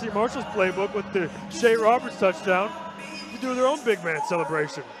from the Rapid City Marshals playbook with the Shea Roberts touchdown. They do their own big man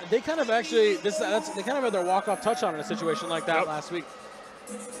celebration. They kind of actually, they kind of had their walk-off touchdown in a situation like that last week.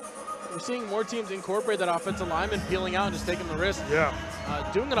 We're seeing more teams incorporate that offensive lineman peeling out and just taking the risk. Yeah.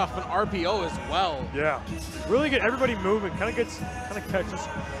 Doing it off an RPO as well. Yeah. Really get everybody moving. Kind of catches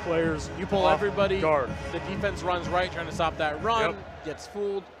players. You pull off everybody. guard. The defense runs right, trying to stop that run. Gets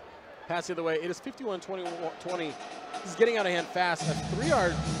fooled. Pass the other way. It is 51-20. This is getting out of hand fast. A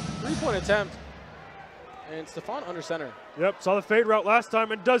 3-point attempt. And Stefan under center. Yep, saw the fade route last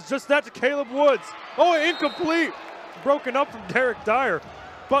time and does just that to Caleb Woods. Oh, incomplete. Broken up from Derek Dyer.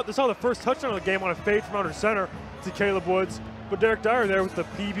 But they saw the first touchdown of the game on a fade from under center to Caleb Woods. But Derek Dyer there with the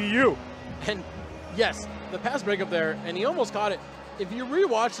PBU. And yes, the pass breakup there, and he almost caught it. If you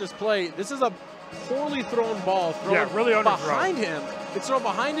rewatch this play, this is a poorly thrown ball thrown really behind him. It's thrown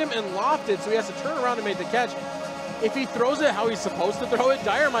behind him and lofted, so he has to turn around and make the catch. If he throws it how he's supposed to throw it,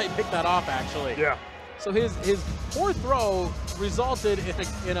 Dyer might pick that off, actually. Yeah. So his poor throw resulted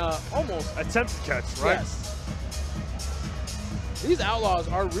in a almost attempt to catch, right? Yes. These Outlaws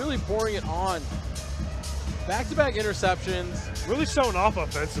are really pouring it on. Back-to-back interceptions. Really showing off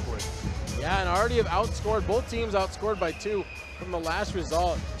offensively. Yeah, and already have outscored, both teams outscored by 2 from the last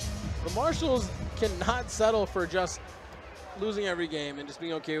result. The Marshals cannot settle for just losing every game and just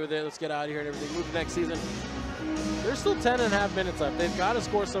being okay with it. Let's get out of here and everything. Move to next season. There's still 10.5 minutes left. They've got to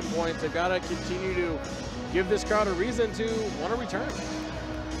score some points. They've got to continue to give this crowd a reason to want to return.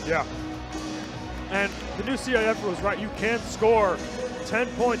 Yeah. And the new CIF rules, right? You can score 10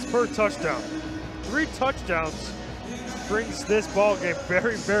 points per touchdown. 3 touchdowns brings this ball game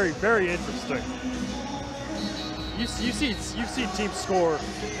very, very, very interesting. You've seen teams score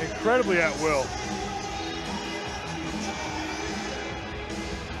incredibly at will.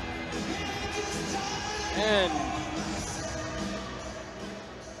 And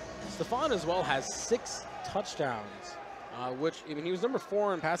Stefan as well has 6 touchdowns, which, I mean, he was number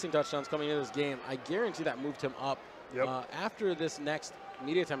 4 in passing touchdowns coming into this game. I guarantee that moved him up. Yep. After this next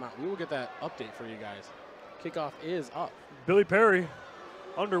media timeout, we will get that update for you guys. Kickoff is up. Billy Perry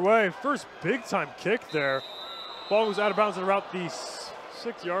underway. First big-time kick there. Ball was out of bounds at about the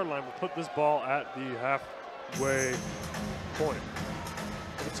 6-yard line. We'll put this ball at the halfway point.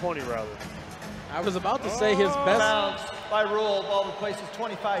 The 20, rather. I was about to say his best. Bounds by rule, ball replaces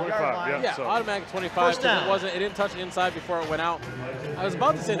 25-yard line. Yeah, automatic 25. It didn't touch inside before it went out. I was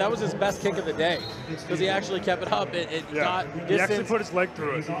about to say that was his best kick of the day because he actually kept it up. It got distance. He actually put his leg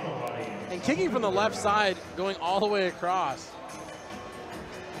through it. And kicking from the left side, going all the way across.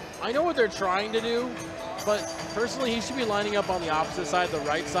 I know what they're trying to do, but personally, he should be lining up on the opposite side, the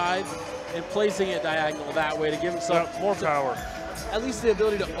right side, and placing it diagonal that way to give himself more power. At least the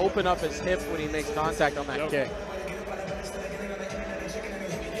ability to open up his hip when he makes contact on that kick.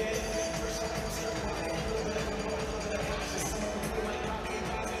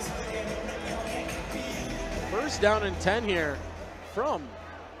 First down and 10 here from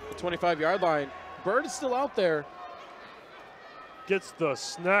the 25-yard line. Bird is still out there. Gets the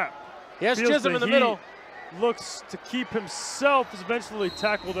snap. He has Chisholm in the middle. Looks to keep himself. Is eventually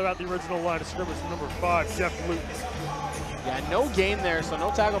tackled about the original line of scrimmage from number 5, Jeff Luton. Yeah, no gain there, so no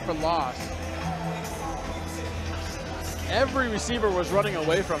tackle for loss. Every receiver was running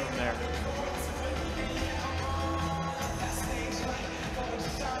away from him there.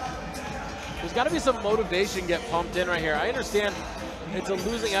 There's got to be some motivation get pumped in right here. I understand it's a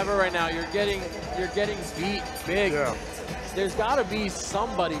losing effort right now. You're getting beat big. Yeah. There's got to be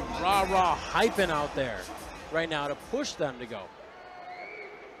somebody rah-rah hyping out there right now to push them to go.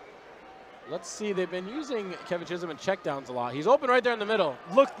 Let's see, they've been using Kevin Chisholm in checkdowns a lot. He's open right there in the middle.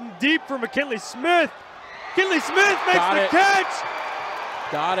 Looking deep for McKinley Smith. McKinley Smith makes the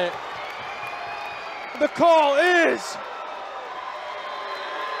catch. Got it. The call is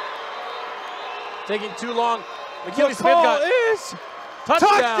taking too long. McKinley Smith got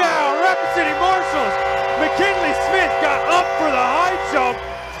touchdown. Rapid City Marshals. McKinley Smith got up for the high jump,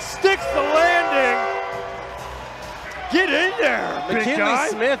 sticks the landing. Get in there, big guy. McKinley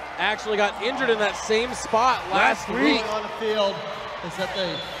Smith actually got injured in that same spot last week. On the field is that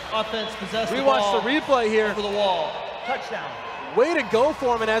the offense possessed We watched the replay here. Over the wall. Touchdown. Way to go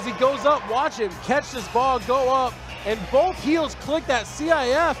for him, and as he goes up, watch him catch this ball, go up, and both heels click that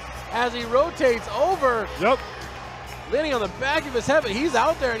CIF as he rotates over. Yep. Landing on the back of his head, but he's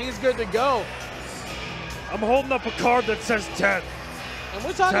out there and he's good to go. I'm holding up a card that says 10. And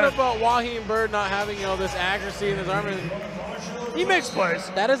we're talking about Waheem Bird not having, this accuracy in his arm. He makes plays.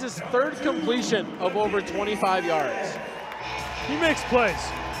 That is his 3rd completion of over 25 yards. He makes plays.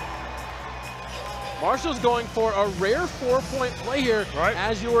 Marshall's going for a rare 4-point play here. Right.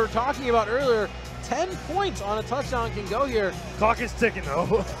 As you were talking about earlier, 10 points on a touchdown can go here. Clock is ticking,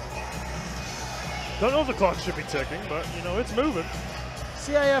 though. Don't know if the clock should be ticking, but, it's moving.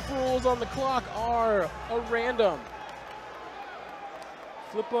 CIF rules on the clock are a random.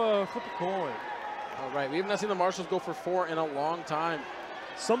 Flip a coin. All right, we have not seen the Marshals go for 4 in a long time.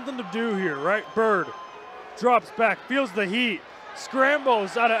 Something to do here, right? Bird drops back, feels the heat,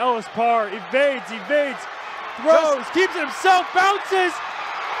 scrambles out of Ellis Parr, evades, throws, keeps it himself, bounces.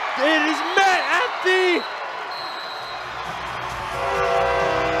 It is met at the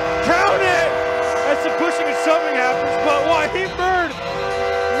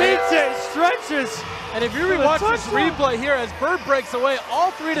trenches. And if you rewatch this replay here, as Bird breaks away,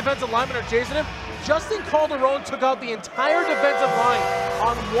 all 3 defensive linemen are chasing him. Justin Calderon took out the entire defensive line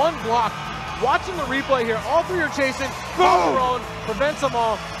on 1 block. Watching the replay here, all 3 are chasing. Calderon prevents them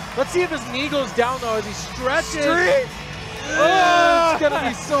all. Let's see if his knee goes down though as he stretches. Oh, it's gonna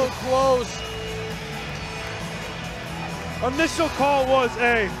be so close. Initial call was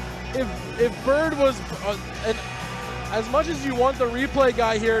A. If Bird was, as much as you want the replay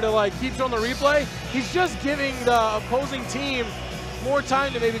guy here to like keep showing the replay, he's just giving the opposing team more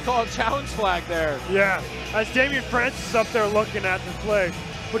time to maybe call a challenge flag there. Yeah, as Damian Francis is up there looking at the play.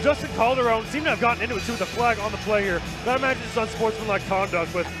 But Justin Calderon seemed to have gotten into it too with the flag on the play here. But I imagine it's unsportsmanlike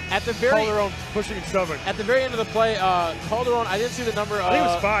conduct with Calderon pushing and shoving. At the very end of the play, Calderon, I didn't see the number. I think it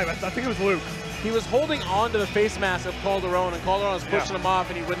was 5. I think it was Luke. He was holding on to the face mask of Calderon, and Calderon was pushing him off,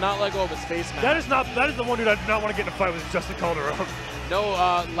 and he would not let go of his face mask. That is the one dude I do not want to get in a fight with, Justin Calderon. No,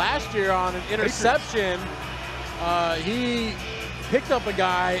 last year on an interception, he picked up a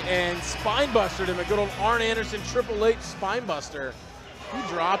guy and spine busted him. A good old Arn Anderson Triple H spine buster. He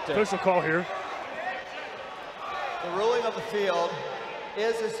dropped it. Official call here. The ruling of the field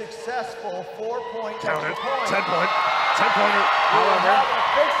is a successful 4-point. Count it. 10-point. 10-pointer. However,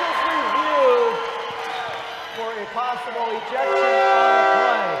 officials review for a possible ejection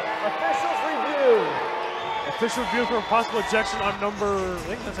on the play. Officials review. Official review for a possible ejection on number,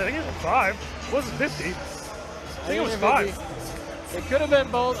 I think it was 5. It wasn't 50. I think it was 5. It could have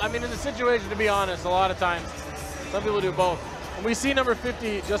been both. I mean, in the situation, to be honest, a lot of times, some people do both. And we see number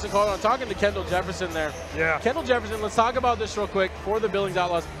 50, Justin Calderon, talking to Kendall Jefferson there. Yeah. Kendall Jefferson, let's talk about this real quick for the Billings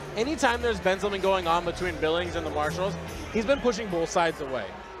Outlaws. Anytime there's been something going on between Billings and the Marshals, he's been pushing both sides away.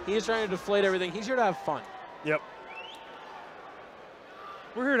 He's trying to deflate everything. He's here to have fun. Yep.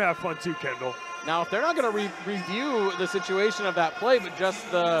 We're here to have fun too, Kendall. Now, if they're not going to review the situation of that play, but just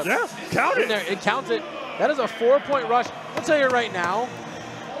the... Yeah, count it. There, it counts it. That is a 4-point rush. I'll tell you right now,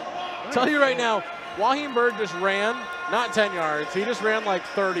 Waheem Bird just ran, not 10 yards. He just ran like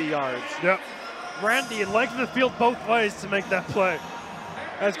 30 yards. Yep. Ran the length of the field both ways to make that play.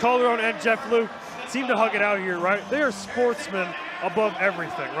 As Calderon and Jeff Luke seem to hug it out here, right? They are sportsmen above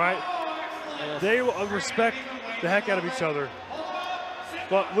everything, right? They will respect the heck out of each other.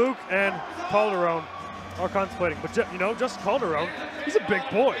 But Luke and Calderon are contemplating. But, you know, Justin Calderon, he's a big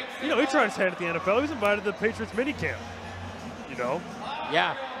boy. You know, he tried his hand at the NFL. He was invited to the Patriots minicamp, you know?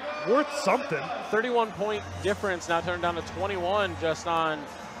 Yeah. Worth something. 31-point difference now turned down to 21 just on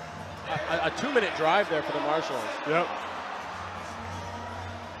a 2-minute drive there for the Marshals. Yep.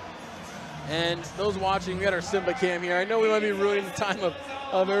 And those watching, we got our Simba Cam here. I know we might be ruining the time of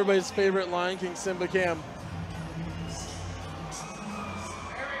everybody's favorite Lion King, Simba Cam.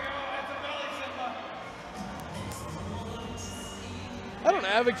 I don't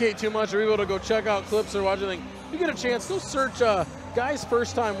advocate too much or able to go check out clips or watch anything. If you get a chance, go search guy's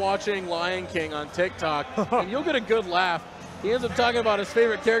first time watching Lion King on TikTok, and you'll get a good laugh. He ends up talking about his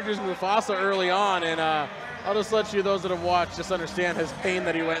favorite characters, Mufasa, early on, and I'll just let you, those that have watched, just understand his pain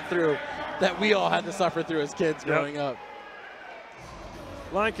that he went through, that we all had to suffer through as kids growing up.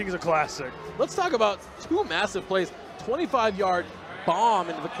 Lion King's a classic. Let's talk about 2 massive plays. 25-yard bomb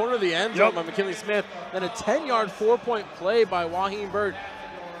into the corner of the end zone by McKinley Smith, then a 10-yard 4-point play by Waheem Bird.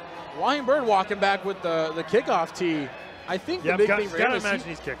 Waheem Bird walking back with the kickoff tee. I think the big thing for him is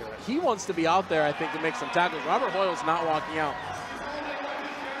he's kicking it. He wants to be out there, I think, to make some tackles. Robert Hoyle's not walking out.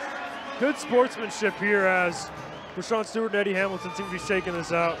 Good sportsmanship here as Rashawn Stewart and Eddie Hamilton seem to be shaking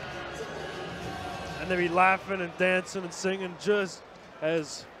this out. And they be laughing and dancing and singing just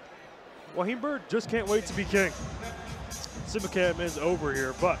as Waheem Bird just can't wait to be king. Simba Cam is over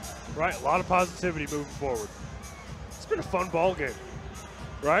here, but, right, a lot of positivity moving forward. It's been a fun ball game,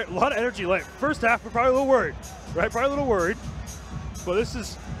 right? A lot of energy late. First half, we're probably a little worried, right? Probably a little worried, but this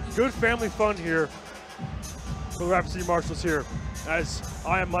is good family fun here for the Rapid City Marshals here. As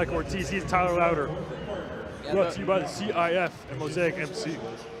I am Mike Ortiz, he's Tyler Louder. Brought to you by the CIF and Mosaic MC.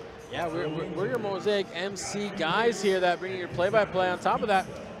 Yeah, we're your Mosaic MC guys here that bring you your play-by-play. On top of that,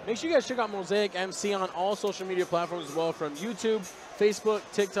 make sure you guys check out Mosaic MC on all social media platforms as well, from YouTube, Facebook,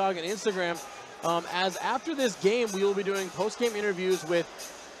 TikTok, and Instagram. As after this game, we will be doing post-game interviews with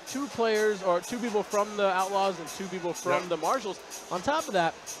 2 players, or 2 people from the Outlaws and 2 people from the Marshals. On top of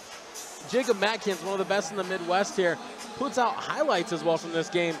that, Jacob Matkins, one of the best in the Midwest here, puts out highlights as well from this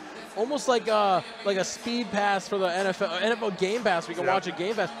game. Almost like a speed pass for the NFL Game Pass. We can watch a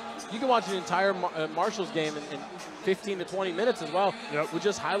Game Pass. You can watch an entire Marshals game in 15 to 20 minutes as well with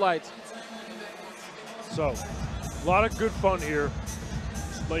just highlights. So, a lot of good fun here.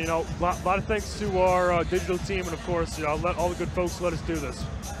 But, you know, a lot of thanks to our digital team, and of course, you know, let all the good folks let us do this.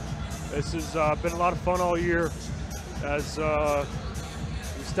 This has been a lot of fun all year as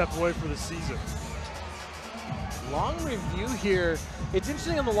we step away for the season. Long review here. It's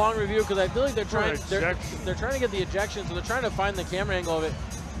interesting on the long review because I feel like they're trying to get the ejection, so they're trying to find the camera angle of it.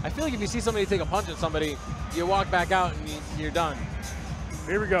 I feel like if you see somebody take a punch at somebody, you walk back out and you're done.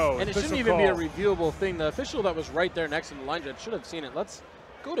 Here we go. And it shouldn't even be a reviewable thing. The official that was right there next to the line judge should have seen it. Let's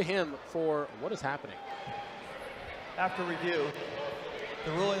go to him for what is happening. After review,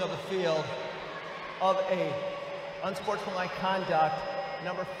 the ruling of the field of a unsportsmanlike conduct,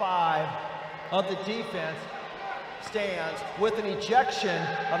 number 5 of the defense stands with an ejection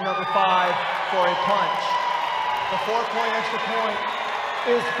of number 5 for a punch. The 4-point extra point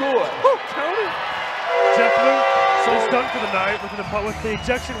is good. Oh, count it. Jeff Luke is done for the night with the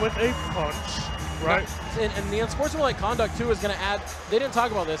ejection with a punch, right? And the unsportsmanlike conduct, too, is going to add, they didn't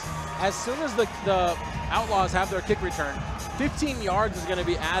talk about this, as soon as the Outlaws have their kick return, 15 yards is going to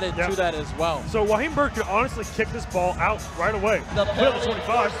be added to that as well. So Waheem Bird could honestly kick this ball out right away. The penalty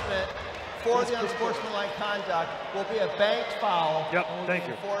enforcement for the unsportsmanlike conduct will be a banked foul. Yep, and will thank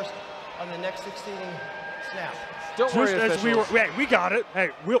be you. enforced on the next succeeding snap. Don't worry, officials. We got it. Hey,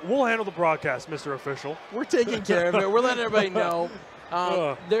 we'll handle the broadcast, Mr. Official. We're taking care of it. We're letting everybody know.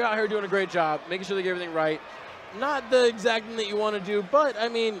 They're out here doing a great job, making sure they get everything right. Not the exact thing that you want to do, but I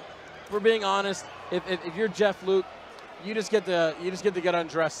mean, we're being honest. If you're Jeff Luke, you just get to get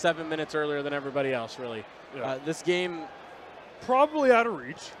undressed 7 minutes earlier than everybody else. Really, this game probably out of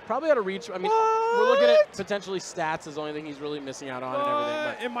reach. Probably out of reach. I mean, we're looking at potentially stats as the only thing he's really missing out on and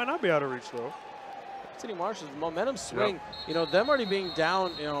everything. But it might not be out of reach though. City Marshals momentum swing. You know, them already being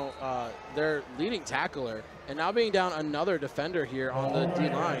down. You know, their leading tackler, and now being down another defender here on the D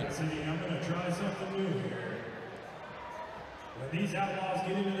line. I'm going to try something new here. When these Outlaws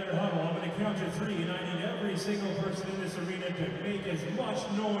get into their huddle, I'm going to count to 3, and I need every single person in this arena to make as much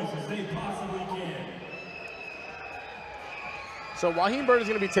noise as they possibly can. So Waheem Bird is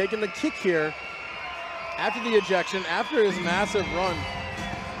going to be taking the kick here after the ejection, after his massive run.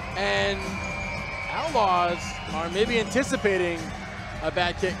 And Outlaws are maybe anticipating a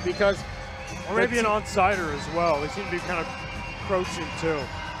bad kick because... Or maybe an onsider as well. They seem to be kind of crouching too.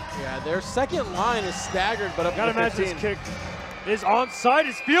 Yeah, their second line is staggered, but up to 15. Gotta imagine this kick is onside,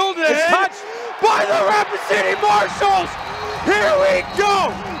 is fielded. It's touched by the Rapid City Marshals. Here we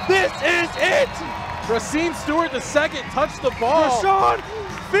go. This is it. Racine Stewart, the second, touched the ball. Rashawn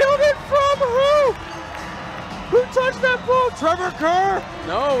fielded from who? Who touched that ball? Trevor Kerr?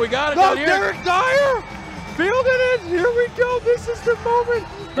 No, we got it No, down here. Derek Dyer fielded it. Here we go. This is the moment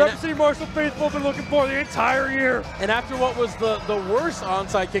Rapid City Marshal faithful have been looking for the entire year. And after what was the worst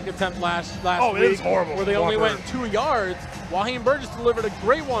onside kick attempt last week, it was horrible. where they only went 2 yards, Waheem Bird just delivered a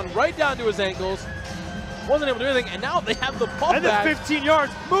great one right down to his ankles. Wasn't able to do anything, and now they have the ball and back. And 15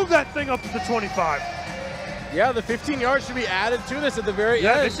 yards. Move that thing up to the 25. Yeah, the 15 yards should be added to this at the very end.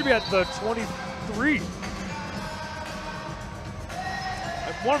 Yeah, they should be at the 23.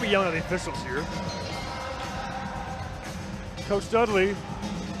 I want to be yelling at the officials here. Coach Dudley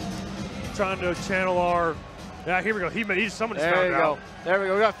trying to channel our... Yeah, here we go. Somebody's found out. There we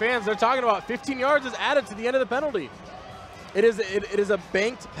go. We got fans. They're talking about 15 yards is added to the end of the penalty. It is a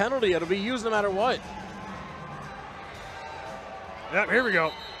banked penalty. It'll be used no matter what. Yep, here we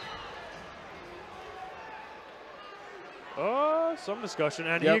go. Some discussion,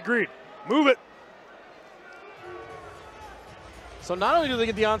 and he agreed. Move it. So not only do they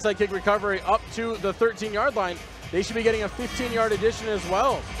get the onside kick recovery up to the 13-yard line, they should be getting a 15-yard addition as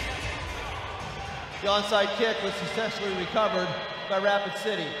well. The onside kick was successfully recovered by Rapid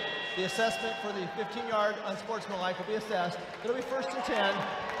City. The assessment for the 15-yard unsportsmanlike will be assessed. It'll be 1st and 10,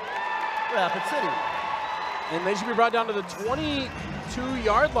 Rapid City. And they should be brought down to the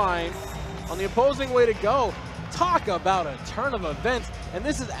 22-yard line on the opposing way to go. Talk about a turn of events. And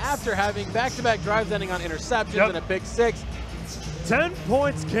this is after having back-to-back drives ending on interceptions and a pick 6. 10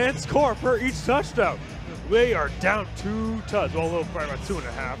 points can't score per each touchdown. They are down 2 touchdowns. Well, probably about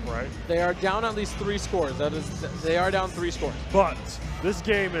 2.5, right? They are down at least 3 scores. They are down 3 scores. But this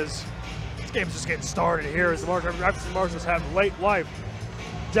game is just getting started here as the Marshals have late life.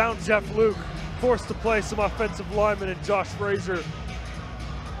 Down Jeff Luke, forced to play some offensive linemen and Josh Frazier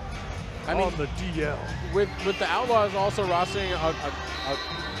on the DL. With the Outlaws also rostering a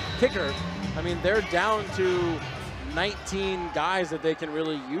kicker, I mean, they're down to 19 guys that they can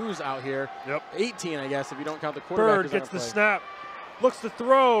really use out here. Yep. 18, I guess, if you don't count the quarterback. Bird gets the snap, looks to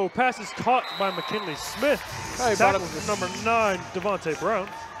throw, pass is caught by McKinley Smith. Tackles with number 9, Devontae Brown.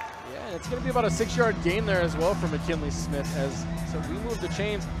 Yeah, it's going to be about a 6-yard gain there as well for McKinley Smith. So we move the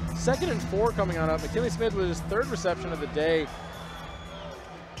chains. 2nd and 4 coming on up. McKinley Smith with his 3rd reception of the day.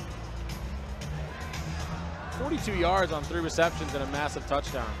 42 yards on 3 receptions and a massive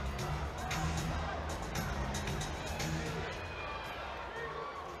touchdown.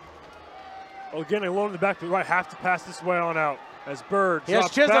 Well, again, alone in the back to the right, have to pass this way on out as Bird He has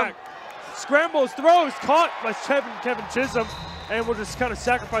drops Chisholm. back. Scrambles, throws, caught by Kevin Chisholm, and will just kind of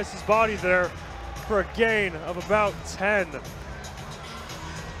sacrifice his body there for a gain of about 10.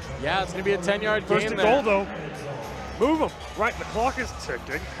 Yeah, it's going to be a 10-yard First game and there. goal, though. Move them. Right, the clock is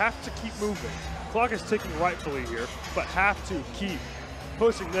ticking. Have to keep moving. Clock is ticking rightfully here, but have to keep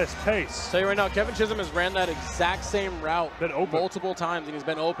pushing this pace. Tell you right now, Kevin Chisholm has ran that exact same route multiple times, and he's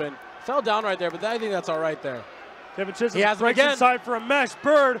been open. Fell down right there, but I think that's all right there. Kevin Chisholm He has him breaks again. inside for a mesh.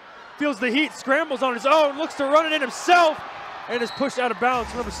 Bird feels the heat, scrambles on his own, looks to run it in himself, and is pushed out of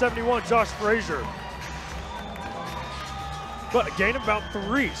bounds. Number 71, Josh Frazier. But a gain of about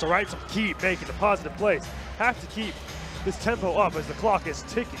 3, so right, so keep making the positive plays. Have to keep this tempo up as the clock is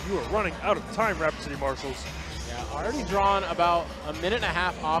ticking. You are running out of time, Rapid City Marshals. Yeah, already drawn about a minute and a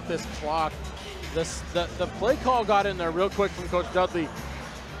half off this clock. The play call got in there real quick from Coach Dudley,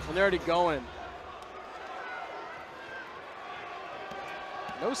 and they're already going.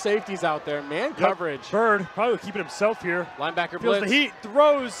 No safeties out there, man coverage. Bird probably keeping himself here. Linebacker Feels blitz. the heat,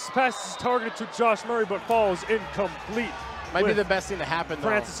 throws, passes targeted to Josh Murray, but falls incomplete. Might be with the best thing to happen, though.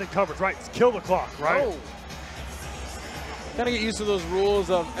 Francis in coverage, right? Kill the clock, right? Oh. Kind of get used to those rules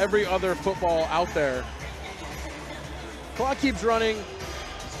of every other football out there. Clock keeps running.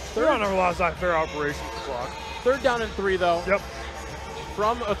 They're on a laissez-faire operation with the clock. 3rd down and 3, though. Yep.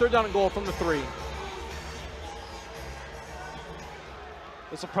 From a 3rd down and goal from the 3.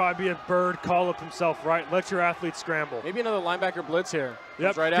 This will probably be a Bird call up himself, right? Let your athletes scramble. Maybe another linebacker blitz here.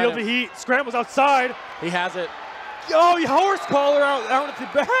 Yep, Right feel at the him. heat, scrambles outside. He has it. Oh, you horse collar out at the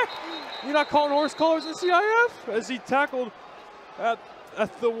back. You're not calling horse collars in CIF? As he tackled at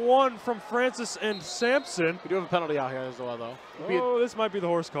the one from Francis and Sampson. We do have a penalty out here as well, though. Oh, this might be the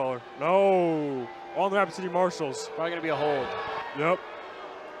horse collar. No, on the Rapid City Marshals. Probably going to be a hold. Yep.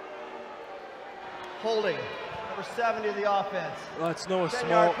 Holding, number 70 of the offense. Let's know a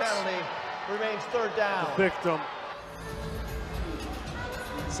 10-yard small penalty, remains 3rd down. victim.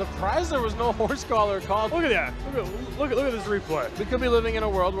 Surprised there was no horse collar called. Look at that. Look at this replay. We could be living in a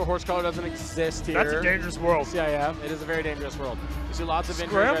world where horse collar doesn't exist here. That's a dangerous world. CIF. It is a very dangerous world. You see lots of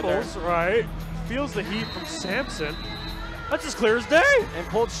injuries right there. Scrambles, right? Feels the heat from Sampson. That's as clear as day. And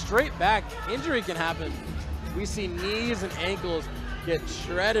pulled straight back. Injury can happen. We see knees and ankles get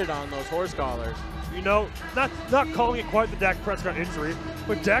shredded on those horse collars. You know, not calling it quite the Dak Prescott injury,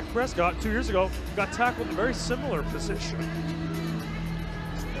 but Dak Prescott 2 years ago got tackled in a very similar position.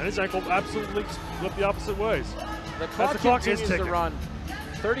 And his ankle absolutely flipped the opposite ways. The clock continues to run.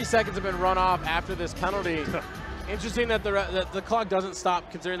 30 seconds have been run off after this penalty. Interesting that the clock doesn't stop,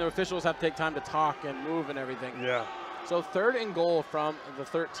 considering the officials have to take time to talk and move and everything. Yeah. So 3rd and goal from the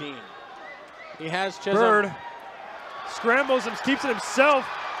 13. He has Chisholm. Bird scrambles and keeps it himself,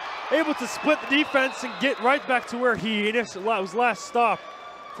 able to split the defense and get right back to where he initially was last stop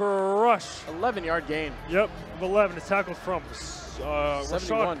for a rush. 11-yard gain. Yep, 11 is tackled from Rashad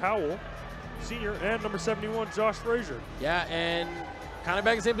 71. Powell, senior, and number 71, Josh Frazier. Yeah, and kind of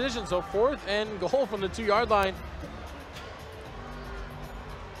back in the same position. So 4th and goal from the 2-yard line.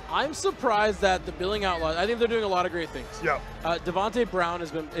 I'm surprised that the Billings Outlaws, I think they're doing a lot of great things. Yeah. Devontae Brown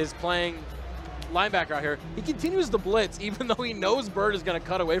is playing linebacker out here. He continues to blitz even though he knows Bird is going to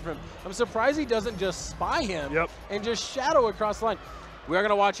cut away from him. I'm surprised he doesn't just spy him and just shadow across the line. We are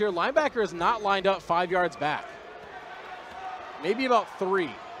going to watch here. Linebacker is not lined up 5 yards back. Maybe about 3.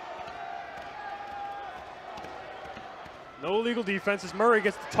 No legal defense as Murray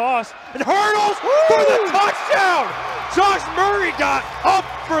gets the toss and hurdles for the touchdown. Josh Murray got up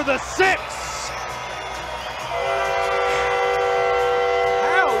for the 6.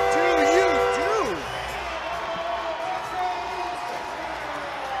 How do you do?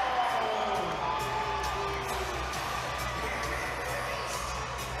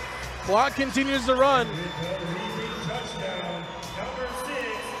 Clock continues to run. Touchdown, number 6,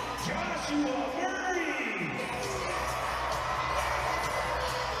 Joshua Murray.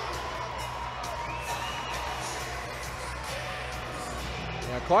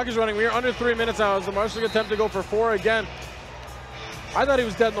 Yeah, clock is running. We are under 3 minutes now as the Marshals attempt to go for 4 again. I thought he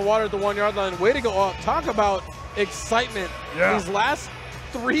was dead in the water at the 1-yard line. Way to go. Talk about excitement. Yeah. These last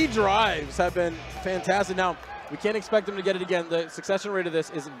 3 drives have been fantastic. Now, we can't expect them to get it again. The succession rate of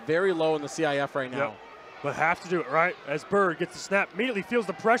this is very low in the CIF right now. Yep. But have to do it, right? As Bird gets the snap, immediately feels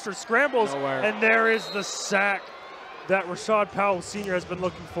the pressure, scrambles, Nowhere. and there is the sack that Rashad Powell Sr. has been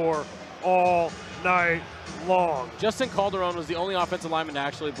looking for all night long. Justin Calderon was the only offensive lineman to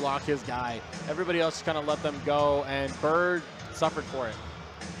actually block his guy. Everybody else kind of let them go, and Bird suffered for it.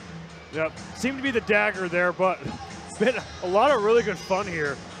 Yep, seemed to be the dagger there, but been a lot of really good fun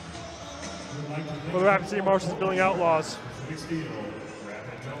here for the Rapid City Marshals Billings Outlaws.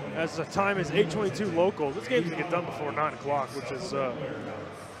 As the time is 8:22 local. This game's gonna get done before 9 o'clock, which is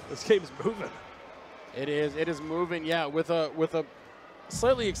this game's moving. It is moving, yeah. With a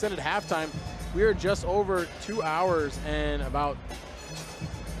slightly extended halftime, we are just over 2 hours and about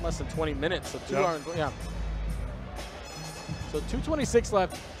less than 20 minutes. So 2 hours, yeah. So 2:26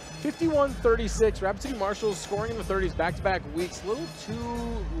 left. 51-36. Rapid City Marshals scoring in the 30s back-to-back weeks. A little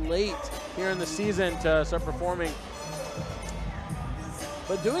too late here in the season to start performing,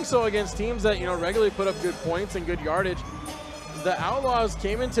 but doing so against teams that regularly put up good points and good yardage. The Outlaws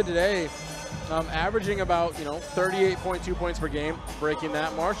came into today averaging about 38.2 points per game, breaking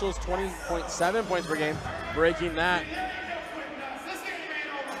that. Marshals 20.7 points per game, breaking that.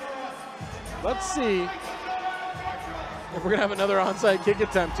 Let's see if we're gonna have another onside kick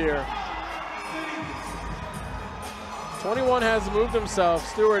attempt here. 21 has moved himself.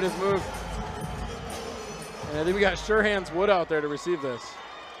 Stewart has moved. And I think we got Sure Hands Wood out there to receive this.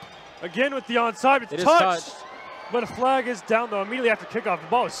 Again with the onside, it's touched. But a flag is down though immediately after kickoff. The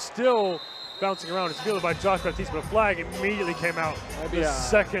ball is still bouncing around. It's fielded by Josh Baptiste, but a flag immediately came out the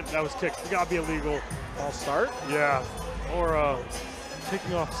second that was kicked. It gotta be illegal. False start? Yeah. Or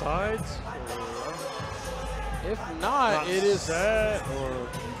kicking off sides. If not, it is set, or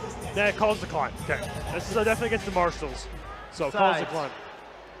it calls decline. Okay, this is definitely against the Marshals, so calls decline.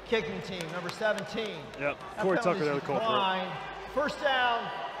 Kicking team number 17. Yep, Corey Tucker there, the culprit. First down,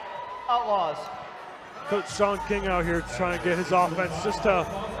 Outlaws. Coach Sean King out here trying to get his offense just to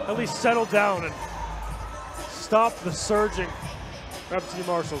at least settle down and stop the surging Rapid City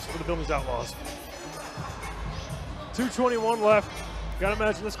Marshals for the Billings Outlaws. 2:21 left. Gotta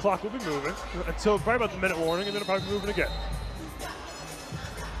imagine this clock will be moving until probably about the minute warning, and then it'll probably be moving again.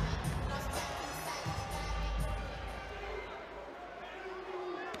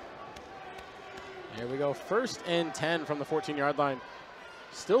 Here we go, 1st and 10 from the 14-yard line.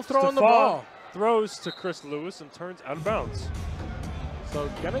 Still throwing the ball. Throws to Chris Lewis and turns out of bounds. So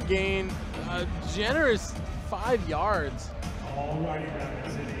gonna gain a generous 5 yards. All righty,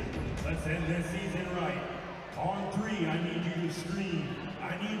 Rapid City. Let's end this season right. On 3, I need you to scream.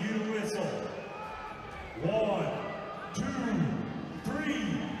 I need you to whistle. 1, 2,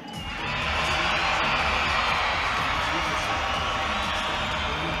 3.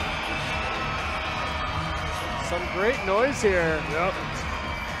 Some great noise here. Yep.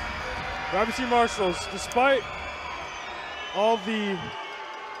 Rapid City Marshals, despite all the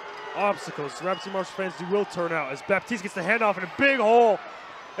obstacles, Rapid City Marshals fans will turn out as Baptiste gets the handoff in a big hole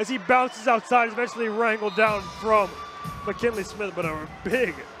as he bounces outside, is eventually wrangled down from McKinley Smith, but a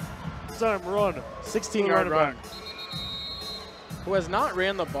big time run. 16-yard run. Who has not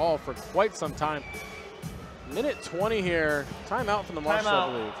ran the ball for quite some time. Minute 20 here. Timeout from the Marshals,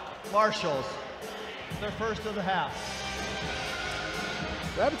 I believe. Marshals, their first of the half.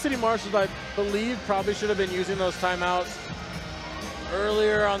 Rapid City Marshals, I believe, probably should have been using those timeouts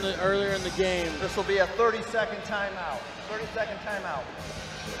earlier in the game. This will be a 30-second timeout. 30-second timeout.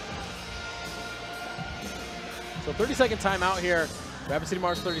 So 30-second timeout here. Rapid City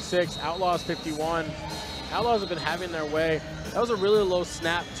Marshals 36, Outlaws 51. Outlaws have been having their way. That was a really low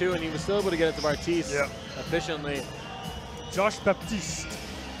snap too, and he was still able to get it to Baptiste efficiently. Josh Baptiste.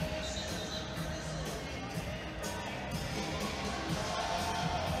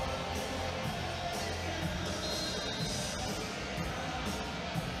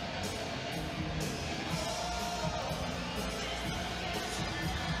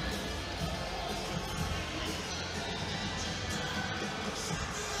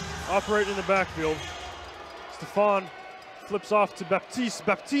 Operating in the backfield. Stefan flips off to Baptiste.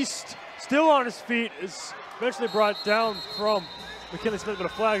 Baptiste, still on his feet, is eventually brought down from McKinley Smith, but a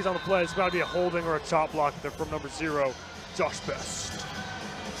flag is on the play. It's got to be a holding or a chop block there from number 0, Josh Best.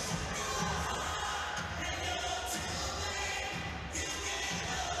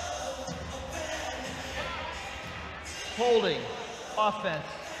 Holding, offense,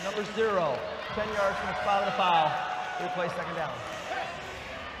 number 0, 10 yards from the spot of the foul. They play second down.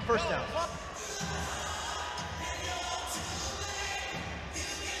 First down.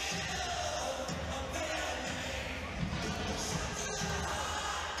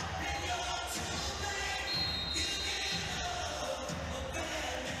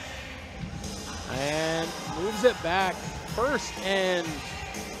 And moves it back. First and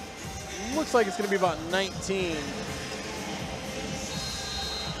looks like it's going to be about 19.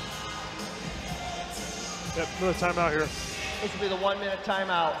 Yep, another timeout here. This will be the 1 minute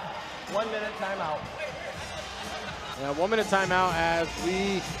timeout. 1 minute timeout. Yeah, 1 minute timeout as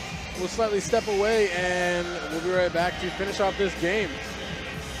we will slightly step away, and we'll be right back to finish off this game.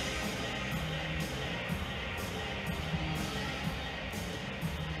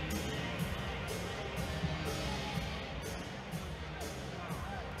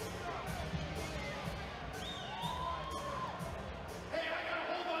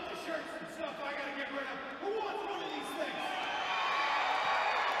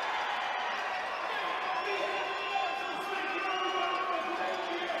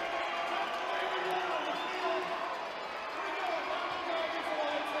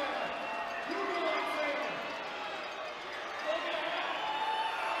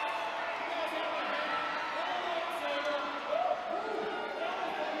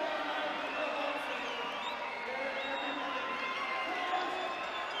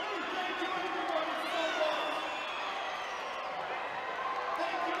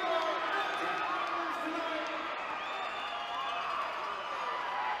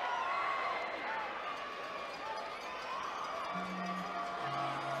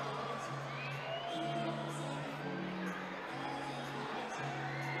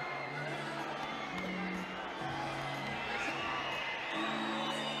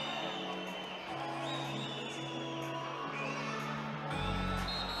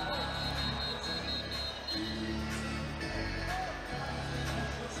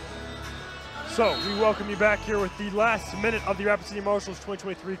 So we welcome you back here with the last minute of the Rapid City Marshals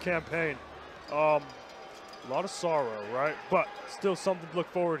 2023 campaign. A lot of sorrow, right? But still something to look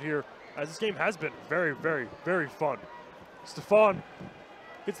forward here, as this game has been very, very, very fun. Stefan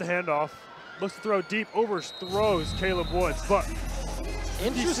gets the handoff, looks to throw deep, overthrows Caleb Woods, but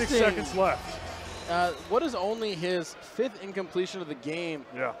 56 seconds left. What is only his 5th incompletion of the game?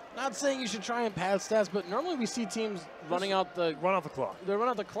 Yeah. Not saying you should try and pad stats, but normally we see teams running out the clock. They run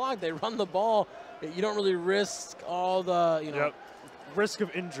out the clock. They run the ball. You don't really risk all the risk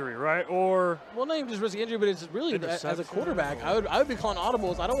of injury, right? Or well, not even just risk of injury, but it's really as a quarterback, I would be calling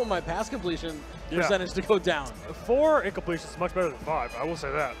audibles. I don't want my pass completion percentage to go down. 4 incompletions is much better than 5. I will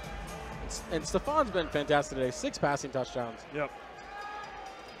say that. And Stefan's been fantastic today. 6 passing touchdowns. Yep.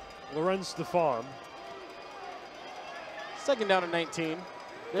 Lorenz Stefan. 2nd down and 19.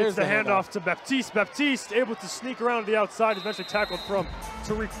 There's the handoff to Baptiste. Baptiste able to sneak around to the outside, eventually tackled from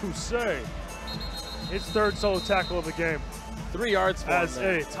Tariq Poussey. His 3rd solo tackle of the game. 3 yards for as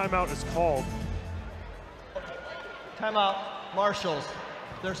a timeout is called. Timeout, Marshals.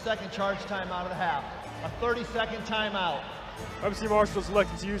 Their 2nd charge timeout of the half. A 30-second timeout. Rapid City Marshals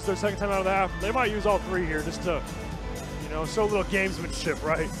elected to use their 2nd timeout of the half. They might use all 3 here just to, show a little gamesmanship,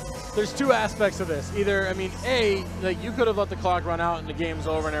 right? There's 2 aspects of this. Either, A, like you could have let the clock run out and the game's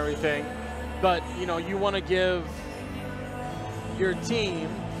over and everything, but you want to give your team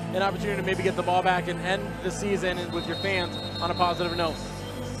an opportunity to maybe get the ball back and end the season with your fans on a positive note.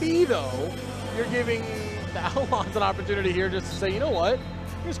 B, though, you're giving the Outlaws an opportunity here just to say, you know what, you're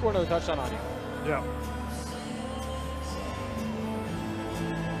going to score another touchdown on you. Yeah.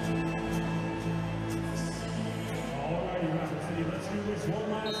 Let's do this one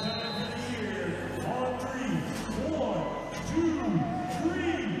last time for the year. On 3, 1, 2,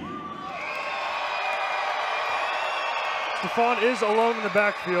 3. Stefan is alone in the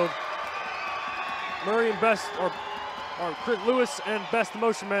backfield. Murray and Best are Lewis and Best the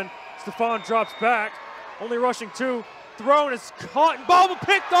motion man. Stefan drops back, only rushing 2. Thrown is caught and ball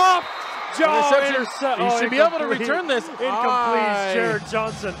picked off. He should be able to return this. Incomplete, Jared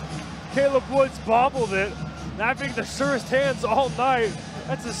Johnson. Caleb Woods bobbled it. Having the surest hands all night.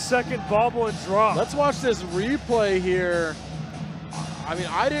 That's his 2nd bobble and drop. Let's watch this replay here.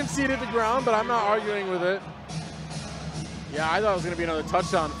 I didn't see it at the ground, but I'm not arguing with it. Yeah, I thought it was going to be another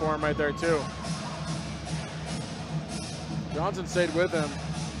touchdown for him right there, too. Johnson stayed with him.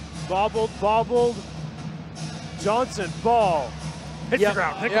 Bobbled. Johnson, ball. Hits the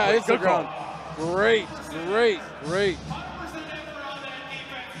ground. Hits the ground. Great.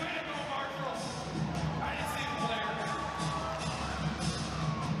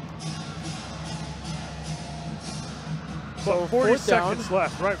 So 40 seconds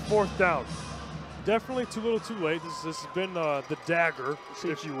left, right? 4th down. Definitely too little too late. This has been the dagger,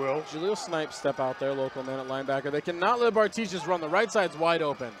 if you will. Jaleel Snipes step out there, local man at linebacker. They cannot let Bartiz just run. The right side's wide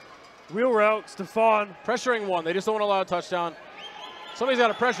open. Wheel route, Stefan. Pressuring 1. They just don't want to allow a touchdown. Somebody's got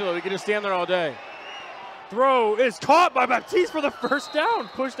to pressure, though. He can just stand there all day. Throw is caught by Baptiste for the 1st down.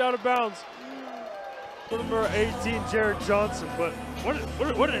 Pushed out of bounds. Number 18, Jared Johnson. But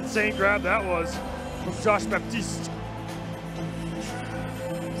what an insane grab that was from Josh Baptiste.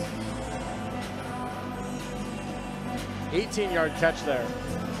 18-yard catch there.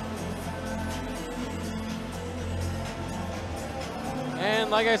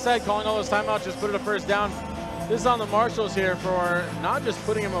 And like I said, calling all those timeouts just put it a first down. This is on the Marshals here for not just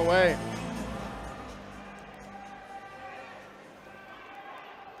putting him away.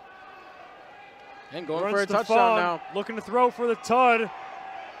 And going for a touchdown now. Looking to throw for the tud.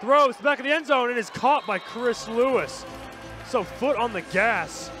 Throws to the back of the end zone and is caught by Chris Lewis. So foot on the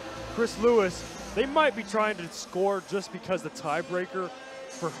gas. Chris Lewis, they might be trying to score just because the tiebreaker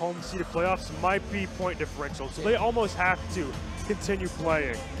for home-seeded playoffs might be point differential. So they almost have to continue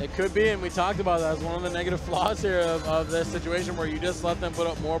playing. It could be, and we talked about that as one of the negative flaws here of this situation where you just let them put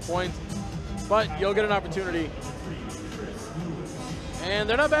up more points. But you'll get an opportunity. And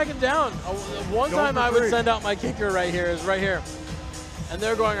they're not backing down. One time I would send out my kicker right here, is right here. And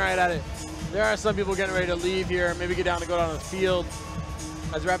they're going right at it. There are some people getting ready to leave here, maybe go down the field.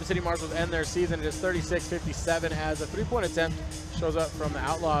 As Rapid City Marshals end their season, it is 36-57 as a three-point attempt shows up from the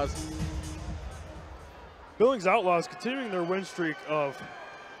Outlaws. Billings Outlaws continuing their win streak of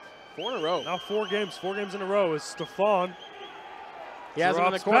 4 in a row. Now 4 games in a row is Stefan. He has him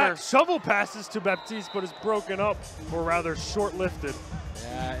in the corner. Shovel passes to Baptiste, but is broken up, or rather short-lifted.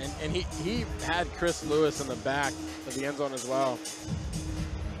 Yeah, and he had Chris Lewis in the back of the end zone as well.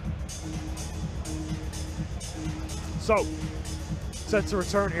 So, set to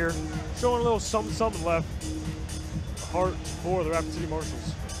return here. Showing a little something left. Heart for the Rapid City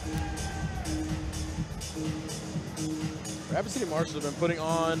Marshals. Rapid City Marshals have been putting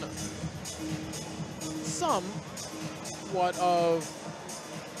on somewhat of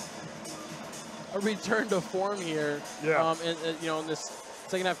a return to form here. Yeah. You know, in this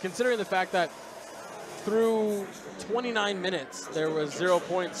second half, considering the fact that through 29 minutes there was 0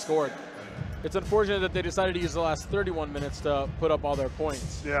 points scored. It's unfortunate that they decided to use the last 31 minutes to put up all their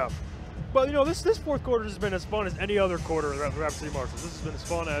points. Yeah. But, you know, this fourth quarter has been as fun as any other quarter of the Rapid City Marshals. This has been as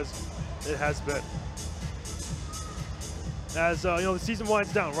fun as it has been. As, you know, the season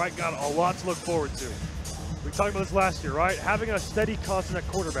winds down, right? Got a lot to look forward to. We talked about this last year, right? Having a steady, constant at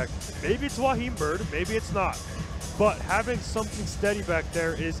quarterback. Maybe it's Waheem Bird, maybe it's not. But having something steady back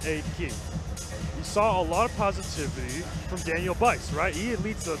there is a key. We saw a lot of positivity from Daniel Bice, right? He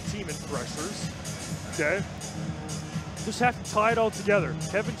leads the team in pressures, okay? Just have to tie it all together.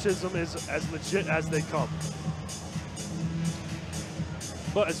 Kevin Chisholm is as legit as they come.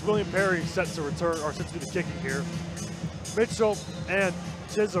 But as William Perry set to return, or set to do the kicking here, Mitchell and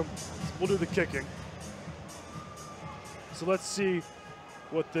Chisholm will do the kicking. So let's see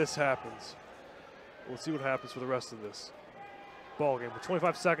what this happens. We'll see what happens for the rest of this ball game. With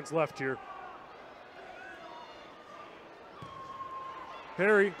 25 seconds left here.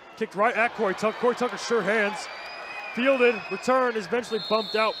 Perry kicked right at Corey Tucker. Corey Tucker, sure hands. Fielded, return is eventually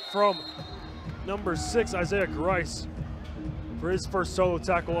bumped out from number 6, Isaiah Grice, for his first solo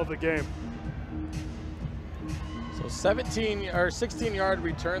tackle of the game. So 16-yard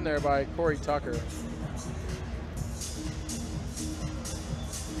return there by Corey Tucker.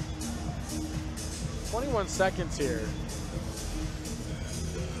 "21 seconds here.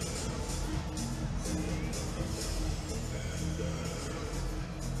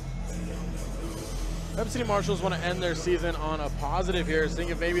 Rapid City Marshals want to end their season on a positive here, seeing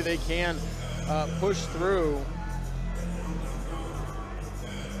if maybe they can push through.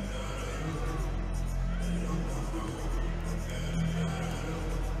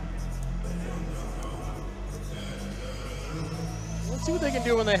 Let's see what they can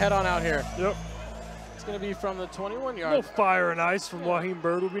do when they head on out here. Yep. It's going to be from the 21-yard. A little fire and ice from Waheem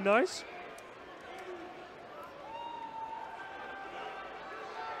Bird would be nice.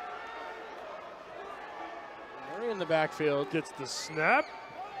 In the backfield. Gets the snap.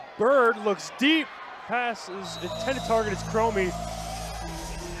 Bird looks deep. Pass is intended target is Cromie.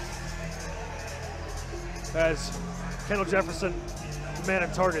 As Kendall Jefferson, the man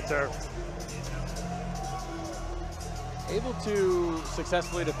at target there. Able to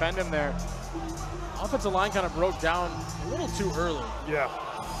successfully defend him there. Offensive line kind of broke down a little too early. Yeah,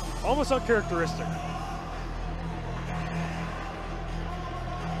 almost uncharacteristic.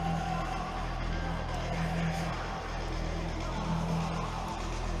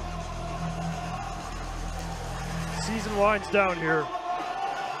 Season winds down here.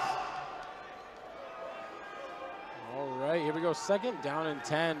 All right, here we go. 2nd down and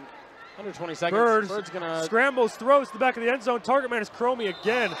 10. Under 20 seconds. Bird's gonna scrambles, throws to the back of the end zone. Target man is Cromie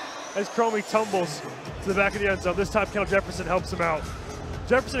again as Cromie tumbles to the back of the end zone. This time Kendall Jefferson helps him out.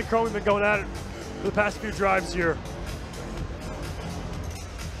 Jefferson and Cromie have been going at it for the past few drives here.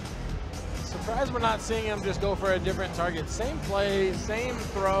 Surprised we're not seeing him just go for a different target. Same play, same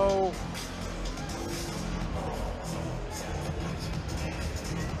throw.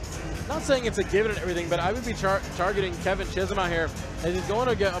 not saying it's a given and everything, but I would be targeting Kevin Chisholm out here as he's going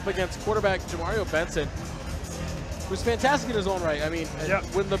to get up against quarterback Jamario Benson, who's fantastic in his own right. I mean,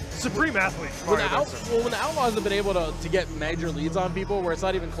 when the supreme athlete. When the Outlaws have been able to get major leads on people where it's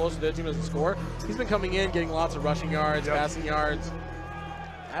not even close to their team doesn't score, he's been coming in, getting lots of rushing yards, passing yards,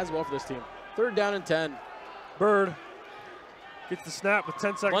 as well for this team. 3rd down and 10. Bird gets the snap with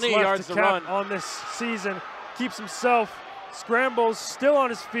 10 seconds Plenty left yards to to cap run on this season. Keeps himself, scrambles, still on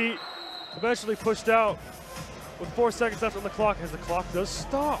his feet, eventually pushed out with 4 seconds left on the clock as the clock does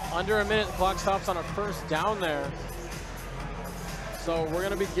stop. Under a minute, the clock stops on a 1st down there. So we're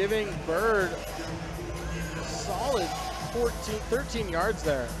going to be giving Bird a solid 13 yards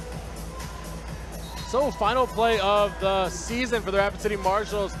there. So final play of the season for the Rapid City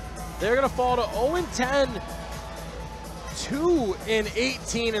Marshals. They're going to fall to 0-10,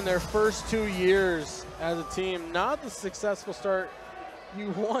 2-18 in their first 2 years as a team. Not the successful start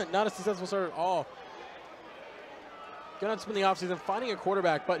you want, not a successful start at all. Gonna spend the offseason finding a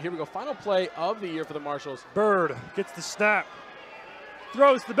quarterback, but here we go. Final play of the year for the Marshals. Bird gets the snap,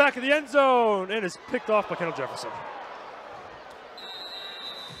 throws to the back of the end zone, and is picked off by Kendall Jefferson.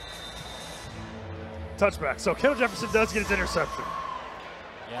 Touchback. So Kendall Jefferson does get his interception.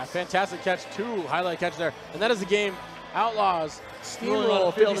 Yeah, fantastic catch, 2 highlight catch there. And that is the game. Outlaws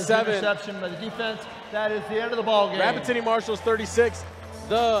steamroll 57. Interception by the defense. That is the end of the ball game. Rapid City Marshals 36.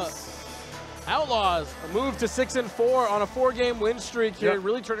 The Outlaws move to 6-4 on a 4-game win streak here,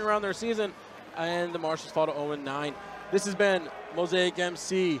 really turning around their season. And the Marshals fall to 0-9. This has been Mosaic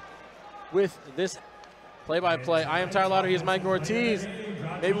MC with this play-by-play. I am Tyler Lauder. He is Mike Ortiz.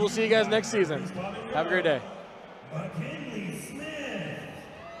 Maybe we'll see you guys next season. Have a great day.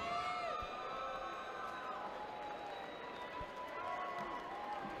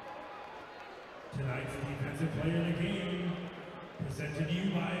 Tonight's defensive player of the game, presented to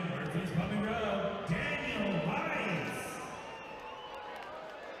you by Murphy's Pub and Grub, Daniel Weiss.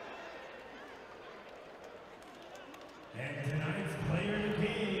 And tonight's player of the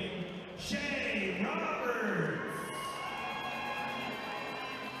game, Shay Roberts.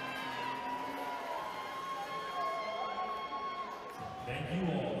 Thank you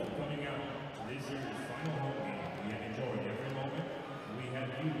all for coming out to this year's final home game. We have enjoyed every moment. We have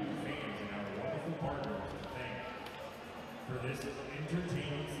you, fans, and our wonderful partners to thank for this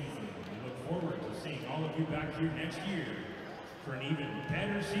entertaining season. We look forward to seeing all of you back here next year for an even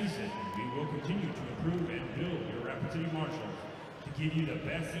better season. We will continue to improve and build your Rapid City Marshals to give you the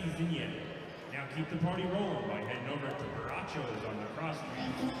best season yet. Now keep the party rolling by heading over to Barachos on the cross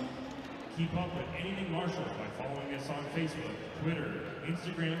street. Keep up with anything Marshals by following us on Facebook, Twitter,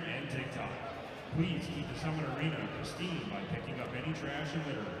 Instagram, and TikTok. Please keep the Summit Arena pristine by picking up any trash and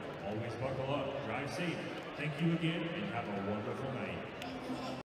litter. Always buckle up, drive safe. Thank you again, and have a wonderful night.